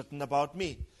 it is written about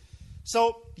me.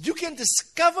 So you can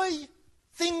discover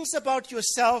things about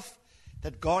yourself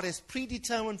that God has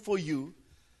predetermined for you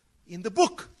in the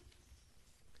book.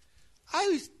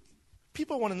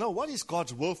 People want to know, what is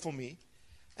God's will for me?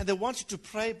 And they want you to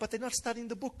pray, but they're not studying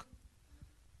the book.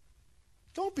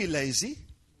 Don't be lazy.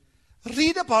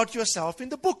 Read about yourself in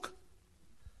the book.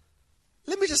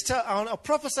 Let me just tell, I'll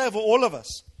prophesy over all of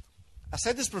us. I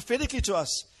said this prophetically to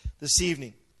us this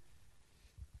evening.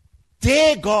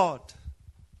 Dare God.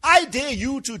 I dare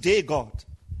you to dare God.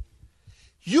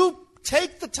 You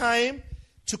take the time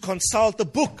to consult the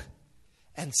book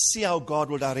and see how God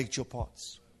will direct your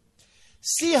paths.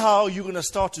 See how you're going to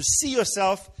start to see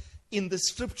yourself in the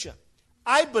scripture.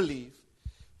 I believe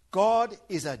God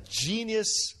is a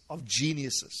genius of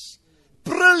geniuses.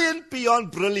 Brilliant beyond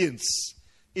brilliance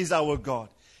is our God.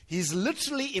 He's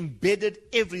literally embedded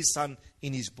every son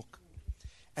in his book.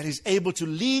 And he's able to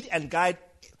lead and guide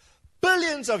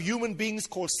billions of human beings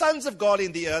called sons of God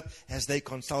in the earth. As they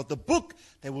consult the book,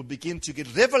 they will begin to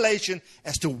get revelation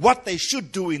as to what they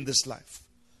should do in this life.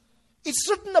 It's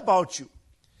written about you.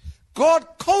 God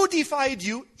codified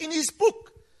you in His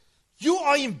book. You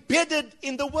are embedded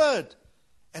in the Word.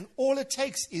 And all it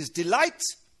takes is delight.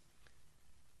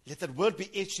 Let that Word be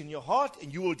etched in your heart,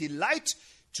 and you will delight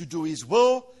to do His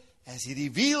will as He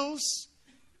reveals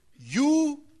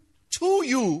you to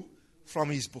you from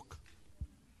His book.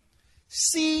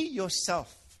 See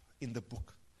yourself in the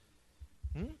book.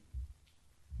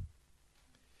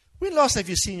 When last have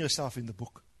you seen yourself in the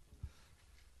book?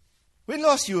 When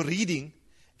last you're reading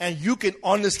and you can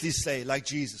honestly say, like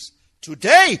Jesus,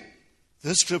 today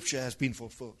this scripture has been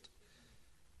fulfilled.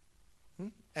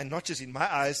 And not just in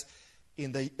my eyes,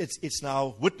 it's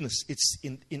now witnessed. It's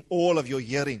in all of your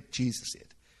hearing, Jesus said.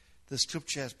 The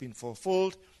scripture has been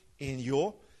fulfilled in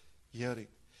your hearing.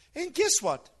 And guess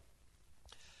what?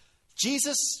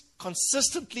 Jesus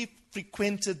consistently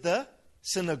frequented the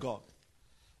synagogue.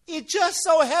 It just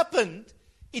so happened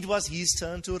it was his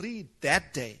turn to read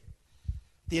that day.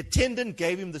 The attendant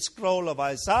gave him the scroll of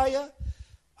Isaiah.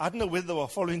 I don't know whether they were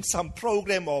following some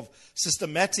program of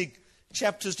systematic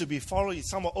chapters to be followed.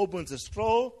 Someone opens the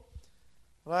scroll,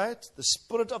 right? The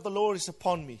Spirit of the Lord is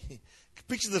upon me.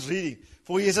 Picture this reading.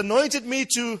 For He has anointed me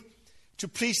to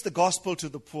preach the gospel to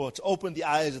the poor, to open the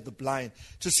eyes of the blind,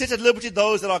 to set at liberty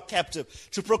those that are captive,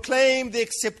 to proclaim the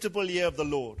acceptable year of the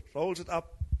Lord. Rolls it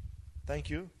up. Thank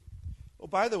you. Oh,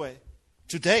 by the way,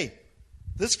 today,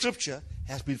 this scripture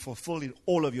has been fulfilled in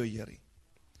all of your hearing.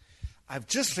 I've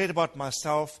just read about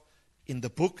myself in the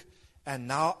book, and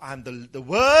now I'm the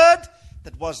word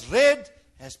that was read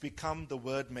has become the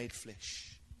word made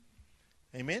flesh.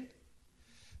 Amen?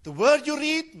 The word you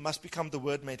read must become the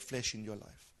word made flesh in your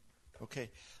life. Okay,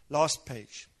 last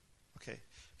page. Okay,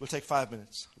 we'll take 5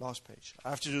 minutes. Last page. I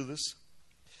have to do this.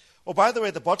 Oh, by the way,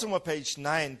 at the bottom of page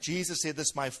 9, Jesus said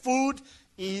this, my food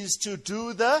is to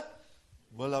do the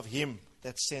will of Him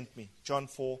that sent me. John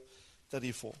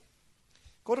 4:34.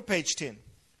 Go to page 10.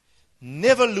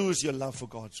 Never lose your love for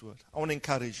God's word. I want to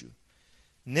encourage you.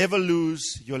 Never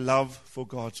lose your love for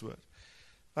God's word.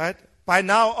 Right? By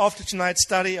now, after tonight's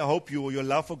study, I hope your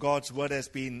love for God's word has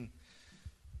been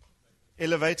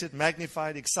elevated,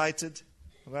 magnified, excited.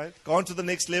 Right? Gone to the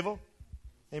next level.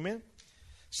 Amen?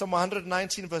 Psalm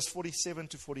 119, verse 47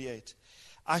 to 48.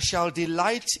 I shall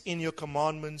delight in your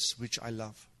commandments, which I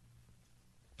love.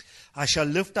 I shall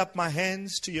lift up my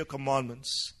hands to your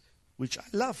commandments, which I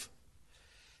love.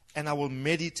 And I will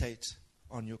meditate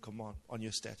on your command, on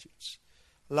your statutes.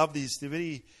 I love these.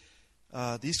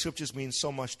 These scriptures mean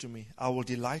so much to me. I will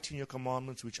delight in your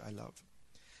commandments, which I love.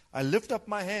 I lift up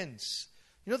my hands.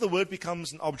 You know, the word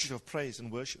becomes an object of praise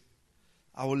and worship.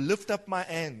 I will lift up my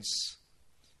hands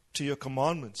to your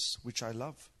commandments, which I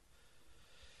love.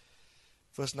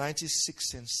 Verse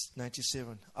 96 and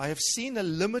 97. I have seen a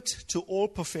limit to all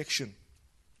perfection,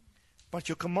 but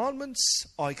your commandments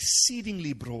are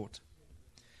exceedingly broad.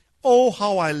 Oh,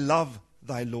 how I love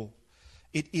thy law.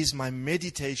 It is my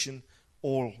meditation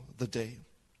all the day.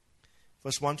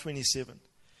 Verse 127.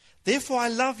 Therefore I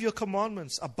love your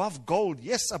commandments above gold,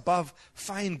 yes, above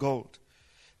fine gold.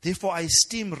 Therefore I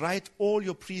esteem right all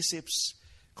your precepts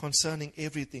concerning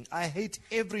everything. I hate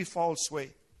every false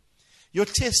way. Your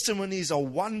testimonies are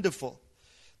wonderful.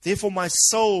 Therefore my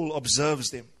soul observes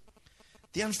them.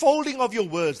 The unfolding of your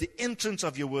words, the entrance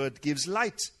of your word gives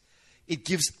light. It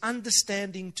gives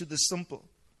understanding to the simple.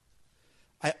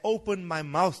 I opened my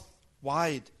mouth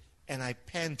wide and I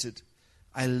panted.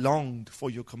 I longed for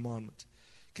your commandment.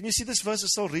 Can you see this verse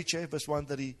is so rich, eh? Verse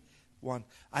 131.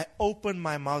 I opened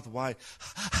my mouth wide.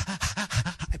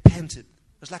 I panted.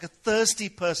 It was like a thirsty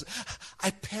person. I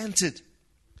panted.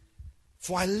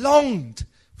 For I longed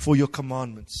for your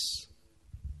commandments.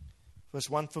 Verse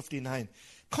 159.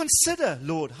 Consider,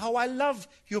 Lord, how I love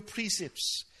your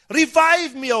precepts.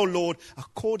 Revive me, O Lord,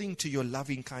 according to your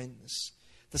loving kindness.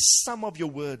 The sum of your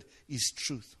word is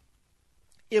truth.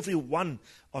 Every one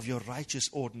of your righteous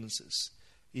ordinances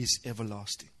is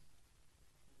everlasting.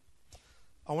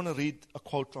 I want to read a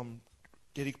quote from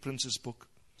Derek Prince's book.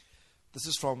 This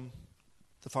is from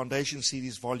the Foundation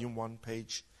Series, Volume 1,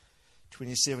 page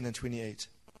 27 and 28.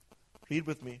 Read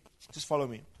with me. Just follow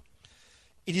me.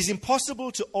 It is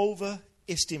impossible to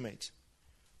overestimate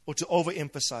or to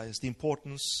overemphasize the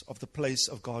importance of the place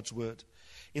of God's word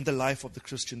in the life of the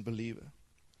Christian believer.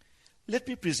 Let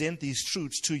me present these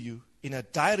truths to you in a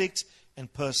direct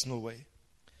and personal way.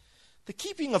 The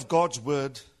keeping of God's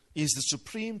word is the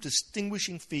supreme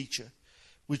distinguishing feature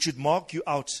which should mark you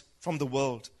out from the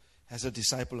world as a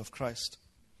disciple of Christ.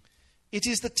 It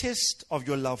is the test of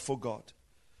your love for God.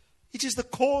 It is the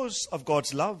cause of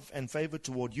God's love and favor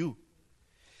toward you.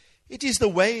 It is the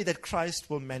way that Christ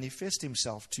will manifest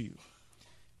himself to you.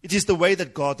 It is the way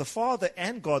that God the Father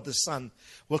and God the Son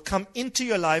will come into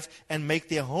your life and make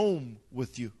their home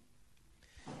with you.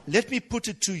 Let me put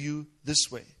it to you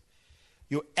this way.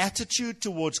 Your attitude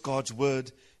towards God's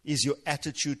word is your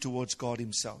attitude towards God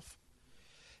himself.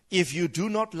 If you do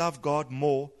not love God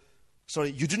more,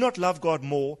 you do not love God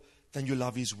more than you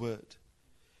love his word.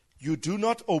 You do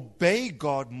not obey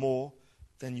God more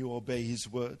than you obey his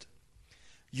word.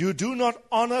 You do not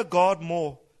honor God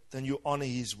more than you honor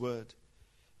his word.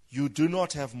 You do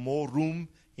not have more room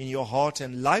in your heart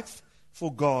and life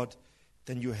for God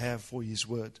than you have for his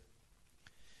word.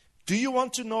 Do you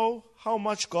want to know how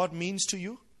much God means to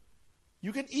you?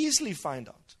 You can easily find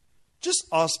out. Just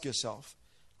ask yourself,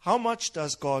 how much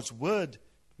does God's word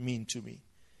mean to me?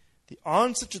 The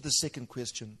answer to the second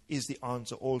question is the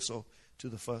answer also to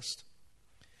the first.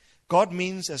 God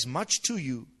means as much to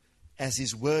you as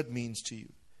his word means to you.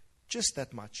 Just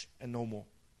that much and no more.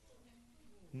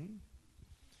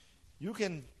 You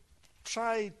can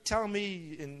tell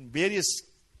me in various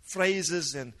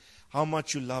phrases and how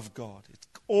much you love God. It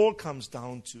all comes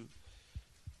down to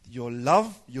your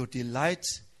love, your delight,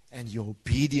 and your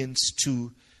obedience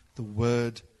to the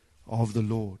word of the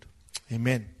Lord.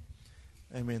 Amen.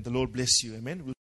 Amen. The Lord bless you. Amen.